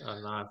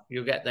 Oh, no.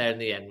 You'll get there in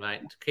the end,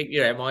 mate. Keep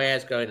your hair. My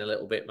hair's going a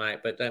little bit,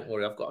 mate, but don't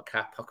worry. I've got a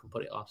cap. I can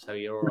put it on, so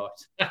you're all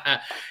right.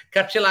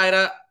 Catch you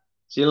later.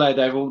 See you later,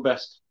 Dave. All the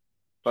best.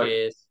 Bye.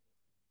 Cheers.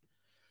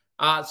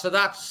 So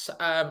that's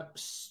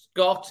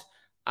Scott.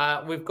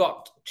 We've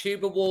got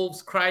Tuber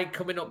Wolves, Craig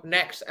coming up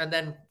next, and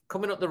then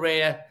coming up the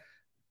rear,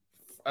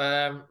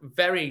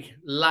 very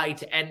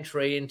late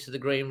entry into the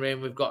green room,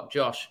 we've got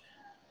Josh.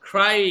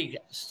 Craig,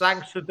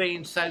 thanks for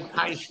being so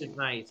patient,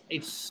 mate.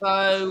 It's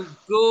so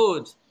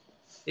good.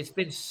 It's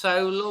been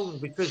so long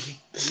because,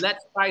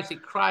 let's face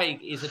it, Craig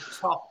is a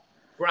top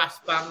brass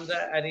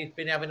bander and he's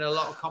been having a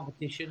lot of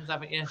competitions,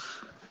 haven't you?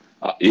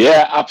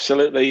 Yeah,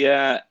 absolutely.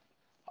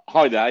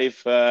 Hi,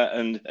 Dave,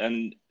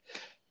 and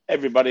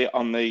everybody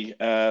on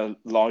the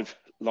live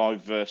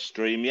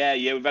stream. Yeah,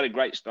 we've had a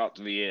great start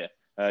to the year,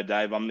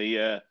 Dave. I'm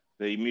the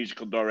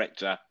musical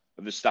director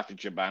of the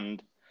Staffordshire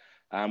Band,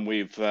 and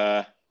we've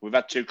had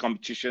 2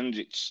 competitions.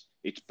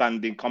 It's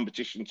banding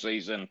competition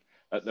season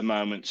at the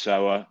moment,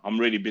 so I'm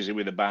really busy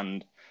with the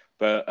band.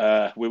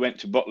 But we went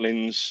to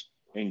Butlins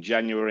in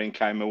January and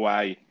came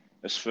away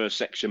as first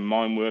section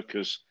mine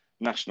workers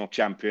national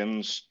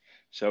champions.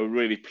 So we're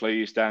really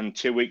pleased. And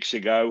 2 weeks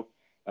ago,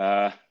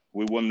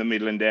 we won the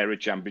Midland Area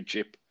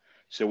Championship.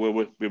 So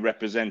we'll be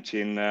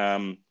representing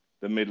the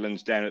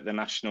Midlands down at the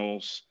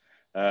Nationals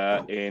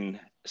in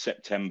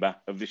September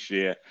of this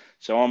year.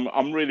 So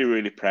I'm really,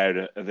 really proud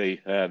of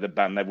the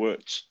band. They've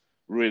worked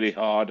really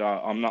hard.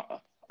 I'm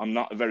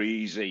not a very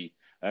easy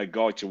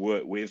guy to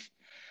work with,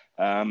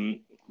 but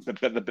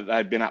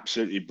they've been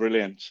absolutely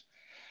brilliant.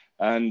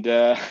 And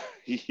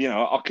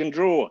I can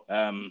draw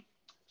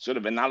sort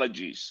of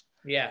analogies,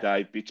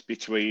 Dave,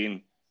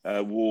 between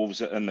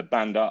Wolves and the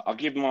band. I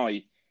give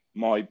my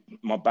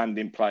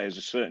banding players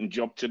a certain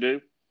job to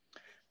do.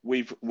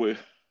 We're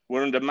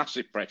under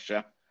massive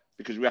pressure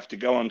because we have to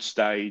go on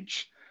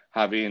stage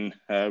having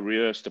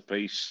rehearsed a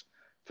piece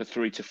for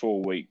 3 to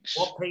 4 weeks.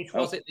 What piece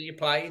was it that you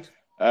played?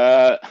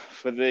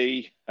 For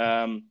the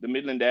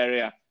Midland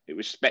area, it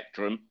was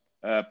Spectrum,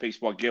 a piece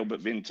by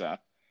Gilbert Vinter.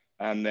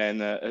 And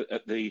then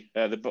at the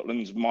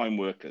Butlands Mine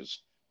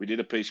Workers, we did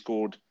a piece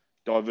called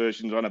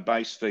Diversions on a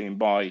Bass Theme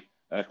by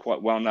a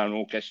quite well-known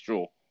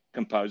orchestral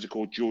composer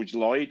called George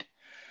Lloyd.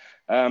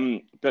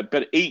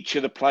 But each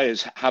of the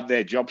players have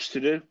their jobs to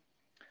do,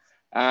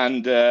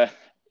 and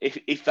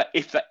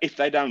if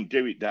they don't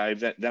do it,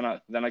 Dave, then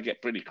I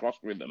get pretty cross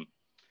with them.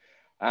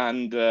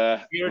 And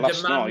you're a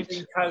last demanding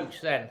night,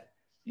 coach, then.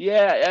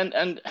 yeah,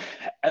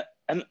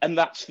 and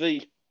that's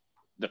the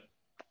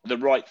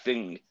right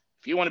thing.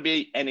 If you want to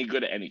be any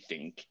good at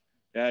anything,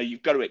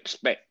 you've got to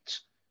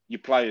expect your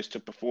players to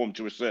perform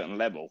to a certain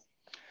level.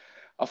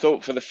 I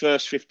thought for the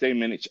first 15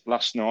 minutes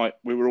last night,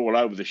 we were all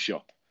over the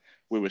shop.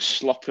 We were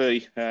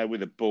sloppy with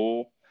the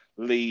ball.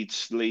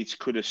 Leeds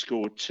could have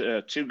scored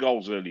 2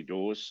 goals early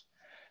doors.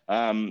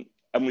 And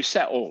we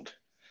settled.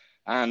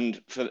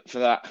 And for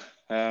that,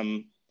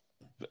 the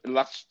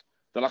last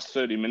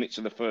 30 minutes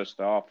of the first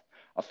half,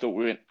 I thought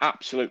we were in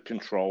absolute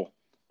control.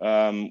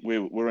 We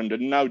were under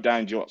no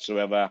danger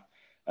whatsoever.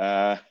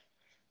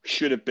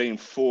 Should have been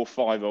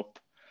 4-5 up.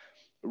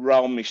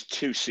 Raul missed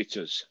 2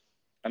 sitters.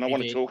 And I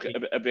want to talk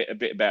a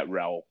bit about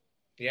Raul.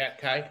 Yeah,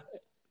 okay.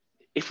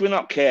 If we're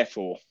not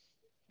careful,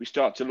 we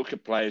start to look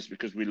at players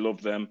because we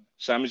love them,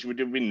 same as we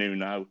did with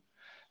Nuno,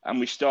 and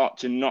we start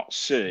to not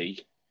see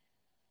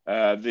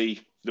the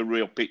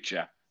real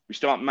picture. We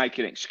start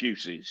making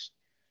excuses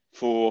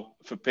for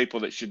people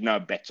that should know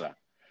better.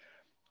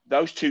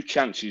 Those 2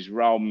 chances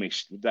Raul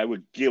missed, they were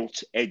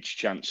gilt-edged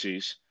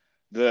chances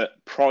that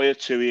prior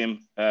to him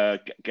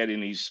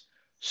getting his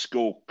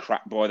skull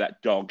cracked by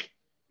that dog,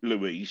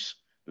 Luis,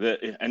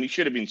 and he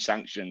should have been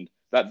sanctioned.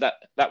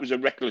 That was a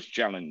reckless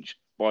challenge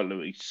by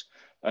Luis,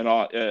 and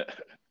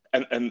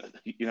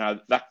you know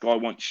that guy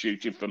wants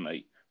shooting for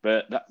me,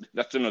 but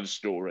that's another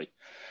story.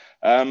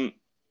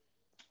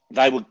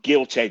 They were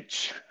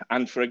gilt-edged,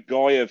 and for a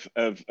guy of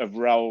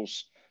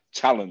Raul's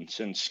talent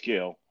and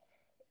skill,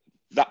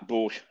 that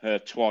ball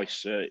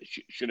twice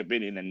should have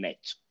been in the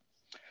net.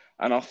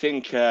 And I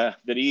think that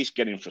he's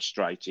getting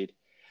frustrated.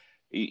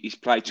 He's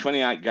played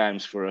 28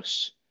 games for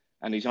us,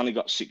 and he's only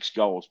got 6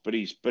 goals, but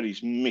he's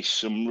missed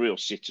some real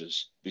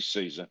sitters this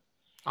season.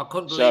 I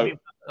couldn't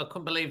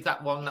believe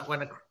that one that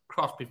went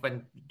across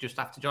just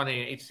after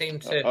Johnny. It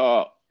seemed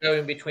to go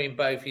in between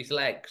both his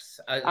legs.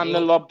 And the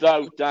lob,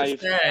 though,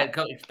 Dave.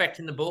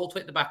 Expecting the ball to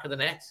hit the back of the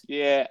net.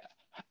 Yeah,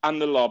 and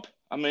the lob.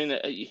 I mean,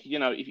 you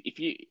know,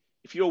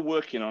 if you're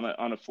working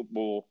on a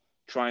football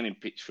training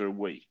pitch for a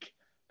week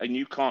and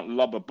you can't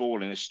lob a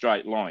ball in a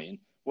straight line,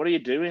 what are you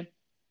doing?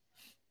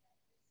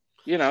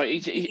 You know, he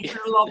should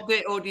have lobbed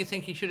it, or do you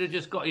think he should have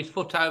just got his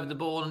foot over the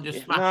ball and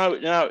just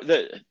smashed? No.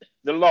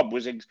 The lob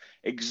was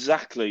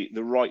exactly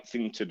the right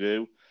thing to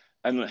do,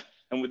 and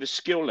with the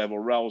skill level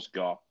Raul's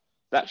got,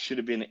 that should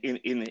have been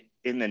in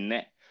the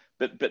net.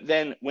 But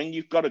then when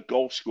you've got a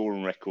goal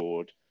scoring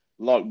record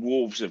like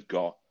Wolves have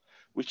got,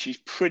 which is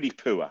pretty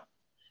poor,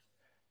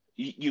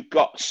 you've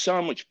got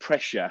so much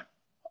pressure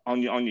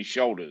on your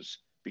shoulders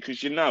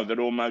because you know that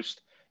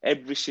almost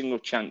every single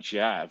chance you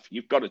have,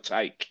 you've got to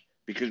take.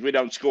 Because we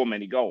don't score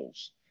many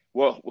goals.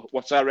 Well,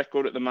 what's our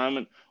record at the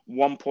moment?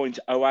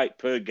 1.08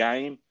 per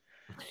game.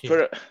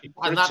 For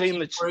a team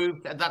that's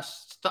improved.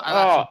 That's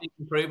a big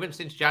improvement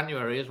since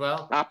January as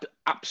well.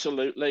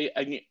 Absolutely,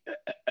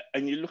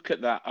 and you look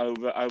at that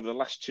over the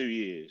last 2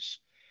 years,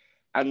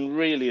 and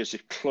really as a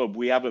club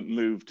we haven't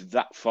moved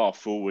that far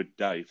forward,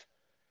 Dave.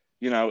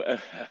 You know,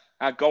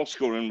 our goal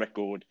scoring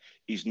record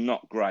is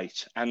not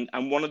great, and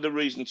one of the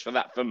reasons for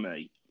that for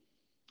me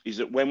is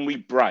that when we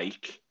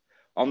break.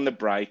 On the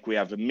break, we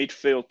have a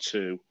midfield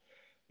 2,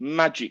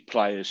 magic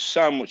players,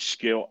 so much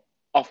skill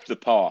off the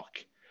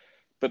park,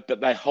 but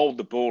they hold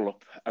the ball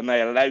up and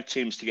they allow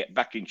teams to get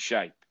back in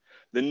shape.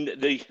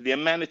 The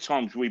amount of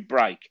times we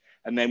break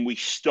and then we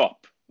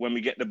stop when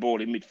we get the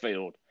ball in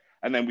midfield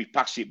and then we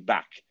pass it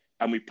back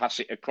and we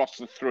pass it across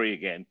the 3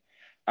 again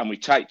and we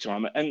take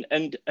time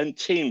and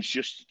teams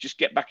just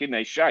get back in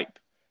their shape.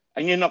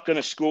 And you're not going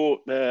to score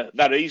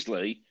that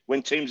easily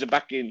when teams are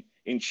back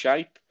in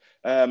shape.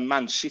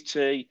 Man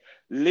City,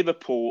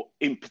 Liverpool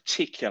in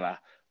particular,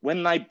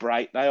 when they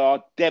break, they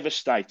are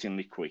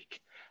devastatingly quick.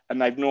 And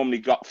they've normally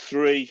got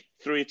three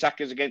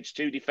attackers against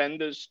 2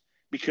 defenders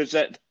because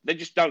they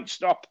just don't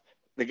stop.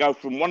 They go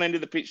from one end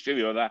of the pitch to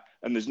the other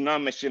and there's no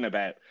messing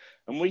about.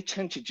 And we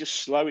tend to just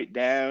slow it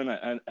down.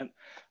 And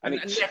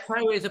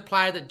Neto is a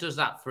player that does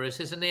that for us,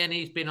 isn't he? And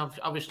he's been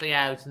obviously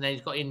out and then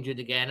he's got injured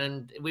again.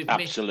 And we've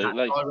missed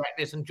that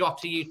directness. And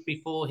Jota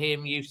before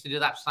him used to do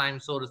that same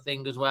sort of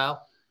thing as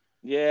well.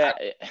 Yeah,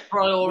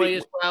 Priori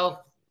as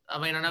well. I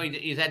mean, I know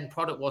his end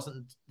product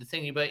wasn't the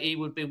thing, but he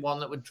would be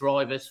one that would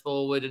drive us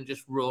forward and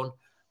just run.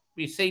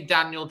 We see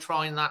Daniel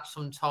trying that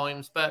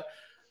sometimes, but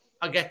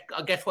I get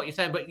what you're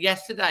saying. But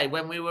yesterday,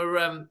 when we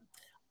were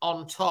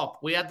on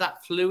top, we had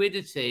that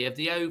fluidity of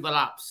the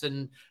overlaps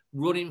and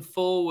running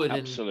forward.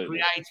 Absolutely.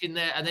 And creating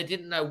there, and they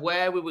didn't know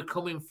where we were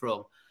coming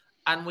from.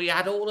 And we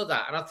had all of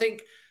that. And I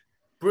think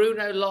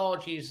Bruno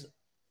Lage's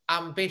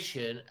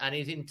ambition and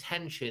his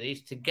intention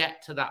is to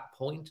get to that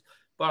point.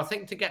 But I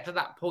think to get to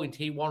that point,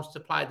 he wants to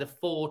play the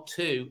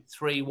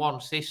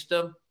 4-2-3-1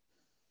 system,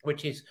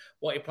 which is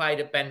what he played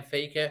at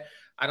Benfica.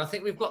 And I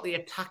think we've got the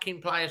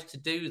attacking players to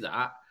do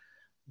that.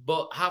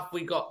 But have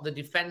we got the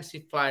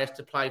defensive players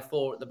to play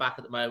four at the back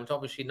at the moment?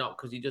 Obviously not,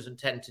 because he doesn't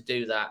tend to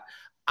do that.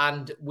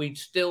 And we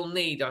still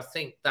need, I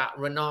think, that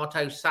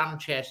Renato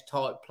Sanchez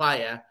type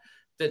player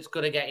that's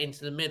going to get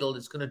into the middle,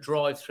 that's going to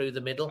drive through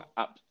the middle.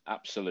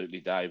 Absolutely,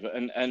 Dave.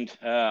 And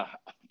I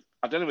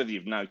don't know whether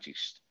you've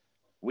noticed,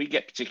 we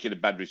get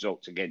particularly bad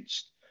results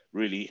against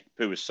really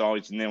poor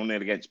sides.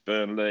 0-0 against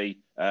Burnley,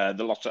 the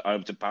loss at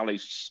home to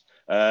Palace,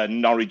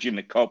 Norwich in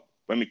the Cup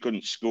when we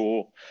couldn't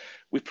score.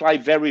 We play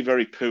very,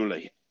 very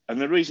poorly. And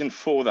the reason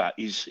for that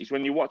is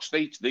when you watch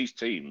these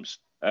teams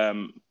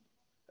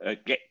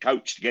get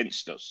coached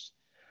against us,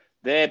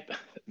 their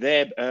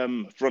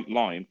front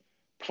line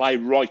play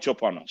right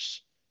up on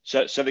us.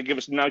 So they give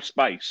us no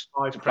space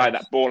to play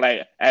that ball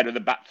out of the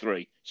back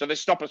three. So they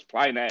stop us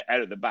playing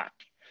out of the back.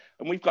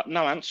 And we've got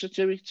no answer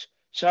to it.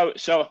 So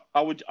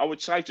I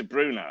would say to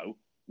Bruno,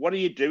 what are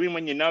you doing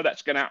when you know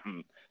that's going to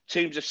happen?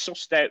 Teams are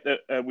sussed out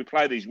that we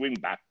play these wing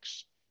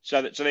backs,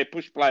 so they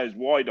push players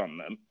wide on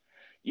them.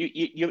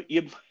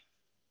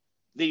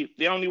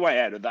 The only way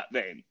out of that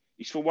then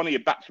is for one of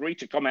your back three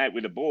to come out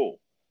with a ball,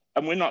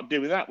 and we're not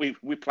doing that.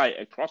 We play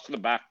it across the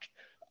back.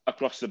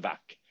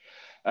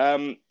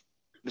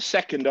 The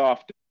second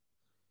half,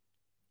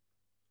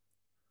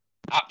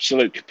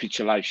 absolute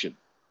capitulation.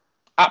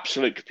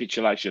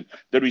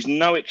 There is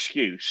no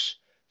excuse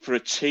for a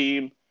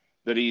team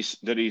that is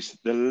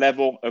the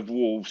level of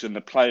Wolves and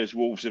the players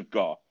Wolves have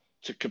got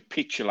to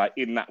capitulate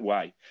in that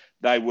way.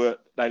 They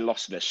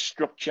lost their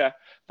structure,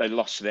 they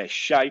lost their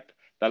shape,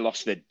 they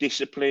lost their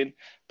discipline.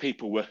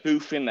 People were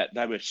hoofing, that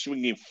they were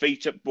swinging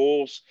feet at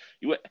balls.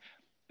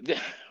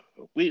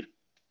 We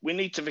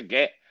need to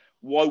forget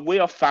why we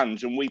are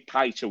fans and we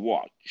pay to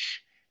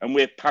watch, and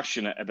we're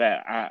passionate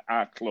about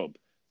our club.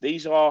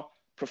 These are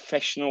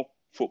professional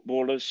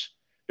footballers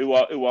who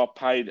are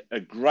paid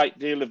a great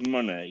deal of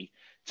money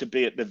to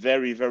be at the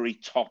very, very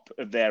top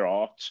of their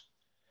art.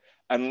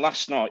 And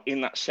last night,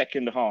 in that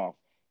second half,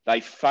 they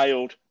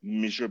failed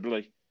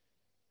miserably,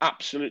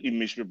 absolutely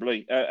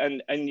miserably.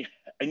 And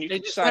you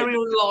could say very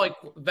unlike,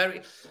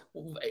 very.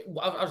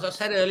 As I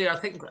said earlier, I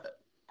think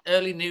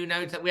early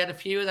Nuno that we had a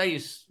few of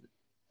these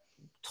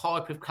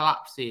type of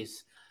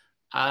collapses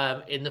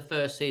in the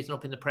first season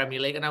up in the Premier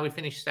League. I know we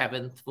finished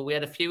 7th, but we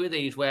had a few of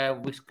these where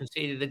we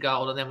conceded a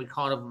goal and then we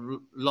kind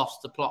of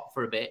lost the plot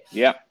for a bit.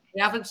 Yeah,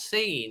 we haven't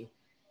seen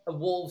a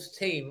Wolves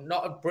team,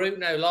 not a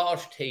Bruno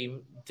Lage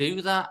team,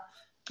 do that.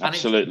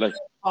 Absolutely. And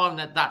it's the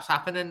time that's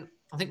happened. And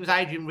I think it was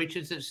Adrian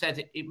Richards that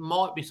said it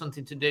might be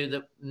something to do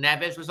that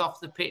Neves was off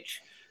the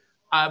pitch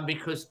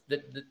because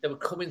they were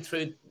coming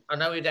through. I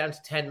know we were down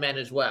to 10 men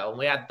as well, and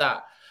we had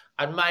that.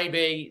 And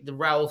maybe the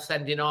Raul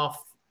sending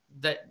off,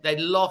 that they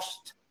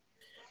lost.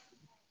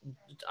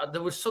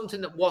 There was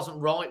something that wasn't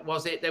right,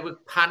 was it? They were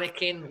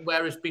panicking,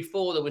 whereas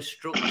before there was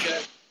structure.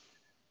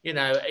 You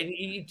know,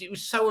 it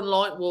was so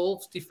unlike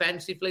Wolves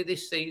defensively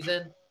this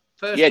season.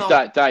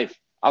 Dave,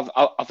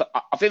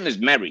 I think there's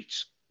merit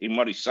in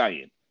what he's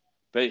saying.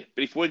 But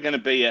if we're going to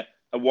be a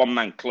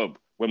one-man club,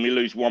 when we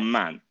lose one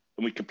man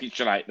and we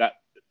capitulate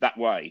that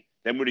way,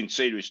 then we're in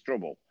serious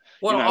trouble.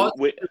 Well,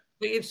 we're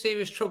in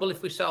serious trouble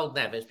if we sold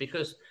Neves,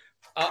 because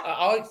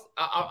I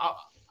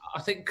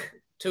think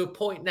to a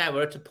point now,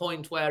 we're at a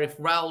point where if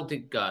Raul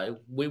did go,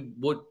 we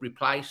would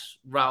replace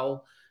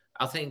Raul.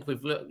 I think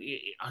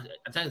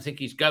I don't think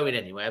he's going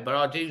anywhere, but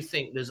I do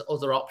think there's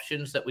other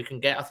options that we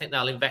can get. I think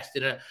they'll invest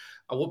in I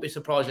wouldn't be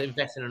surprised if they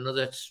invest in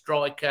another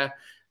striker,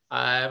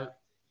 that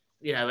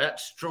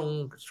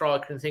strong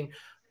striker and thing.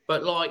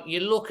 But like, you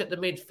look at the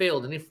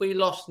midfield, and if we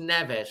lost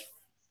Neves,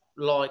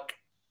 like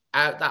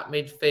out that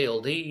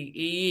midfield,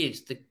 he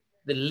is the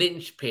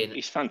linchpin.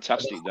 He's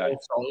fantastic, Dave.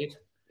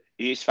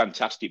 He is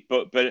fantastic,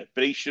 but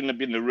he shouldn't have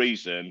been the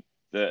reason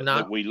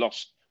that we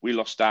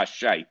lost our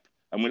shape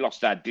and we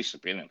lost our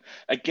discipline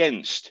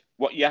against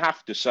what you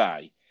have to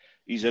say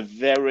is a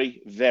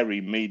very,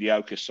 very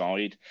mediocre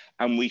side,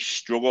 and we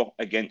struggle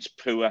against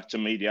poor to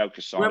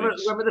mediocre sides.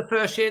 Remember the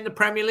first year in the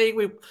Premier League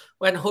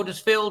when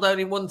Huddersfield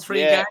only won 3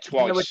 games?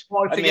 Twice.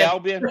 And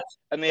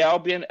the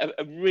Albion,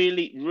 a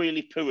really,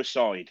 really poor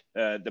side,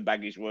 the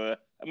Baggies were,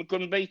 and we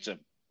couldn't beat them.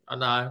 I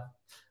know.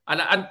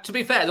 And to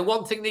be fair, the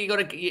one thing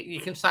that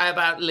you can say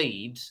about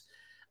Leeds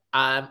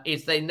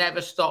is they never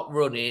stop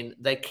running.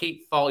 They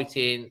keep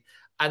fighting.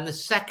 And the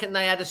second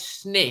they had a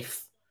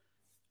sniff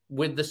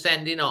with the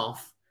sending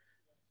off,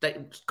 they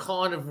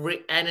kind of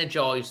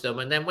re-energised them.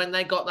 And then when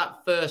they got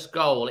that first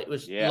goal, it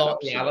was like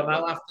the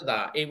Alamo after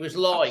that. It was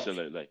like...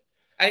 Absolutely.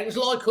 And it was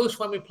like us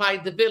when we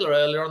played the Villa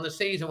earlier on the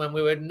season, when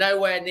we were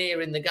nowhere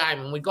near in the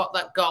game, and we got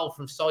that goal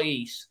from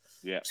Saiss.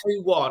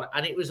 2-1,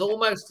 and it was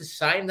almost the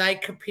same. They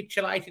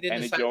capitulated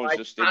in the same way,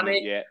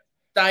 panic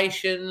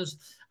stations,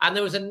 and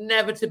there was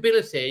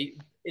inevitability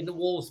in the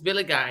Wolves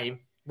Villa game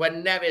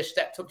when Neves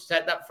stepped up to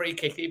take that free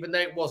kick, even though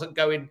it wasn't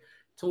going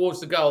towards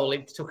the goal,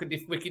 it took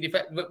a wicked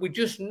effect. But we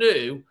just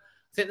knew,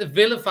 I think the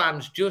Villa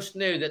fans just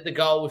knew that the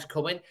goal was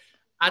coming.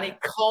 And it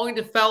kind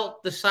of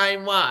felt the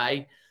same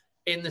way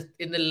in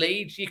the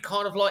Leeds. You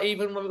kind of like,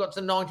 even when we got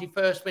to the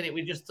 91st minute,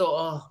 we just thought,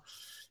 oh,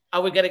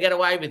 are we going to get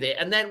away with it?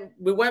 And then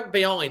we went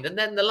behind. And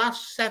then the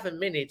last 6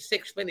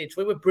 minutes,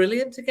 we were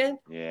brilliant again.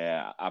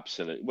 Yeah,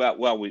 absolutely.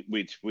 Well, we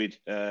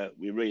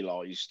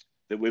realised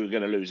that we were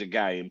going to lose a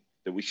game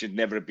that we should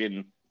never have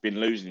been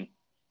losing.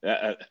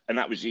 And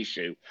that was the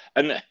issue.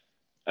 And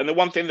the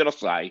one thing that I'll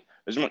say,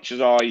 as much as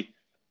I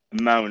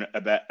moan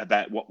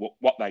about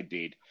what they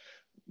did,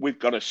 we've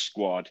got a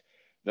squad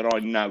that I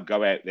know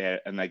go out there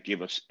and they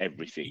give us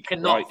everything.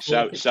 Right?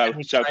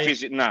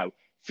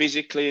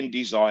 Physically and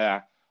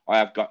desire, I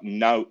have got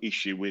no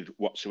issue with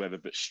whatsoever.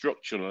 But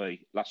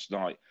structurally, last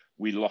night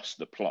we lost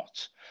the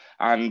plot.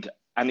 And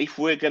if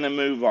we're going to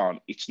move on,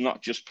 it's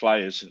not just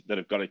players that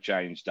have got to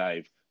change,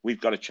 Dave.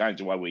 We've got to change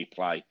the way we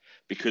play,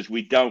 because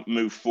we don't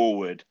move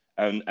forward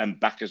and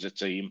back as a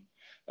team.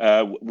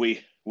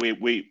 We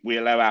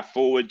allow our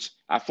forwards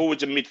and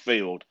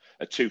midfield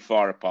are too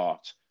far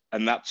apart.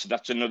 And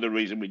that's another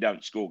reason we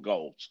don't score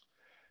goals.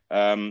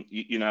 All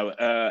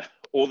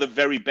the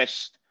very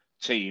best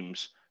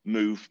teams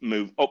move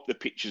up the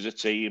pitch as a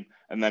team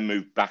and then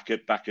move back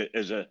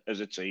as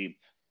a team.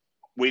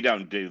 We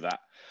don't do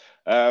that.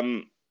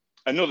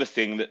 Another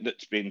thing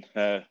that's been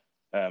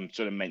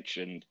sort of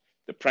mentioned: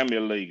 the Premier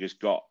League has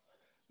got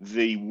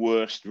the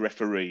worst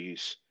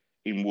referees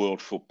in world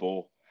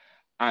football,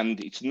 and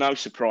it's no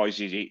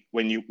surprise, is it,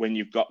 when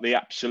you've got the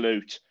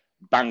absolute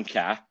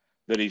banker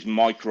that is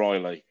Mike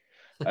Riley.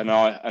 And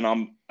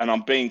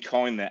I'm being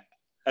kind there.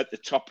 At the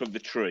top of the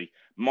tree,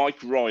 Mike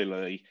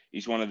Riley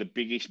is one of the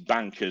biggest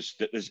bankers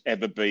that there's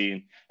ever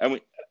been, and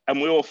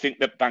we all think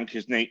that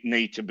bankers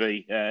need to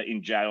be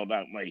in jail,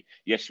 don't we?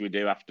 Yes, we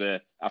do.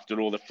 After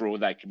all the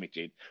fraud they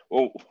committed.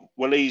 Well,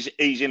 he's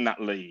in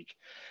that league.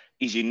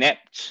 He's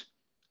inept.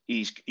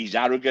 He's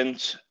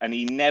arrogant, and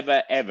he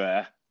never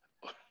ever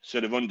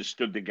sort of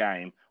understood the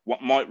game.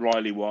 What Mike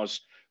Riley was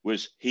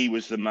he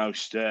was the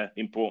most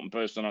important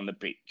person on the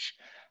pitch.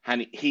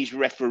 And his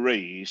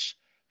referees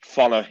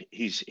follow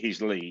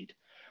his lead.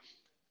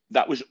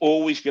 That was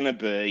always going to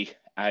be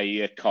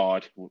a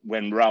card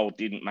when Raul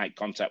didn't make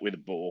contact with the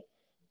ball.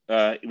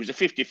 It was a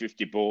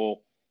 50-50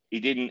 ball. He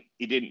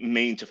didn't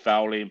mean to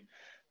foul him,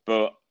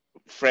 but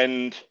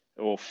Fiend,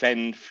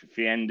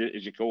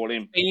 as you call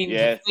him,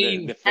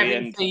 the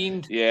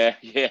Fiend. Yeah.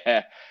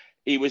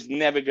 He was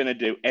never going to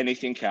do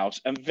anything else.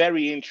 And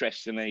very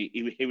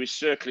interestingly, he was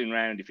circling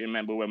around, if you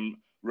remember, when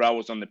Raul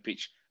was on the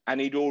pitch. And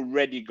he'd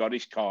already got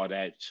his card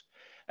out,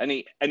 and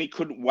he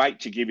couldn't wait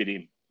to give it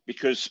him,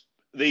 because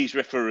these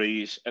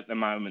referees at the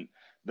moment,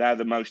 they're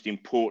the most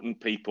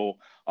important people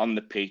on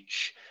the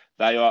pitch.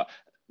 They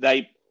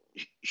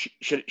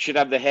should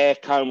have the hair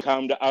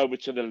combed over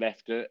to the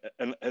left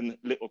and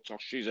little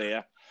toshes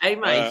here. Hey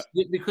mate,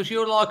 because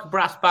you're like a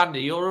brass bandy,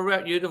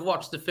 you'd have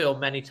watched the film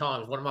many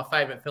times. One of my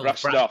favourite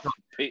films.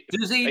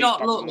 Does he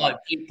not look like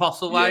Pete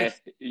Postlewaite?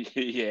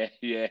 Yeah.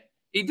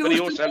 He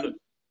does.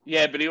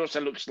 But he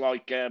also looks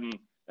like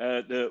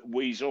the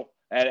Weasel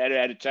out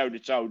of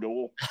toe-to-toe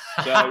door.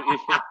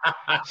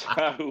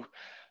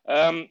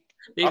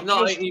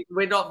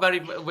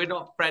 We're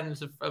not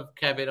friends of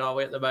Kevin, are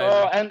we, at the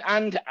moment?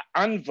 Oh,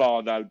 and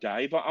VAR though,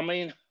 Dave. I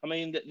mean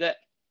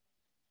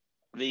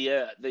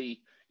the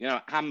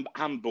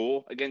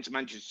handball against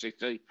Manchester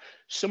City.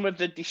 Some of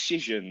the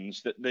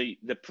decisions that the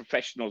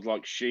professionals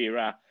like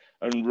Shearer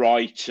and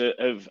Wright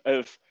have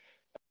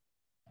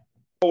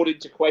called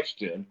into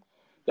question.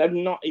 They've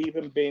not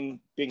even been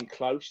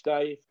close,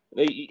 Dave.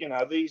 These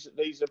have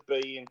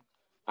been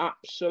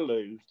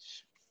absolute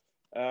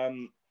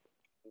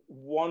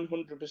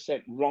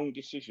 100% wrong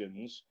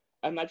decisions,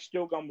 and they've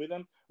still gone with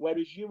them.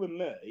 Whereas you and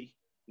me,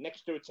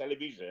 next to a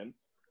television,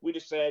 we'd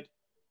have said,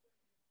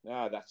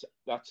 "No, that's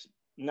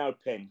no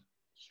pen,"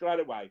 straight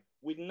away,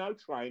 with no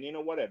training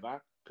or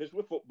whatever, because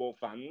we're football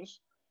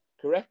fans,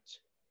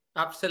 correct?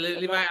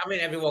 Absolutely, mate. I mean,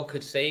 everyone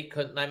could see,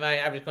 couldn't they, mate?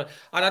 And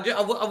I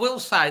will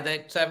say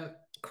that.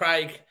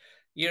 Craig,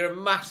 you're a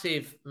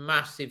massive,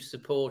 massive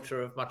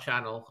supporter of my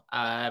channel.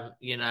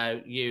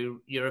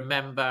 You're a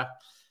member.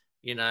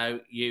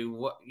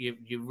 You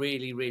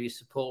really, really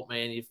support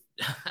me,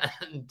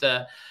 and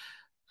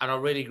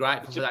I'm really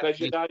grateful for that.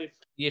 Pleasure, Dave.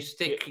 You've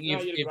stuck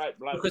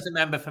as a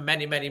member for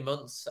many, many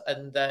months,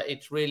 and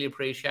it's really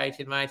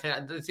appreciated, mate.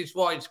 And this is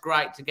why it's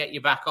great to get you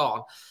back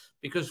on,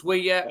 because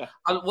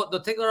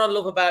the thing that I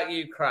love about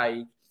you,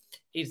 Craig,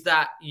 is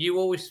that you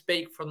always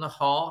speak from the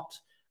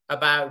heart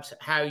about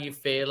how you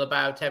feel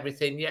about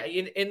everything,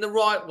 in the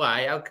right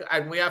way.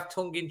 And we have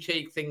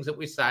tongue-in-cheek things that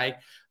we say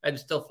and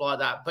stuff like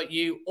that, but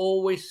you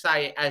always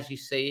say it as you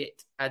see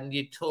it, and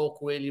you talk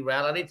really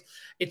well. And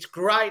it's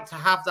great to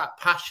have that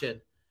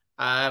passion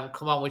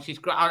come on, which is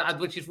great,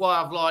 which is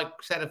why I've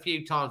said a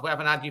few times, we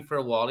haven't had you for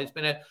a while. It's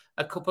been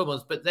a couple of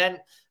months, but then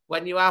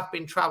when you have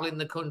been travelling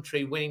the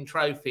country winning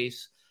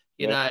trophies,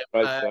 You know,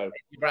 so.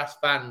 brass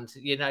band.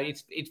 You know,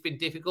 it's been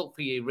difficult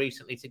for you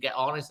recently to get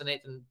on, isn't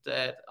it? And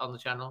on the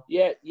channel.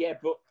 Yeah,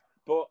 but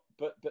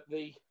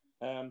the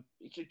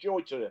it's a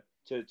joy to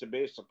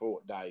be a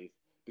support, Dave,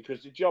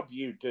 because the job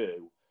you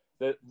do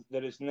that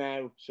is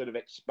now sort of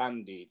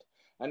expanded,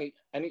 and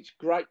it's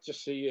great to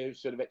see you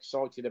sort of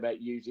excited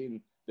about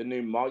using the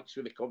new mics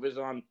with the covers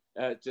on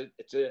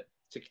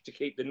to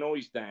keep the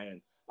noise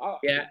down.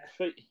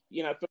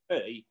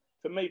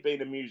 For me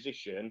being a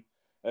musician,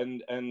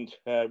 and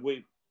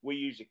we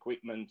use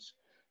equipment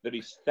that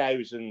is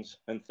thousands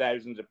and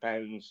thousands of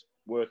pounds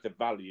worth of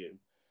value.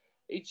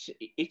 It's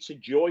a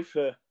joy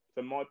for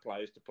my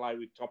players to play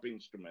with top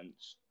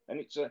instruments, and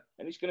it's going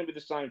to be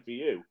the same for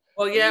you.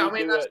 Well, yeah, I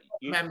mean that's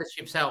what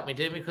memberships help me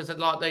do, because I'd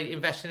like they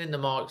investing in the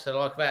mics. They're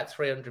like about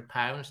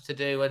 £300 to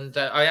do, and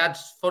I had,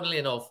 funnily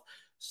enough,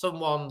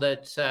 someone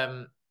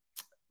that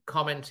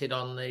commented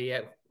on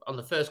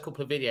the first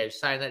couple of videos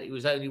saying that it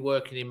was only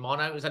working in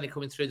mono. It was only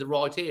coming through the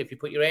right ear if you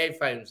put your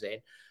headphones in.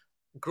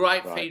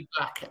 Great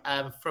feedback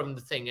from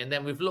the thing. And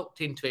then we've looked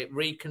into it,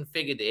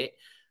 reconfigured it,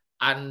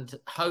 and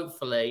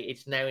hopefully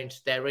it's now in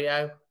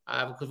stereo.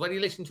 Because when you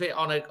listen to it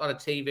on a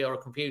TV or a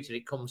computer,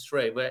 it comes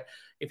through. But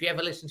if you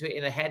ever listen to it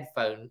in a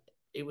headphone,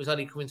 it was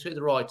only coming through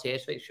the right ear,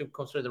 so it should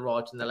come through the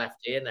right and the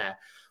left ear now.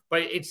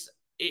 But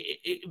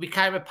it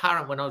became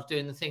apparent when I was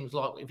doing the things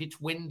like if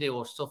it's windy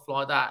or stuff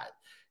like that,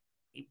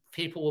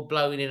 people were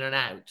blowing in and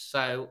out.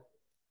 So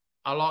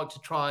I like to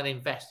try and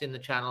invest in the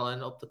channel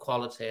and up the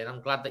quality, and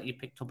I'm glad that you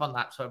picked up on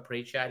that, so I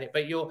appreciate it.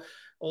 But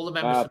all the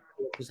members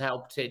has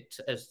helped it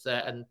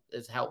and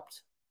has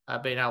helped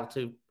being able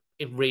to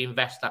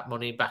reinvest that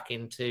money back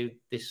into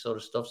this sort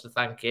of stuff. So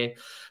thank you.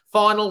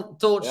 Final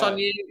thoughts on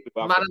you,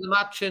 man of the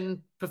match and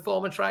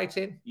performance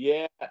rating?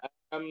 Yeah,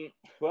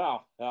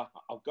 well,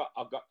 I've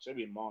got two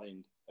in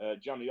mind.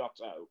 Johnny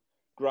Otto,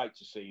 great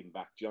to see him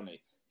back.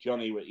 Johnny,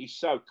 he's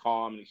so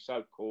calm and he's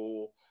so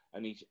cool,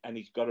 and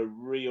he's got a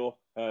real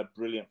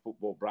brilliant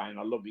football brain.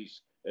 I love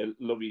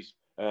his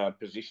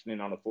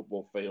positioning on a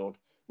football field,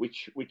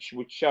 which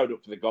showed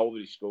up for the goal that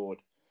he scored.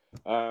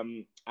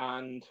 And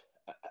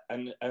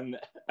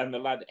the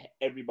lad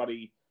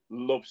everybody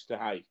loves to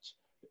hate,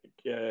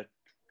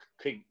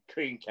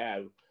 Crean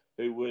Cow,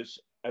 who was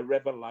a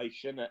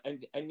revelation.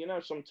 And you know,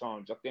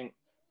 sometimes I think,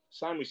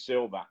 same with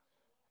Silva,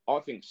 I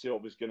think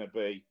Silva's going to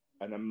be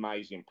an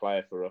amazing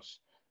player for us,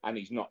 and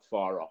he's not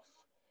far off.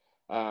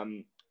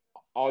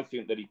 I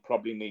think that he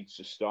probably needs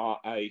to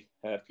start a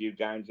few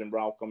games when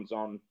Raul comes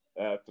on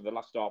for the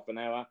last half an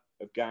hour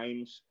of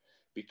games,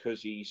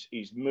 because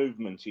his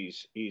movement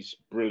is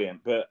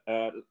brilliant. But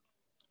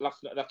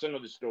that's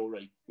another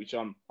story, which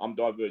I'm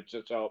diverged.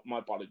 So my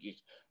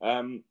apologies.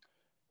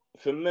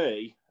 For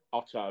me,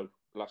 Otto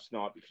last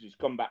night, because he's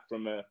come back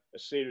from a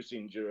serious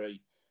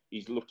injury,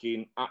 he's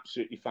looking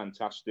absolutely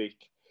fantastic.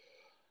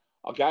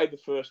 I gave the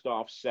first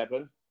half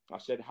 7. I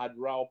said, had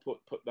Raul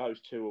put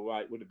those 2 away,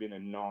 it would have been a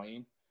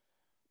 9.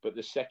 But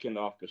the second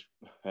half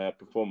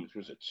performance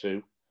was at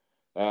 2.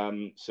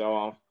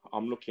 So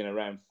I'm looking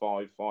around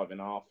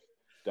 5.5,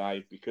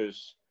 Dave,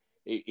 because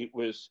it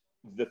was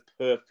the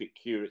perfect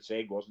curate's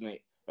egg, wasn't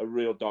it? A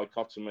real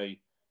dichotomy.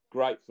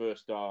 Great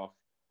first half,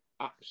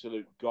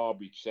 absolute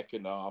garbage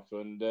second half.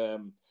 And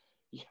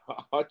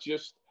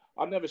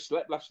I never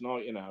slept last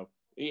night, you know.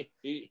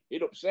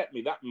 It upset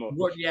me that much.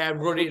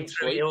 Running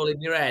through it all in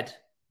your head.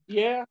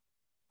 Yeah,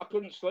 I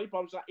couldn't sleep.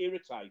 I was that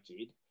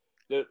irritated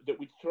that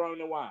we'd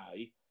thrown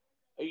away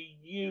a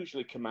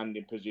hugely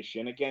commanding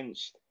position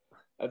against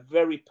a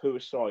very poor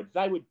side.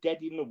 They were dead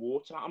in the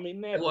water. I mean,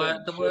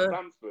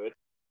 Bamford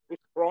was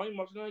crying,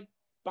 wasn't he?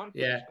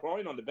 Bamford was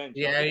crying on the bench.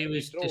 Yeah, he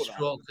was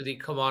distraught because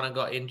he'd come on and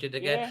got injured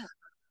again. Yeah.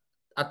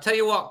 I'll tell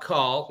you what,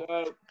 Carl.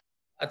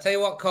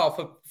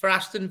 For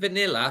Aston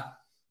Villa,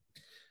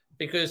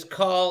 because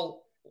Carl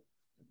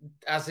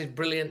has his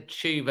brilliant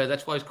tuba.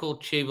 That's why it's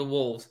called Tuba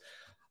Wolves.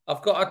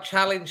 I've got a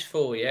challenge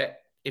for you,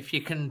 if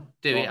you can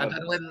do it. I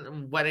don't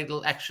know when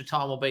it'll extra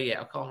time will be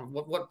yet. I can't.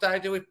 What day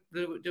do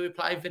we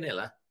play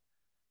Vanilla?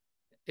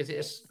 Is it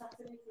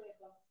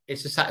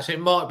it's a Saturday? So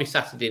it might be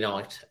Saturday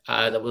night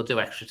that we'll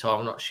do extra time.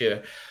 I'm not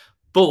sure,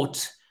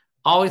 but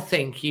I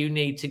think you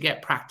need to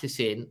get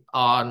practicing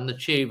on the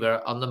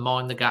tuba on the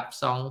Mind the Gap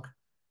song.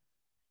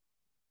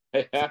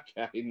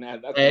 Okay, now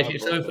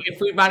that's so if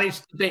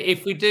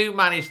we do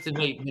manage to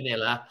meet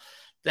Vanilla,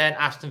 then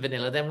Aston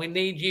Vanilla, then we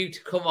need you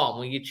to come on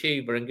with your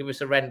tuba and give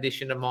us a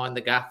rendition of Mind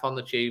the Gap on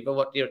the tuba.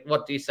 What do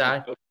you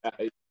say?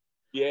 Okay.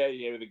 Yeah,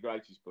 with the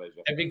greatest pleasure.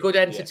 It'd be good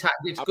entertainment.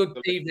 Yeah. It's good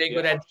TV,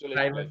 good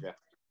entertainment.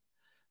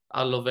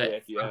 I love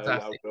it.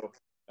 Fantastic.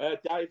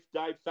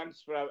 Dave,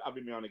 thanks for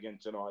having me on again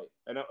tonight,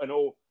 and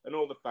all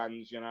the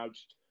fans. You know,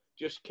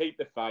 just keep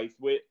the faith.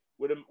 We're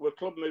a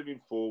club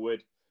moving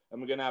forward. And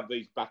we're going to have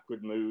these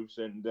backward moves.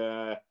 And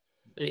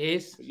it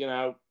is. You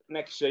know,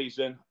 next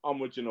season,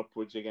 onwards and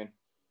upwards again.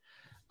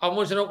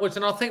 Onwards and upwards.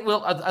 And I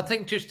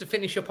think just to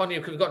finish up on you,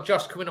 because we've got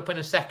Josh coming up in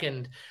a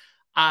second.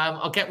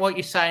 I'll get what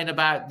you're saying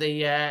about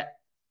the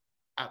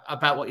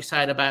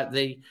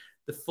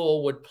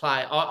forward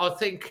play. I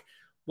think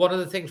one of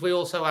the things we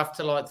also have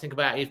to think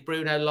about is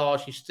Bruno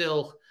Lage. He's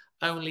still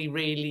only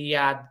really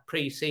had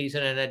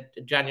pre-season and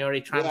a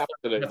January transfer.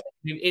 Yeah, It'll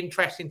be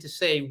interesting to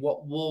see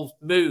what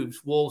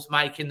Wolves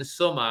make in the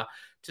summer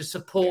to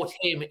support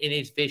him in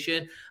his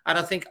vision. And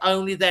I think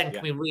only then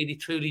can we really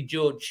truly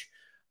judge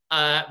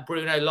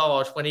Bruno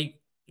Lage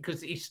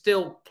because he's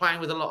still playing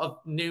with a lot of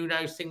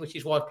Nuno's thing, which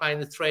is why he's playing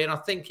the 3. And I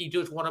think he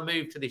does want to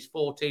move to this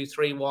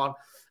 4-2-3-1.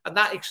 And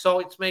that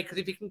excites me because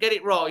if he can get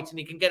it right and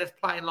he can get us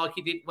playing like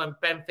he did when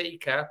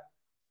Benfica,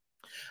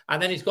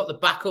 and then he's got the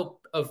backup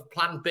of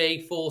plan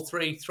B,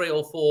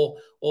 4-3-3 or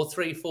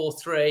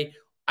 3-4-3,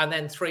 and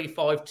then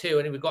 3-5-2,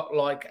 and we've got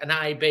like an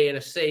A, B, and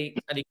a C,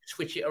 and he can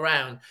switch it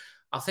around.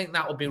 I think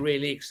that would be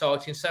really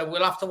exciting. So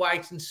we'll have to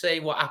wait and see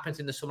what happens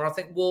in the summer. I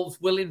think Wolves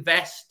will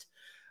invest.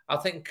 I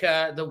think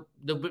there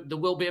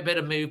will be a bit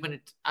of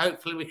movement.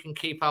 Hopefully we can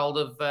keep hold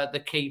of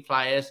the key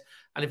players.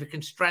 And if we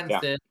can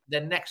strengthen,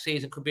 then next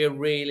season could be a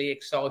really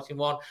exciting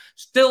one.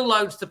 Still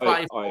loads to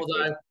play for,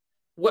 though.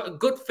 What,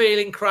 good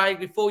feeling, Craig,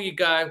 before you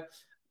go,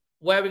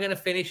 where are we going to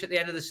finish at the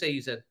end of the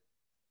season?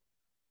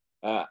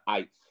 8th.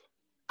 8th.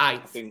 I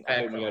think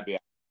we're going to be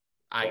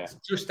 8th. Yeah.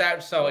 Just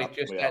outside.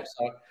 Yeah,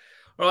 Outside.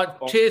 All right.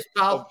 Cheers,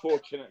 pal.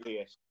 Unfortunately,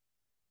 yes.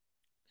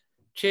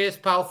 Cheers,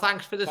 pal.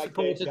 Thanks for the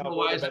support as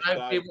always. And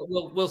hopefully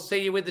we'll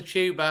see you with the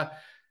tuber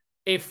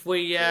if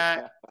we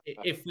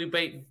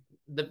beat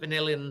the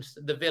villains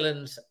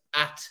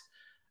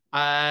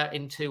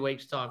in 2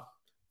 weeks' time.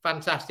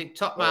 Fantastic.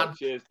 Top man. Well,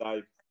 cheers,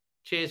 Dave.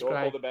 Cheers,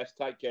 Craig. All the best.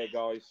 Take care,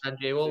 guys. And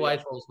you always,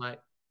 mate.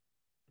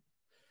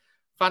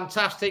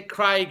 Fantastic,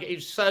 Craig.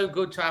 It's so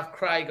good to have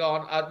Craig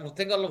on. The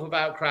thing I love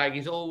about Craig,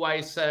 he's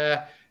always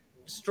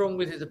strong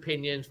with his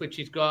opinions, which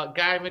he's got.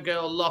 Gamer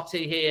Girl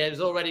Lottie here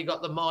has already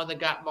got the mind the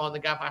gap,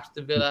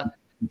 Aston Villa,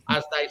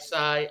 as they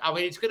say. I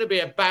mean, it's going to be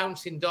a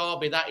bouncing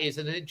derby, that is.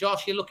 And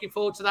Josh, you're looking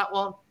forward to that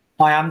one?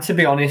 I am, to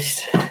be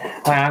honest.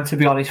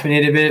 We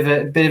need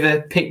a bit of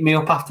a pick me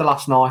up after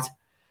last night.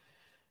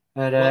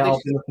 But I'll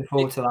be looking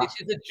forward to that.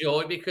 This is a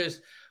joy because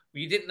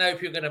you didn't know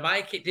if you were going to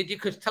make it, did you?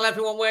 Because tell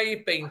everyone where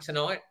you've been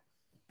tonight.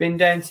 Been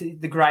down to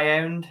the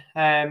Greyhound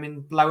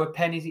in Lower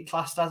Pen, is it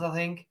classed as, I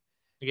think?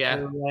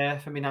 Yeah.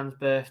 For my nan's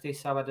birthday,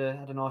 so I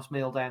had a nice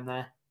meal down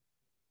there.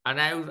 And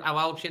how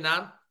old's your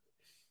nan?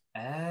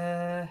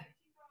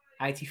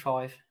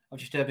 85. I've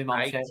just heard my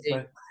mum shout.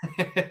 Did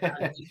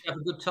you have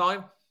a good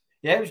time?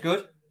 Yeah, it was good.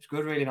 It was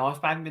good, really nice.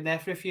 I haven't been there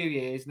for a few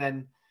years, and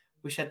then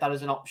we said that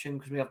as an option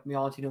because we have my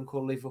auntie and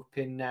uncle live up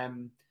in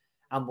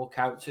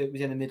Amblecote, so it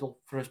was in the middle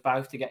for us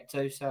both to get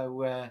to.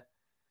 So it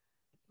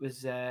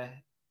was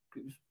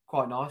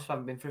quite nice. I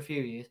haven't been for a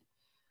few years.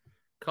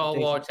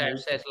 Carl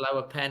Whitehouse says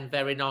Lower Pen,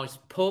 very nice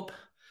pub.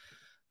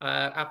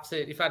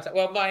 Absolutely fantastic.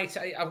 Well, mate,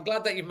 I'm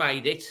glad that you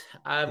made it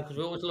because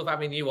we always love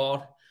having you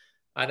on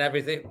and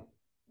everything.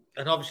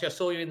 And obviously, I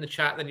saw you in the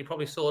chat. Then you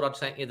probably saw I'd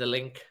sent you the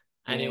link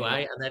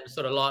anyway. And then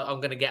sort of like, I'm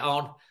going to get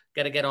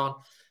on.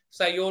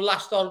 So you're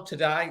last on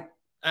today.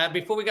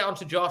 Before we get on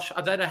to Josh,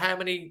 I don't know how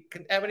many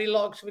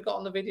likes have we got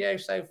on the video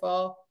so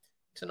far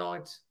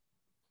tonight?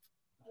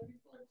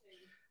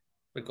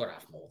 We've got to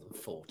have more than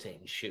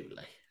 14,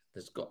 surely.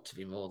 There's got to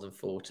be more than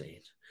 14.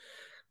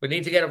 We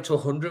need to get up to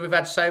 100. We've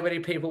had so many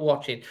people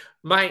watching.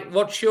 Mate,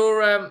 what's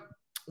your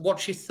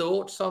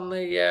thoughts on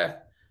the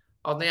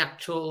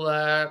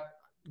actual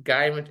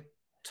game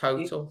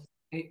total?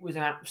 It was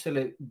an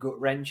absolute gut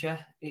wrencher.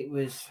 I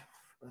was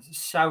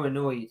so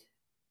annoyed.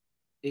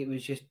 It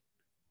was just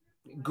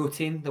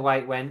gutting the way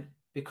it went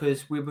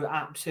because we were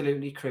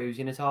absolutely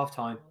cruising at half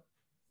time.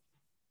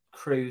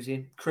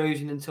 Cruising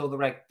until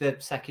the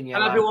second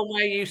yellow. And everyone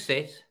where you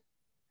sit?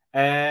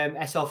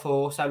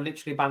 SL4, so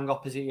literally bang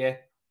opposite you.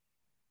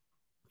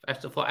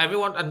 SL4.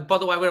 Everyone, and by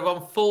the way, we're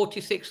on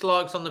 46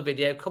 likes on the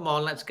video. Come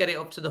on, let's get it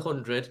up to the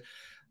 100.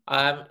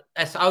 And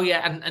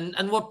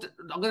what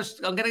I'm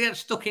gonna get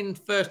stuck in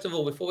first of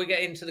all before we get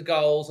into the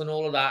goals and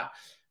all of that.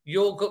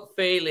 Your gut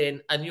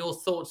feeling and your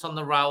thoughts on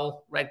the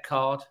Raul red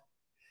card.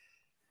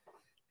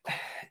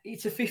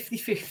 It's a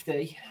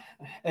 50-50,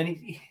 and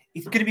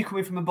it's going to be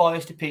coming from a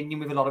biased opinion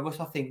with a lot of us,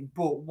 I think.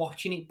 But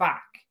watching it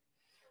back,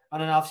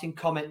 and then I've seen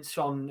comments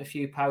on a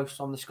few posts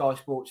on the Sky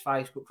Sports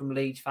Facebook from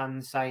Leeds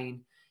fans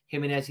saying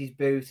Jimenez's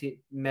boot hit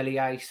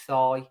Melié's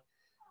thigh.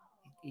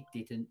 It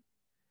didn't.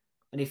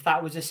 And if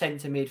that was a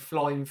centre mid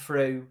flying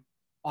through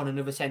on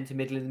another centre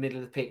mid in the middle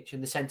of the pitch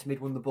and the centre mid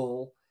won the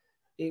ball,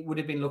 it would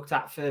have been looked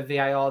at for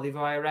VAR the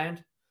other way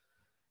around,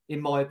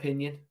 in my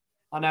opinion.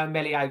 I know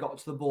Melié got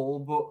to the ball,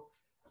 but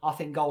I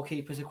think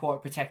goalkeepers are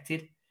quite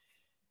protected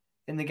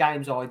in the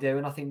games I do.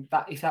 And I think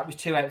that if that was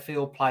two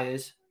outfield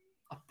players,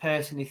 I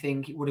personally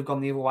think it would have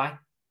gone the other way.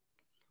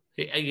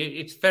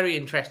 It's very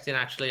interesting,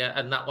 actually,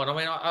 and that one. I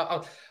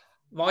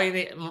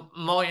mean,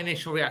 my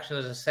initial reaction,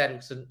 as I said,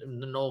 was in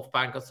the North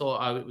Bank. I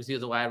thought, it was the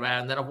other way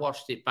around. Then I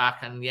watched it back,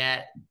 and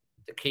the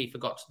keeper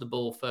got to the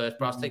ball first.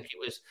 But I think it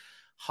was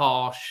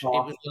harsh.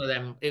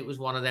 It was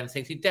one of them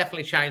things. It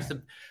definitely changed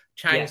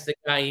the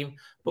game.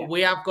 But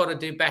we have got to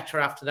do better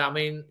after that. I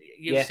mean,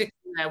 you're 6-1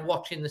 there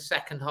watching the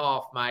second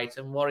half, mate,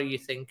 and what are you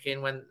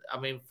thinking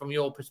from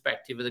your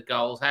perspective of the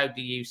goals? How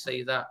do you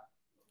see that?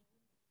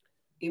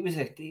 It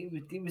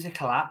was a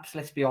collapse.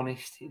 Let's be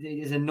honest. It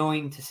is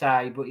annoying to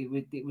say, but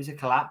it was a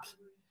collapse,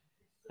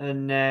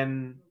 and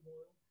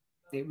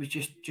it was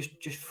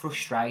just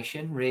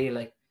frustration,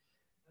 really.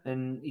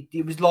 And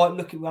it was like,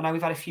 look, I know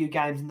we've had a few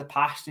games in the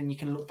past, and you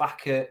can look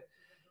back at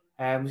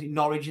was it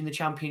Norwich in the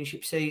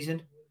Championship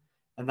season,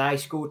 and they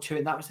scored 2,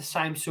 and that was the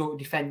same sort of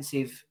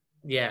defensive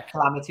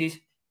calamities.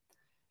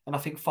 And I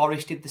think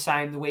Forest did the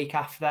same the week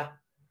after.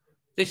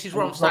 This is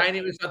what I'm saying.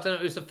 I don't know,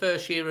 it was the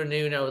first year of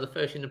Nuno, or the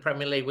first year in the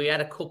Premier League. We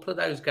had a couple of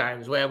those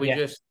games where we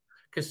just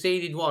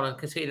conceded one and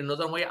conceded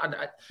another. And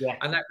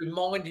and that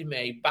reminded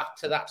me back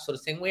to that sort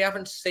of thing. We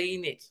haven't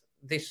seen it,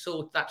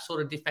 that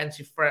sort of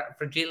defensive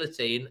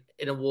fragility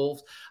in a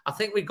Wolves. I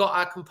think we got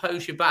our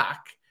composure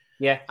back.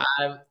 Yeah.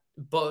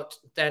 But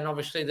then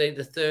obviously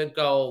the third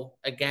goal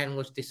again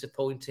was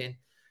disappointing.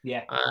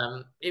 Yeah.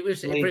 It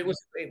was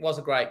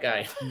a great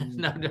game.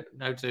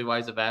 No two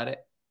ways about it.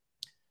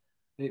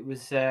 It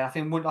was. I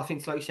think like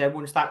you said,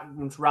 once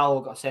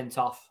Raul got sent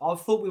off, I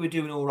thought we were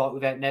doing all right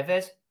without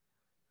Neves,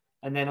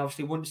 and then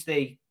obviously once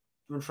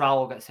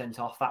Raul got sent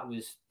off, that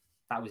was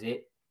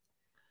it.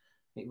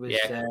 It was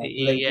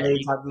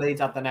Leeds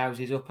had the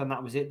noses up, and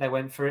that was it. They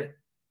went for it.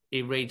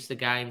 He reads the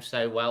game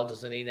so well,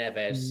 doesn't he,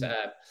 Neves?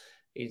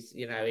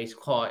 He's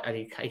quite, and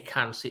he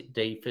can sit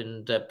deep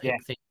and pick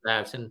things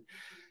out. And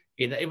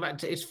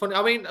it's funny.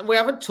 I mean, we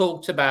haven't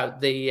talked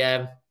about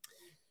the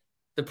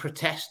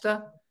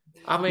protester.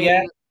 I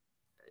mean,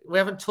 we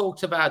haven't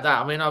talked about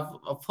that. I mean,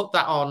 I've put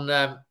that on.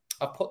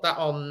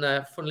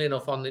 Funnily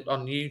enough, on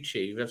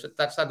YouTube.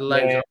 That's had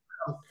loads.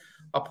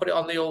 I put it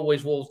on the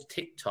Always Wolves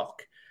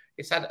TikTok.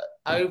 It's had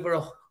over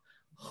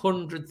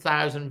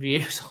 100,000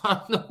 views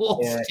on the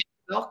Wolves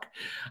TikTok.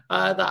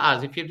 That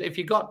has. If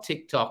you got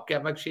TikTok,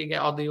 make sure you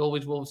get on the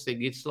Always Wolves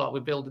thing. It's like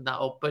we're building that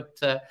up, but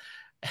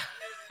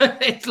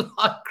it's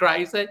like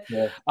crazy.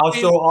 Yeah.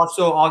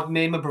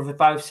 Me and my brother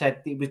both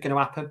said it was going to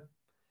happen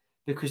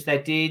because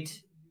they did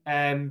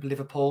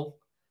Liverpool,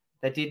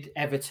 they did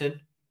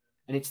Everton,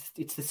 and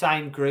it's the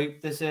same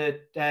group. There's a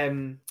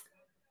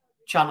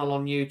channel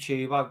on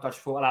YouTube. I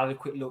just thought I'll have a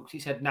quick look. He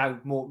said no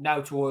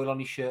to oil on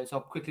his shirt, so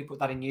I'll quickly put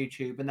that in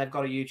YouTube, and they've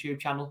got a YouTube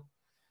channel.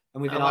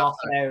 And within half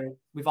an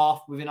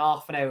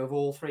hour of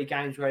all 3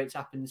 games where it's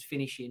happened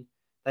finishing,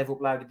 they've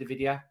uploaded the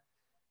video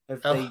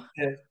of the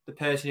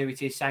person who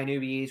it is, saying who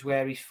he is,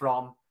 where he's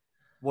from,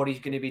 what he's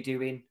going to be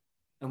doing,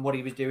 and what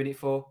he was doing it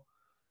for.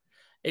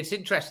 It's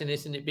interesting,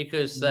 isn't it?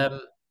 Because the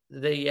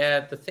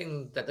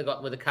thing that they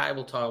got with the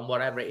cable tie and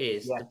whatever it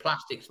is, the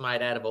plastic's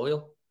made out of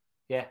oil.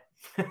 Yeah.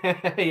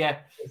 Yeah.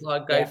 It's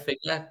like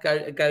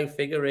go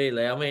figure,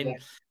 really. I mean,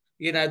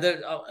 it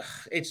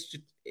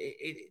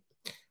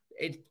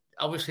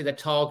obviously they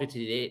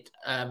targeted it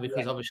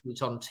because obviously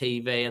it's on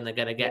TV and they're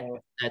going to get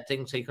their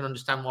thing, so you can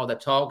understand why they're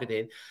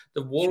targeted.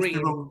 The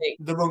worrying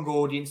the wrong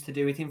audience to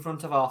do it in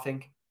front of, I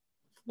think.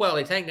 Well,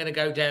 it ain't going to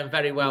go down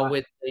very well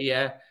with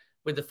the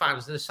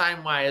fans in the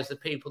same way as the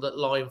people that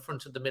lie in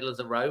front of the middle of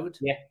the road.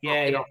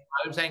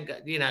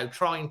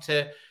 Trying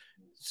to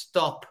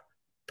stop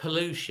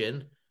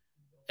pollution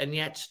and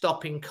yet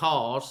stopping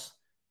cars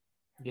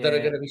that are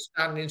going to be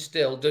standing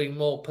still doing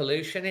more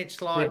pollution.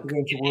 It's like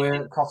going to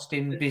work,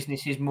 costing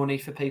businesses money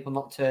for people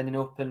not turning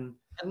up, and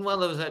well,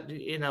 there was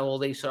all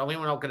these. I mean,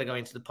 we're not going to go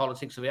into the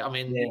politics of it. I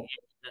mean,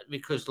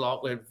 because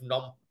like we're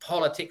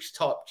non-politics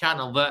type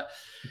channel, but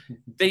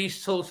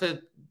these sort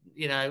of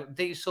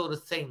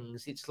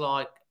things. It's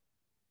like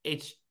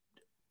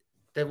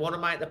they want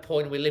to make the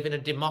point we live in a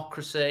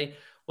democracy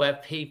where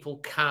people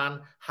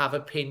can have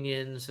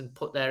opinions and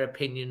put their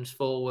opinions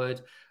forward,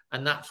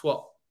 and that's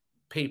what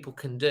people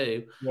can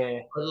do.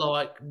 Yeah. But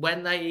like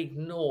when they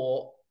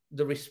ignore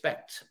the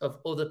respect of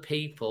other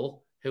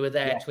people who are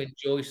there to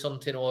enjoy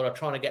something, or are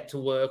trying to get to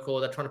work, or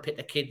they're trying to pick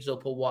their kids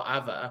up or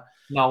whatever,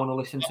 no one will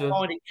listen to it. I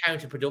find it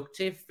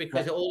counterproductive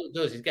because all it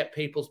does is get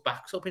people's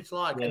backs up. It's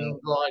like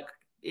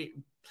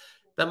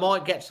they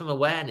might get some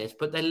awareness,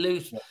 but they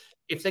lose.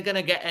 If they're going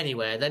to get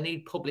anywhere, they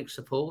need public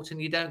support,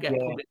 and you don't get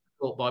public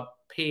support by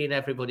peeing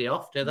everybody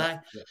off, do they?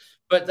 Yeah.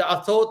 But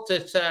I thought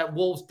that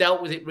Wolves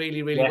dealt with it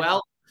really, really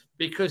well,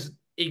 because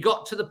he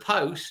got to the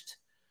post,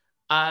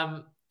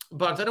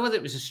 but I don't know whether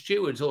it was the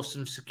stewards or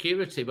some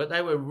security, but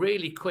they were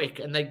really quick,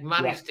 and they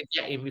managed to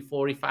get him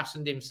before he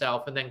fastened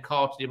himself and then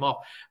carted him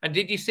off. And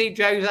did you see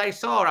Jose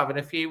Sarr having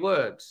a few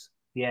words?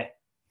 Yeah.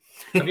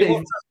 Have you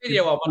watched that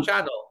video on my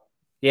channel?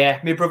 Yeah,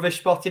 my brother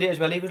spotted it as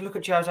well. He was, look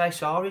at Jose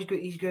Sarr,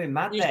 he's going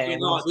mad there.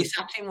 We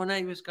sat him when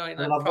he was going.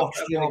 And I've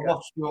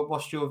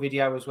watched your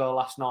video as well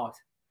last night.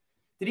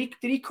 Did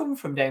he come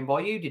from down by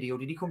you? Did he, or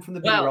did he come from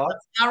the big ride?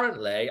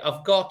 Apparently,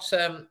 I've got.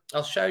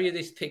 I'll show you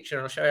this picture,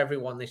 and I'll show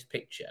everyone this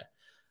picture,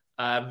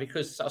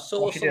 because I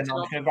saw something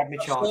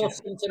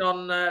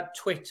on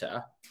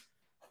Twitter.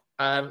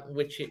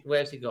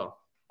 Where's he gone?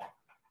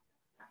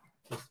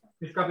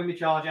 Just grabbing my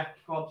charger.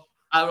 Go on.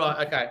 Oh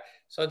right, okay.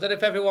 So I don't know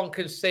if everyone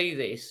can see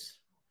this,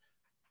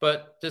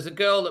 but there's a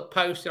girl that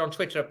posted on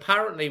Twitter.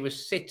 Apparently,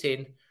 was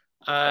sitting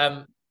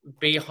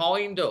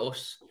behind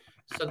us.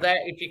 So there,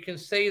 if you can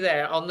see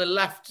there on the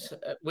left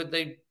with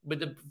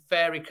the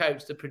fairy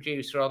coats, the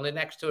producer, on the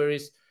next to her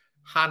is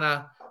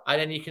Hannah, and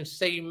then you can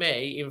see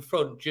me in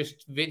front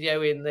just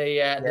videoing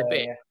the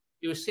bit. Yeah.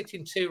 He was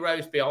sitting 2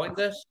 rows behind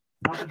us.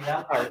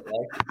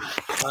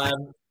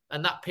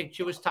 And that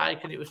picture was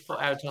taken. It was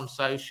put out on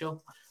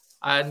social,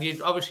 and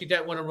you obviously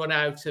don't want to run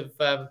out of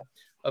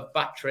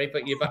battery,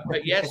 but yeah.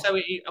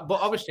 But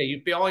obviously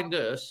you're behind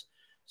us,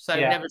 so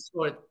never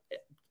saw it.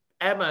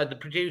 Emma, the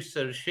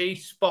producer, she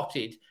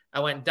spotted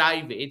and went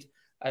David,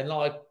 and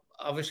like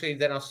obviously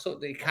then I saw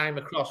that he came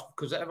across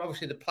because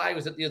obviously the play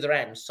was at the other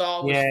end.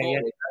 Saul was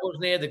forward, I was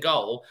near the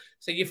goal,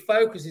 so your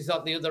focus is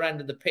on the other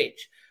end of the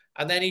pitch.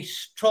 And then he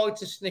tried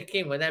to sneak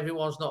in when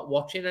everyone's not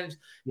watching. And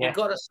you've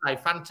got to say,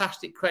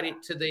 fantastic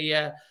credit to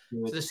the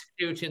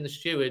security and the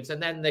stewards.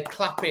 And then they're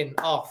clapping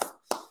off.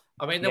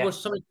 I mean, there was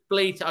something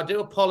bleat. I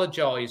do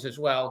apologise as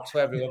well to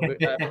everyone.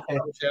 I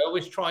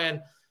always try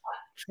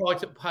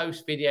to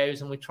post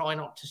videos, and we try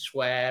not to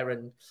swear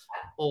and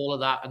all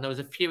of that. And there was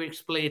a few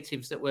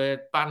expletives that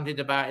were bandied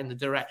about in the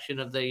direction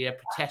of the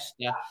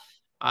protester.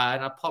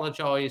 And I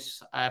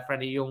apologise for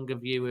any younger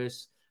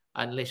viewers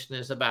and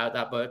listeners about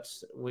that, but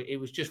it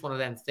was just one of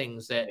them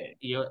things that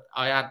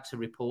I had to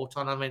report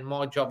on. I mean,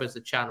 my job as the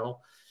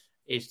channel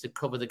is to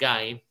cover the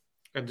game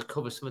and to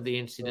cover some of the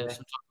incidents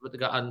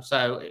and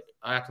so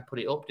I had to put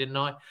it up, didn't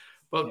I?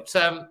 But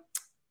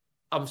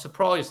I'm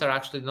surprised they're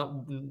actually not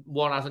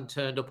one hasn't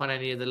turned up on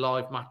any of the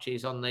live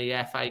matches on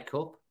the FA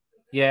Cup.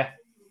 Yeah,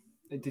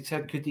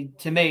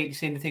 to me, it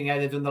seemed the thing how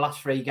they've done the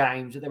last 3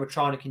 games that they were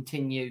trying to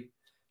continue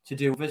to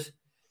do with us.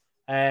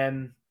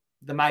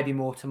 There may be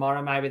more tomorrow.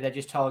 Maybe they're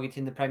just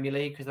targeting the Premier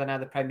League because they know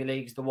the Premier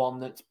League's the one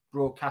that's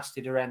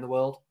broadcasted around the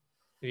world.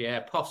 Yeah,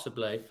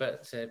 possibly,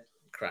 but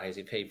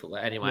crazy people.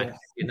 Anyway,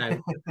 I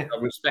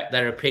respect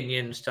their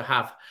opinions to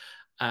have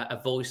a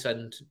voice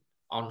and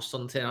on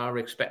something. I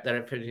respect their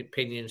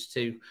opinions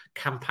to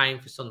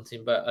campaign for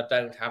something, but I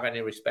don't have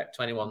any respect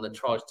to anyone that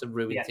tries to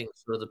ruin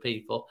things for other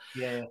people.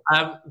 Yeah.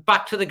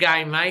 Back to the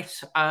game,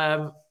 mate.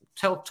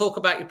 Talk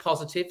about your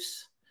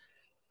positives.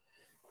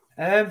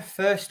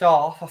 First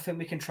half, I think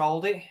we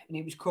controlled it, and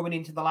it was coming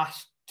into the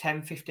last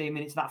 10, 15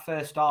 minutes of that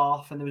first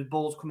half, and there was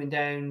balls coming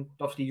down,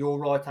 obviously your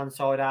right-hand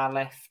side, our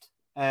left.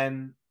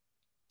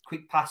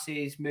 Quick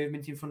passes,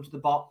 movement in front of the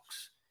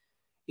box.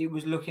 It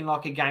was looking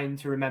like a game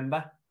to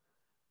remember.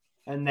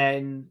 And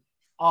then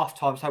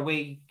half-time, so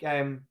we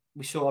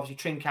saw, obviously,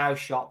 Trincão's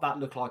shot. That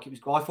looked like it was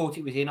good. I thought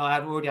it was in. I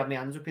had already had my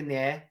hands up in the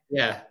air.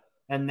 Yeah.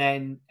 And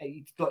then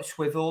it got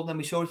swiveled, and then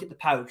we saw it at the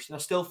post, and I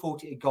still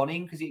thought it had gone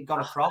in because it had gone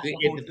across. It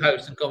hit the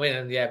post and gone in,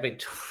 and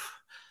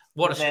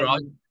what a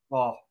strike.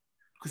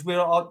 Because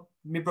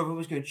my brother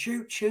was going,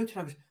 shoot, and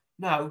I was,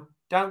 no,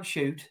 don't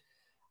shoot.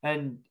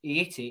 And he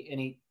hit it,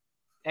 and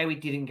how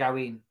it didn't go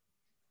in.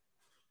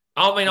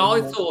 I mean,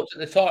 I thought at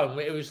the time,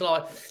 it was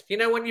like,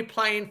 when you're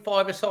playing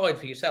 5-a-side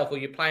for yourself or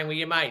you're playing with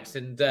your mates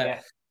and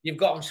you've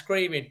got them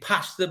screaming,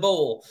 pass the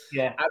ball.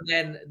 Yeah. And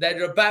then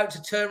they're about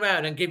to turn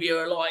around and give you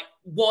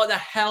why the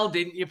hell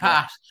didn't you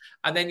pass?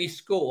 Yeah. And then you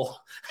score.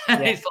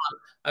 And it's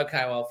like,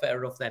 okay, well,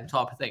 fair enough then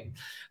type of thing.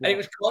 Yeah. And it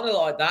was kind of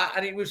like that.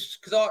 And it was,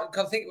 because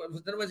I think, I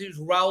don't know whether it was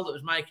Raul that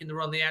was making the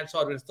run the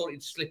outside and I thought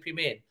he'd slip him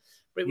in.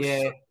 But it was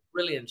such a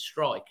brilliant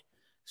strike.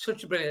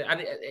 Such a brilliant,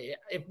 and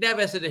if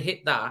Neves had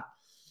hit that,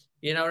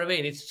 you know what I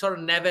mean? It's sort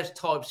of Neves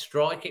type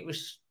strike. It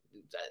was,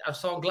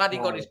 so I'm glad he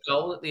got his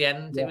goal at the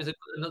end. Yeah. It was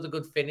another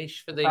good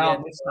finish for the. I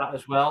missed that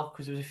as well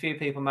because there was a few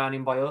people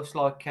moaning by us,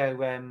 like was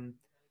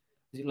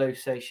it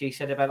Lucy? She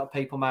said about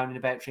people moaning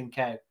about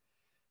Trincão,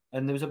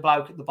 and there was a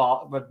bloke at the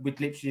bar. We'd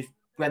literally,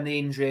 when the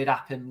injury had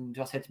happened,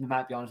 I said to my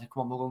mate behind, I said,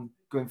 "Come on,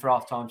 we're going for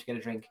half time to get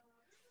a drink."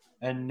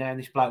 And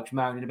this bloke's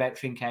moaning about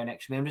Trincão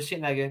next to me. I'm just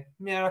sitting there going,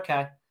 "Yeah,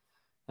 okay."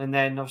 And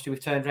then obviously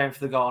we've turned around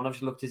for the goal, and I've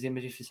just looked at him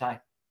as if to say,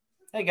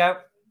 "There you go,"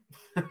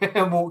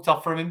 and walked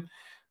off from him.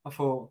 I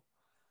thought.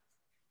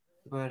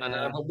 But,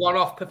 a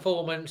one-off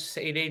performance.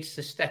 He needs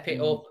to step it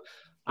up.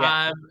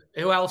 Yeah.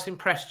 Who else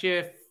impressed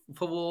you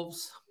for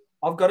Wolves?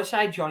 I've got to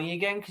say Johnny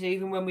again, because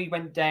even when we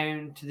went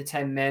down to the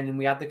 10 men and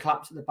we had the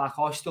collapse at the back,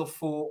 I still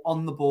thought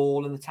on the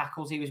ball and the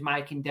tackles he was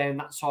making down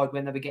that side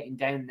when they were getting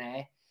down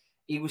there,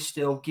 he was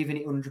still giving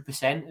it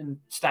 100% and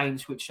staying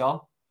switched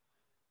on.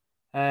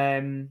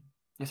 I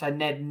said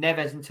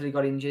Neves until he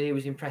got injured, he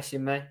was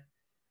impressing me.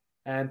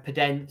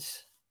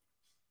 Pedence.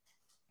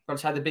 I've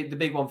got to say the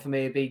big one for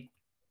me would be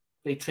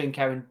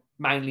Trincão and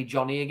mainly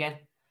Johnny again.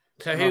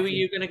 So who are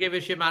you going to give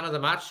us your man of the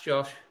match,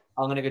 Josh?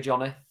 I'm going to go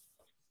Johnny.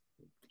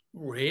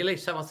 Really?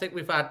 So I think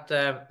we've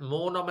had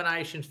more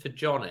nominations for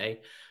Johnny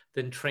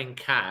than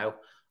Trincão.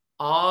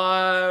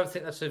 I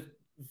think that's a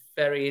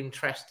very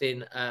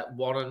interesting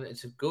one, and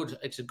it's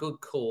a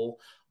good call.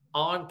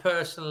 I'm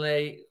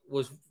personally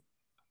was,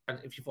 and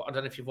I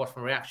don't know if you've watched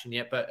my reaction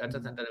yet, but I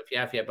don't know if you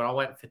have yet, but I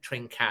went for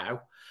Trincão.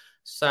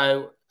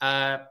 So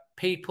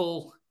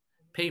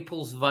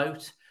people's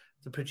vote.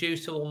 The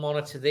producer will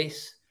monitor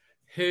this.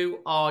 Who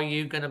are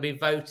you going to be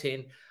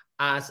voting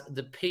as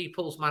the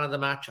people's man of the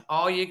match?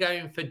 Are you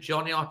going for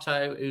Johnny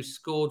Otto, who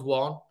scored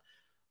one,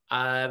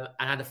 and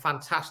had a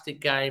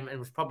fantastic game and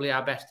was probably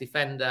our best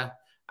defender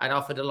and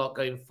offered a lot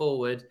going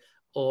forward?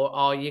 Or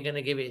are you going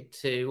to give it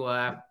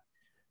to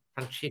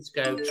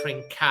Francisco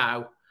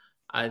Trincao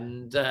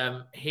and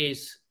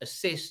his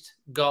assist,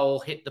 goal,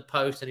 hit the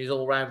post, and his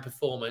all-round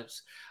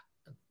performance?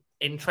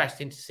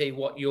 Interesting to see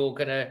what you're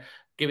going to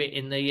give it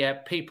in the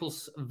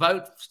people's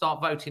vote.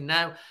 Start voting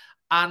now.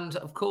 And,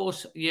 of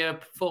course, your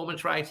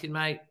performance rating,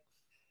 mate?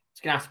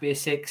 It's going to have to be a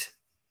 6.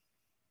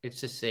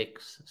 It's a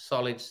 6.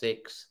 Solid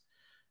 6.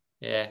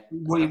 Yeah.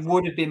 We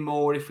would have been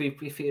more if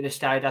it had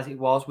stayed as it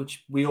was,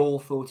 which we all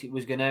thought it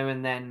was going to,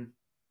 and then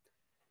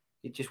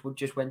it just went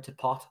to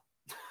pot.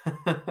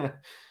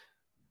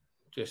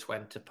 Just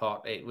went to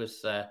pot. It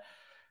was.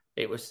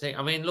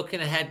 I mean,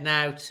 looking ahead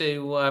now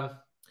to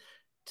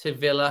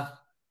Villa.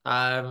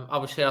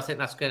 Obviously, I think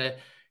that's going to.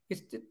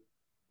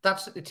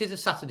 It is a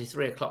Saturday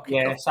 3:00.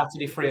 Yeah,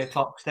 Saturday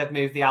 3:00. They've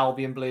moved the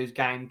Albion Blues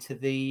game to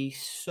the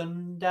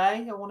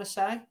Sunday, I want to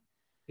say.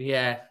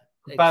 Yeah.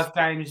 Both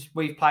games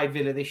we've played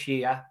Villa this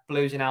year,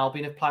 Blues and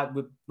Albion have played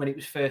when it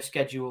was first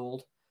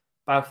scheduled.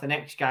 Both the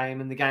next game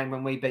and the game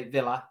when we beat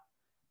Villa,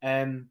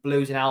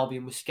 Blues and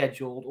Albion was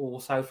scheduled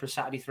also for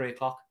Saturday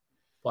 3:00.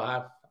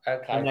 Wow.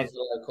 Okay.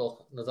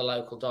 Another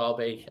local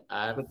derby.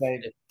 But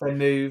they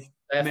moved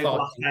the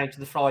last game to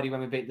the Friday when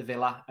we beat the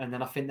Villa, and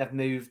then I think they've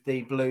moved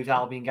the Blues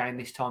Albion game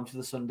this time to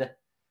the Sunday.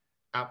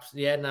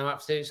 Absolutely. Yeah, no,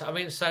 absolutely. I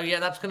mean, so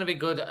yeah, that's going to be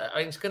good. I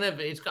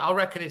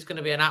reckon it's going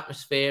to be an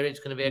atmosphere. It's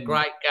going to be a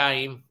great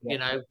game. Yeah. You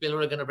know, Villa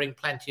are going to bring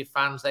plenty of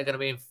fans. They're going to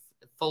be in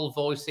full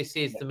voice. This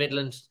is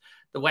the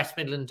West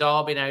Midland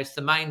derby now. It's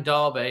the main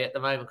derby at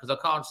the moment because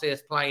I can't see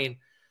us playing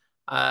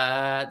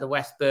the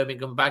West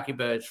Birmingham Baggy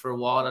Birds for a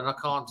while, and I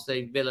can't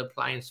see Villa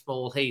playing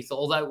Small Heath.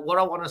 Although what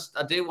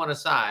I do want to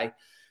say,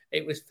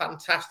 it was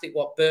fantastic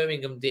what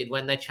Birmingham did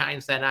when they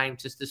changed their name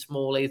to the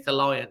Small Heath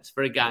Alliance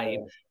for a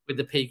game with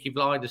the Peaky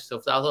Blinders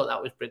stuff. So I thought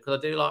that was brilliant because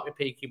I do like my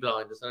Peaky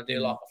Blinders and I do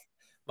like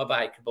my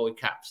Baker Boy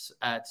caps,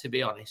 to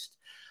be honest.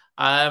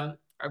 I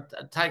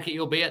take it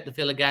you'll be at the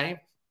Villa game?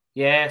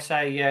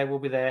 Yeah, we'll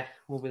be there.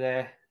 We'll be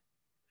there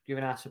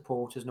giving our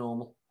support as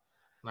normal.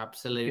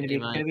 Absolutely,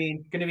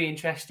 Going to be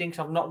interesting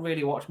because I've not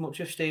really watched much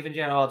of Steven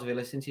Gerrard's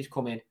Villa since he's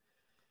come in.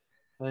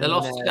 They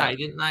lost today,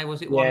 didn't they?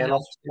 Was it 1-0? Yeah,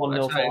 lost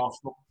 1-0 to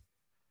Arsenal.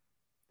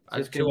 So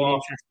it's going to be an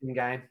interesting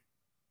game.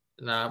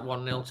 No,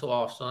 1-0 to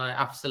Arsenal,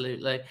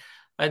 absolutely.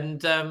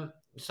 And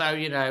so,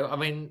 you know, I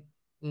mean,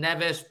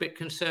 Neves a bit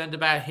concerned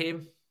about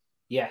him.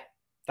 Yeah,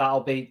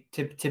 that'll be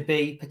to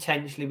be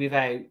potentially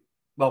without.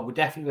 Well, we're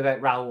definitely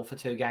without Raul for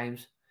 2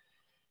 games.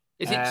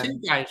 Is it 2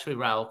 games with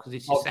Raul? Because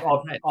it's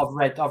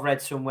I've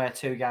read somewhere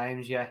 2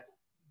 games. Yeah.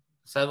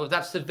 So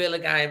that's the Villa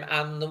game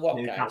and the what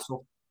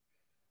Newcastle.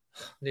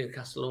 Game?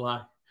 Newcastle away.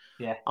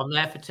 Yeah, I'm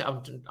there for.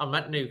 I'm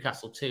at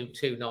Newcastle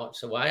two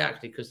nights away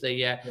actually because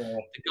the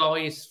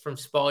guys from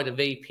Spider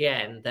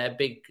VPN, they're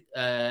big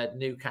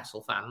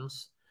Newcastle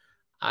fans,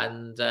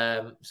 and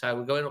so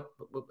we're going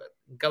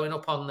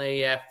up on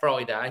the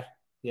Friday.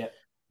 Yeah,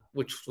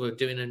 which we're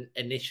doing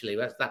initially.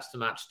 That's the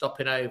match.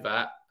 Stopping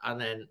over and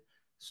then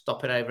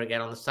stopping over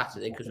again on the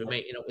Saturday because we're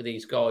meeting up with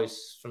these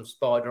guys from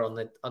Spider on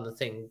the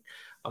thing.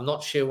 I'm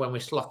not sure when we're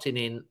slotting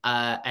in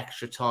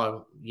extra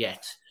time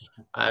yet.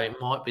 It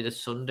might be the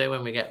Sunday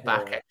when we get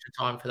back, extra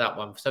time for that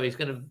one. So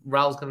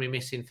Raul's going to be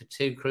missing for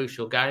 2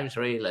 crucial games,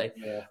 really.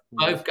 Yeah.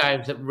 Both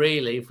games that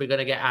really, if we're going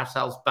to get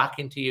ourselves back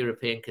into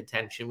European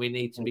contention, we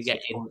need to be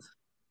getting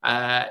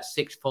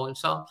 6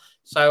 points on.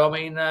 So, I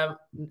mean, how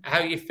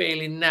are you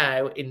feeling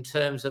now in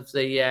terms of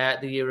the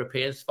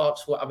European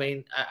spots? What I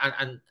mean,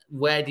 and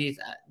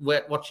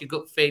what's your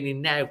gut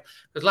feeling now?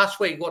 Because last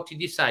week, what did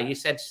you say? You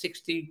said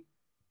 60.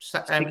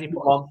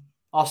 61.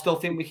 I still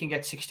think we can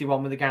get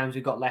 61 with the games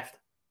we've got left.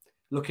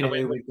 Looking at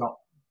who we've got.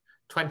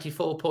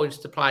 24 points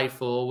to play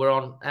for. We're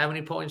on how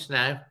many points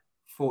now?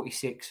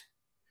 46.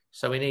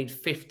 So we need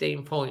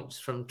 15 points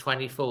from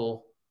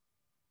 24.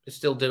 It's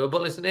still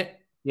doable, isn't it?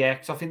 Yeah,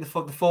 because I think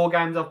the 4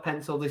 games I've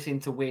penciled this in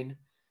to win.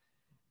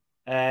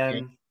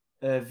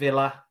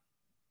 Villa,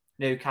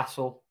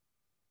 Newcastle.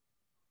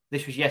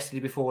 This was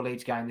yesterday before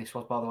Leeds game. This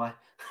was, by the way.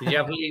 Did you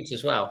have Leeds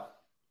as well?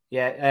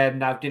 Yeah,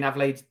 no, didn't have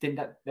Leeds. Didn't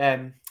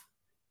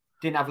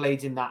have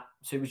Leeds in that.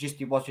 So it was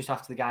just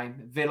after the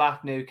game. Villa,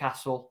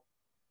 Newcastle,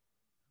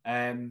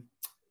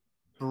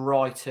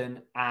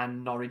 Brighton,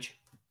 and Norwich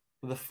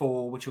were the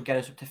 4, which will get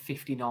us up to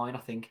 59, I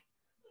think.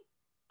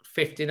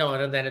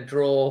 59, and then a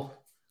draw,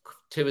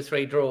 2 or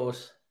 3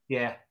 draws.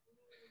 Yeah.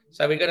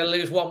 So we're going to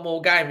lose 1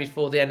 more game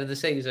before the end of the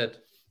season.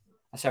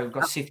 So we've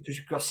got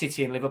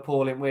City and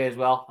Liverpool in way as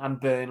well, and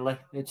Burnley.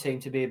 It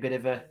seemed to be a bit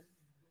of a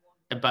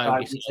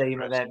bogus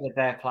team at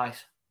their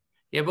place.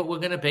 Yeah, but we're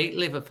going to beat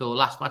Liverpool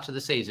last match of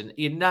the season.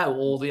 You know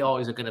all the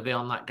eyes are going to be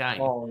on that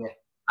game. Oh, yeah.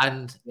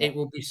 And it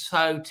will be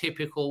so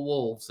typical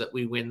Wolves that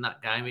we win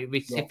that game. It would be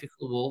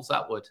typical Wolves,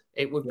 that would.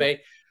 It would be,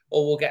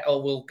 or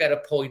we'll get a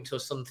point or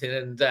something,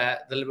 and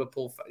the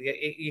Liverpool...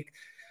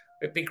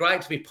 it'd be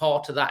great to be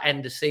part of that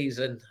end of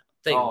season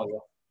thing. Oh, yeah.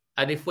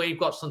 And if we've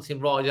got something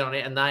riding on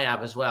it, and they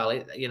have as well,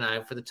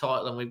 for the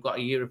title, and we've got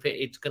a European,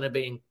 it's going to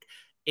be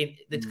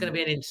It's going to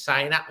be an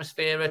insane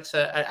atmosphere at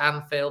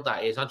Anfield.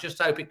 That is. I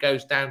just hope it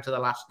goes down to the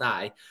last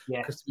day,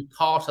 because to be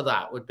part of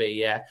that would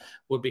be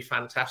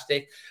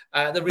fantastic.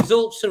 The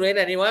results are in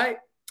anyway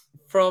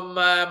from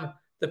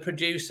the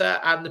producer,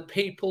 and the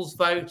people's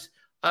vote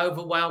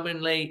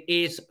overwhelmingly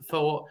is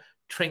for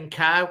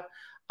Trincao.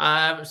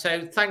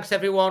 So thanks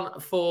everyone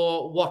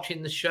for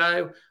watching the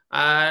show.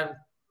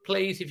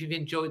 Please, if you've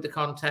enjoyed the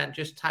content,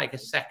 just take a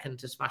second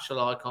to smash a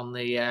like on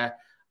the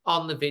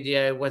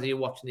video, whether you're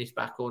watching this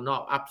back or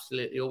not.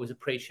 Absolutely, always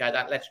appreciate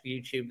that. Let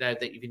YouTube know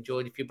that you've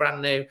enjoyed. If you're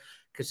brand new,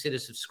 consider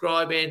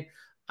subscribing.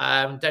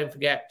 Don't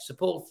forget,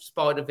 support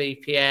Spider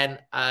VPN.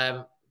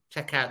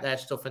 Check out their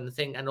stuff and the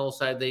thing, and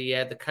also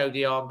the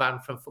Cody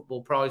armband from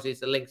Football Prizes.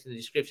 The link's in the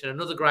description.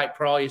 Another great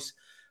prize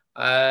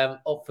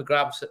up for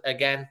grabs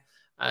again,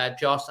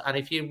 Josh. And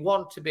if you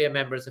want to be a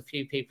member, as a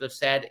few people have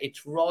said,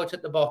 it's right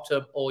at the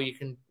bottom, or you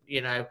can,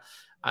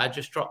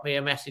 just drop me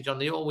a message on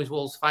the Always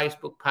Wolves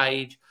Facebook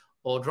page,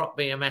 or drop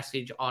me a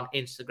message on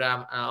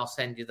Instagram, and I'll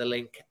send you the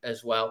link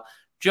as well.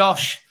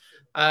 Josh,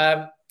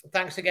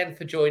 thanks again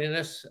for joining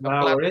us.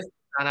 And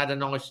had a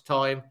nice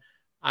time.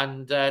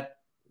 And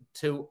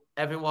to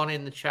everyone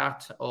in the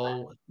chat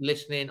or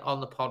listening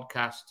on the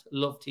podcast,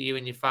 love to you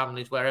and your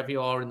families, wherever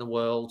you are in the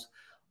world.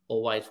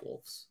 Always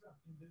Wolves.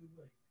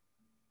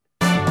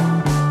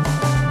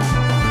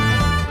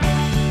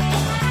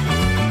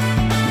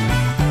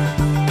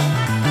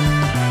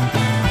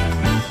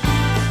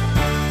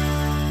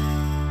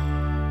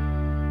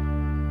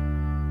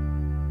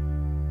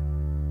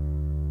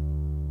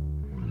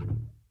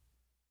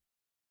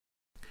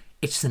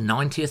 It's the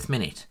 90th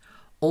minute.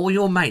 All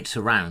your mates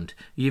around.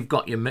 You've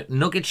got your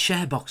McNugget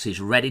share boxes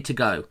ready to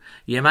go.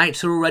 Your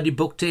mates are already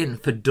booked in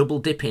for double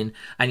dipping,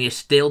 and you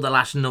steal the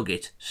last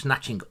nugget,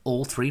 snatching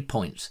all 3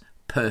 points.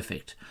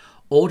 Perfect.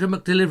 Order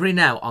McDelivery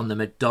now on the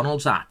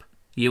McDonald's app.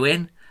 You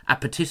in? At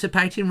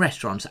participating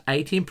restaurants,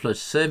 18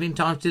 plus, serving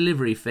times,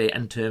 delivery fee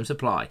and terms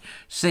apply.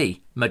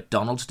 See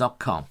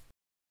mcdonalds.com.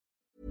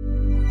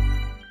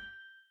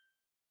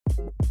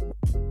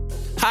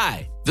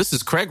 Hi, this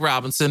is Craig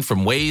Robinson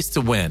from Ways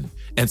to Win,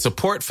 and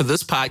support for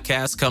this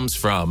podcast comes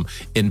from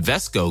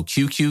Invesco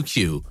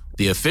QQQ,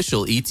 the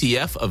official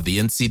ETF of the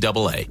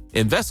NCAA.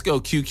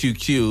 Invesco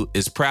QQQ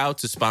is proud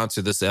to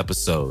sponsor this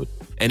episode,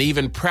 and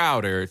even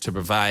prouder to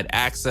provide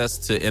access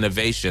to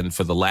innovation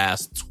for the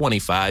last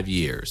 25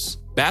 years.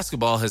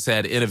 Basketball has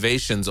had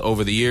innovations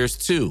over the years,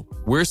 too.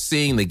 We're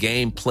seeing the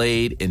game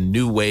played in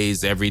new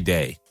ways every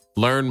day.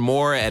 Learn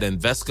more at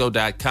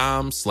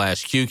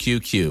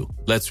Invesco.com/QQQ.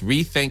 Let's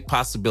rethink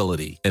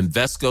possibility.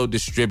 Invesco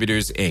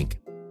Distributors, Inc.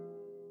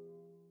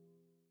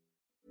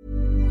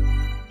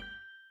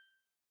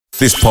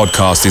 This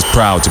podcast is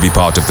proud to be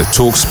part of the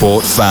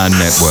TalkSport Fan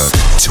Network.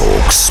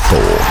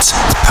 TalkSport.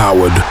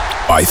 Powered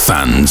by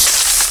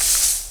fans.